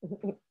great.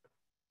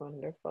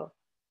 Wonderful.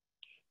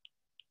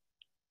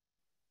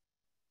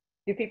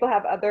 Do people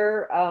have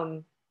other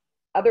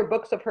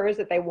books of hers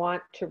that they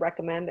want to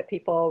recommend that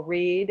people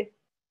read?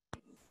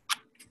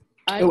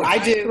 I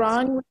do.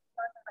 Strongly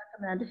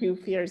recommend Who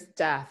Fears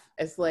Death.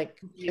 It's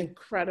like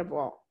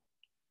incredible.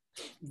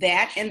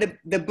 That and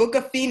the Book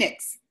of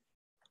Phoenix.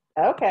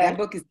 Okay. That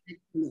book is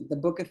excellent. The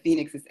Book of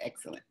Phoenix is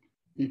excellent.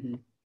 Mm-hmm.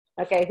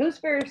 Okay, Who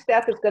Fears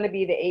Death is going to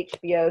be the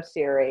HBO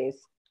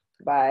series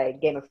by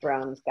Game of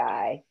Thrones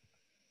guy.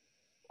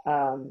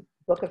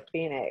 Book of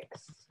Phoenix.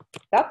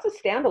 That's a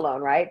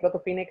standalone, right? Book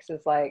of Phoenix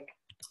is like.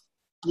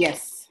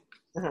 Yes.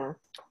 Uh-huh.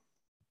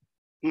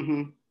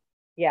 Mm-hmm.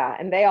 Yeah,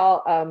 and they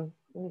all,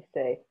 let me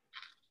see.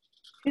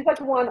 She's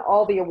like won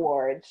all the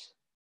awards.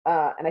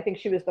 And I think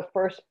she was the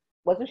first,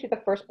 wasn't she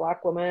the first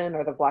Black woman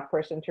or the Black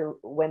person to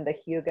win the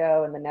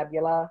Hugo and the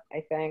Nebula,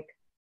 I think.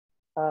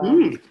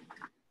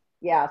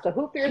 Yeah, so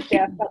Who Fears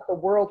Death got the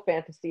World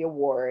Fantasy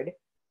Award.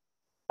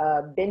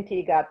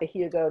 Binti got the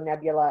Hugo,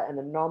 Nebula, and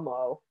the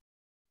Nomo.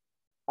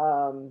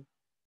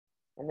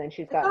 And then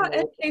she's got.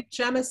 N.K.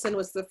 Jemisin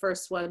was the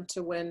first one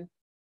to win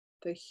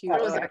the Hugo.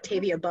 That was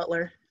Octavia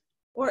Butler.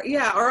 Or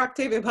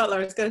Octavia Butler.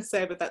 I was gonna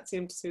say, but that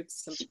seemed to suit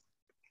some.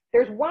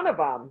 There's one of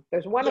them.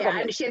 There's one of them.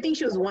 I think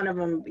she was one of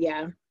them.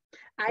 Yeah,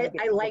 I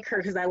like her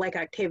because I like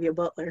Octavia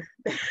Butler.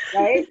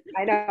 Right?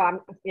 I know.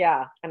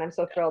 And I'm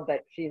so thrilled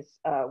that she's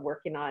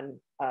working on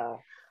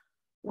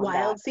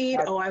Wild Seed.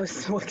 Oh, I was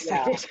so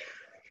excited.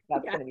 Yeah.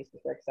 That's gonna be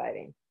super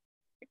exciting.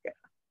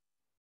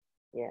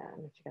 Yeah,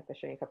 and she got the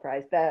Shanka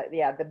Prize.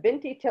 The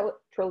Binti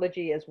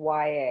trilogy is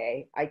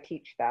YA. I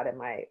teach that in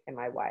my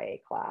YA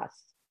class.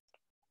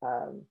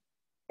 And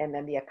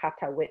then the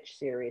Akata Witch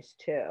series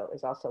too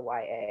is also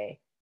YA.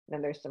 And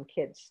then there's some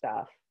kids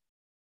stuff.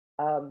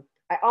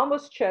 I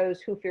almost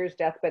chose Who Fears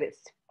Death, but it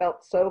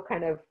felt so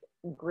kind of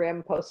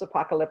grim,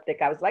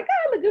 post-apocalyptic. I was like,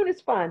 Lagoon is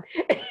fun,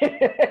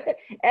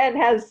 and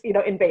has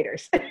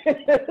invaders.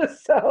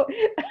 So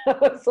I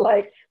was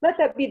like, let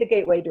that be the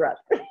gateway drug.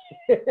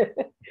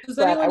 Does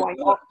but anyone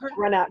I want to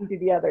run out and do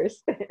the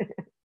others.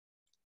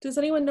 Does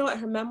anyone know what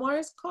her memoir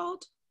is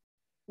called?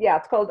 Yeah,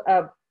 it's called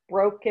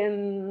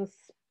Broken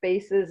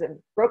Places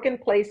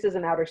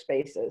and Outer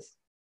Spaces.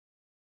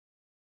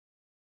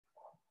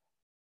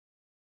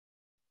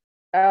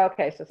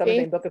 Okay, so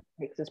something Book of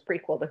Phoenix is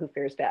prequel to Who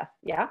Fears Death.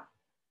 Yeah.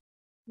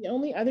 The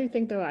only other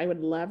thing, though, I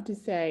would love to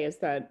say is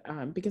that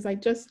because I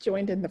just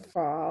joined in the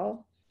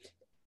fall,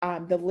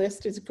 the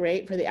list is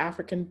great for the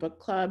African Book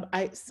Club.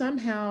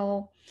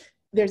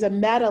 There's a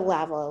meta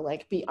level,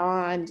 like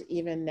beyond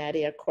even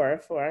Nnedi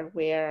Okorafor,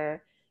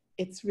 where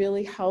it's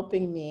really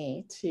helping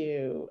me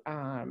to,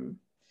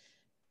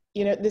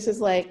 this is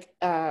like,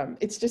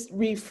 it's just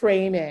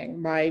reframing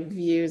my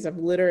views of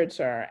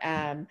literature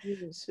and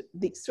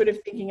the sort of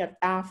thinking of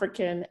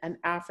African and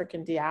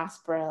African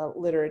diaspora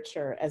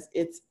literature as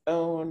its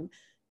own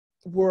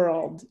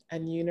world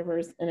and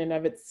universe in and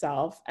of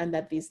itself, and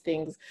that these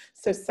things,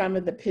 so some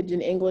of the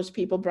Pidgin English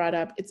people brought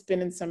up, it's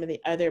been in some of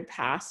the other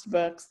past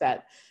books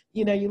that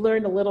you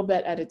learn a little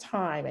bit at a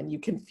time, and you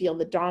can feel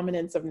the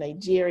dominance of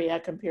Nigeria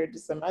compared to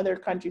some other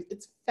countries.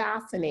 It's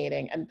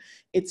fascinating, and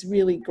it's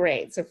really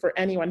great. So for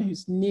anyone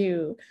who's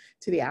new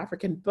to the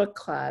African Book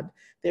Club,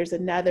 there's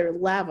another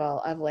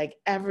level of like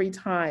every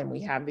time we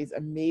have these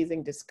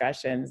amazing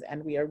discussions,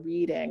 and we are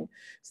reading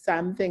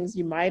some things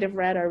you might have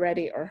read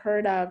already or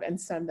heard of, and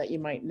some that you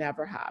might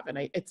never have. And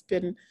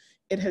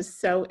it has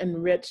so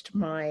enriched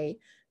my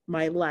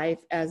life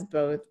as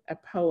both a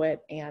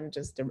poet and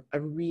just a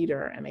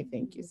reader. And I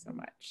thank you so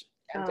much.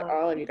 And to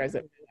all of you guys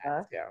that do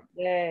that too.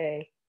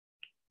 Yay.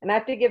 And I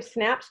have to give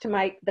snaps to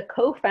the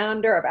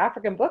co-founder of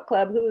African Book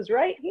Club, who is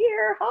right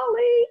here.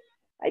 Holly,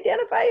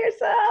 identify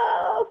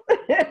yourself.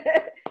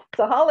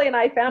 So Holly and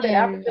I founded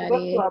African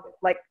Book Club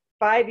like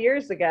 5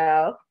 years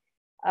ago,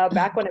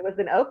 back when it was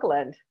in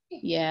Oakland.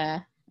 Yeah.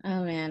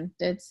 Oh man,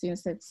 that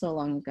seems like so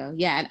long ago.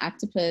 Yeah, and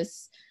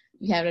Octopus,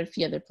 we have it a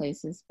few other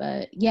places,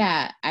 but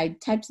yeah, I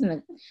typed in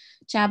the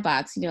chat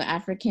box,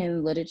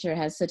 African literature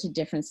has such a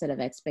different set of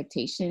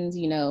expectations.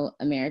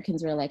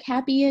 Americans were like,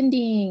 happy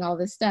ending, all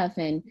this stuff.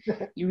 And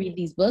you read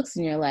these books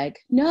and you're like,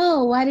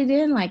 no, why did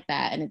it end like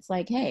that? And it's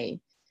like, hey,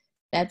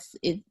 that's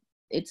it.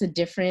 It's a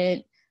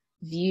different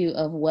view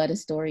of what a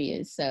story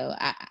is. So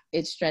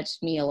it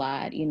stretched me a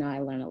lot. I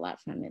learned a lot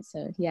from it.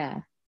 So yeah,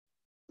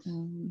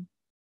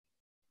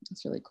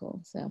 it's really cool.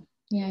 So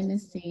yeah, I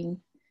miss seeing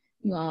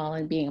you all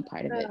and being a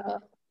part of it.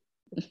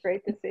 It's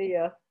great to see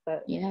you.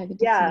 But yeah, good to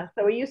see yeah. you.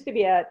 So we used to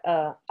be at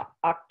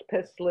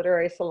Octopus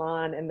Literary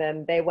Salon, and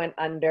then they went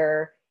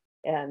under,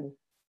 and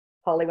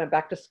Holly went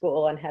back to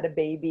school and had a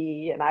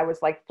baby, and I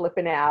was like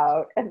flipping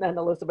out. And then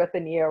Elizabeth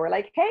and Neo were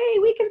like, "Hey,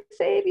 we can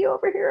save you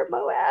over here at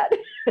Moad."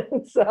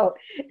 And so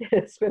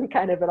it's been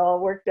kind of, it all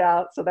worked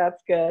out. So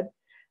that's good.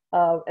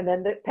 And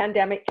then the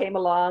pandemic came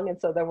along,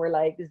 and so then we're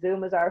like,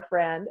 Zoom is our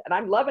friend, and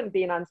I'm loving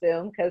being on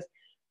Zoom because.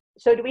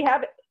 So do we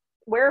have?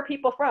 Where are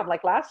people from?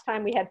 Like last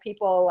time we had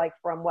people like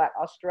from what?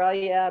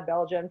 Australia,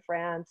 Belgium,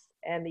 France,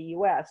 and the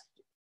US.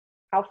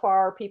 How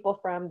far are people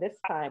from this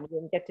time? We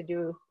didn't get to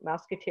do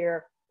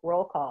Musketeer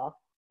roll call.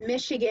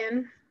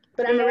 Michigan,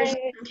 but I'm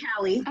originally from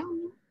Cali.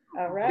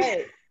 All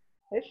right.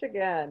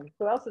 Michigan.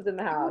 Who else is in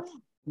the house?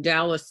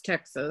 Dallas,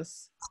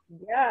 Texas.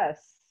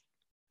 Yes.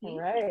 All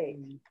right.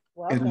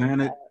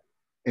 Welcome.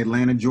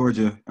 Atlanta,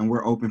 Georgia, and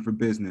we're open for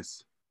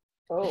business.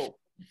 Oh,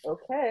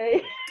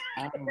 okay.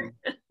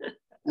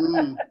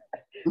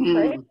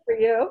 Pray for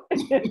you.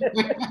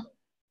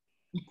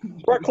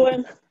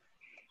 Brooklyn.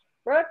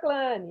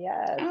 Brooklyn,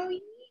 yes. Oh,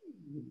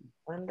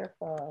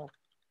 wonderful.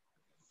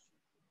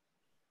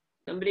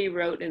 Somebody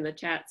wrote in the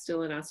chat,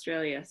 still in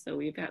Australia.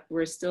 So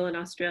we're still in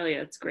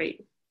Australia. It's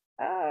great.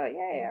 Oh,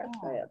 yeah,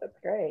 Australia. That's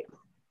great.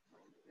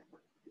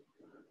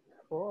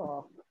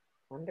 Cool.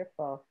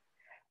 Wonderful.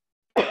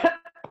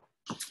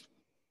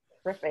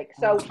 Terrific.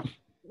 So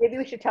maybe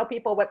we should tell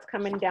people what's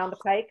coming down the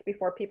pike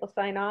before people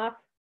sign off.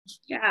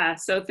 Yeah,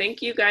 so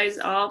thank you guys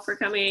all for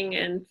coming,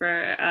 and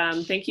for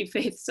thank you,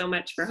 Faith, so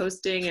much for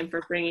hosting and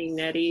for bringing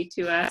Nnedi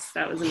to us.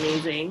 That was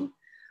amazing.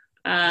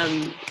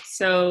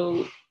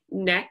 So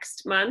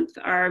next month,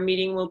 our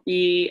meeting will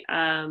be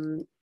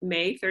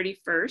May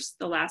 31st,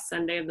 the last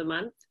Sunday of the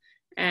month,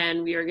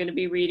 and we are going to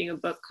be reading a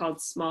book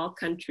called Small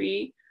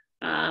Country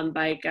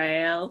by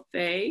Gael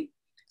Fay.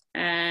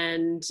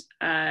 And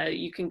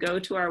you can go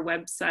to our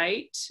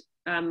website,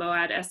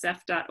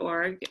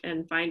 moadsf.org,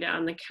 and find it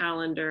on the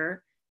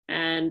calendar.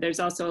 And there's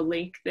also a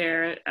link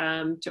there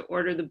to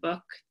order the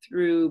book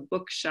through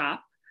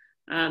Bookshop.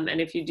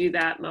 And if you do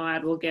that,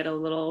 Moad will get a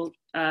little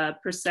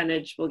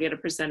percentage. We'll get a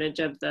percentage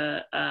of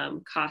the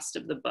cost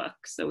of the book.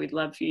 So we'd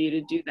love for you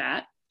to do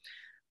that.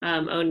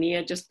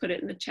 Nia just put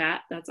it in the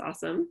chat. That's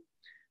awesome.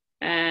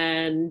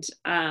 And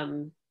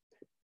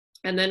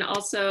then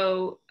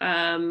also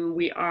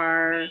we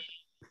are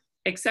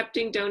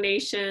accepting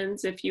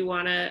donations if you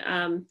want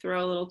to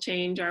throw a little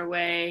change our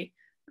way.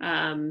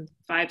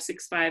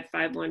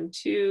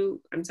 565-512,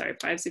 I'm sorry,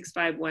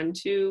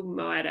 56512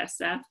 Moad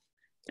SF.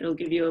 It'll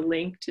give you a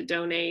link to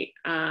donate.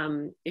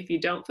 If you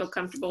don't feel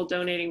comfortable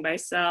donating by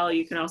cell,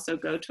 you can also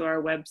go to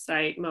our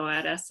website,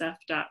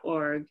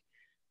 moadsf.org,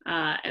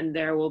 and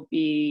there will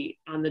be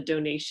on the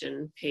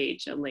donation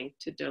page a link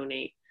to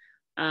donate.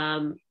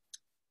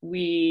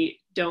 We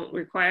don't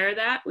require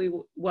that. We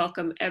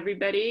welcome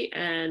everybody,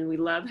 and we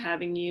love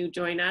having you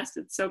join us.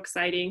 It's so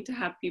exciting to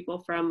have people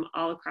from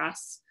all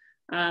across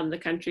the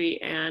country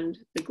and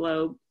the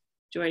globe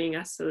joining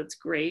us, so that's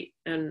great.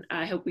 And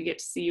I hope we get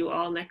to see you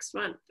all next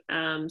month.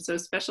 So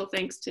special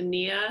thanks to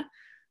Nia,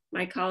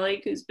 my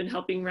colleague who's been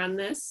helping run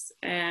this,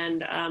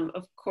 and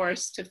of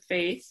course to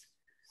Faith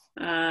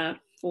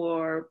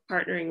for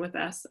partnering with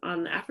us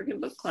on the African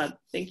Book Club.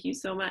 Thank you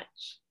so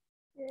much.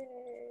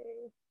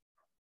 Yay.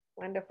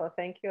 Wonderful.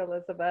 Thank you,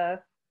 Elizabeth.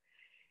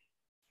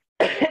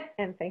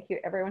 And thank you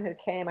everyone who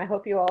came. I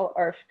hope you all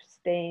are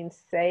staying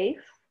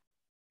safe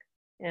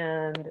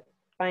and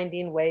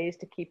finding ways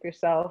to keep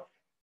yourself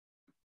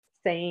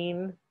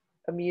sane,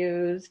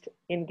 amused,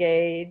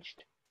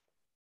 engaged,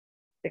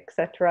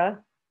 etc.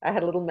 I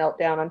had a little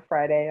meltdown on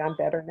Friday. I'm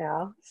better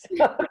now.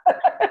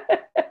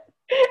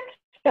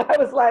 So I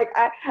was like,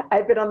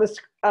 I've been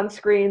on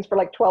screens for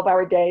like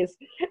 12-hour days,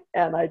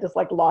 and I just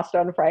like lost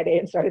on Friday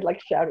and started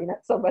like shouting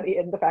at somebody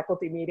in the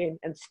faculty meeting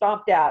and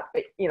stomped out.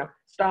 But you know,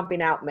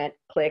 stomping out meant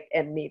click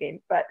and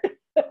meeting. But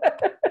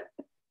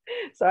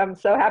so I'm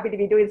so happy to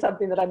be doing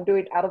something that I'm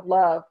doing out of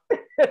love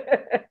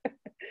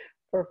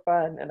for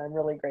fun, and I'm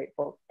really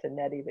grateful to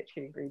Nnedi that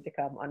she agreed to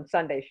come on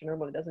Sunday. She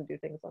normally doesn't do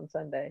things on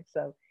Sunday,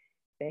 so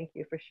thank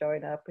you for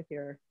showing up with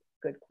your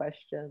good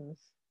questions.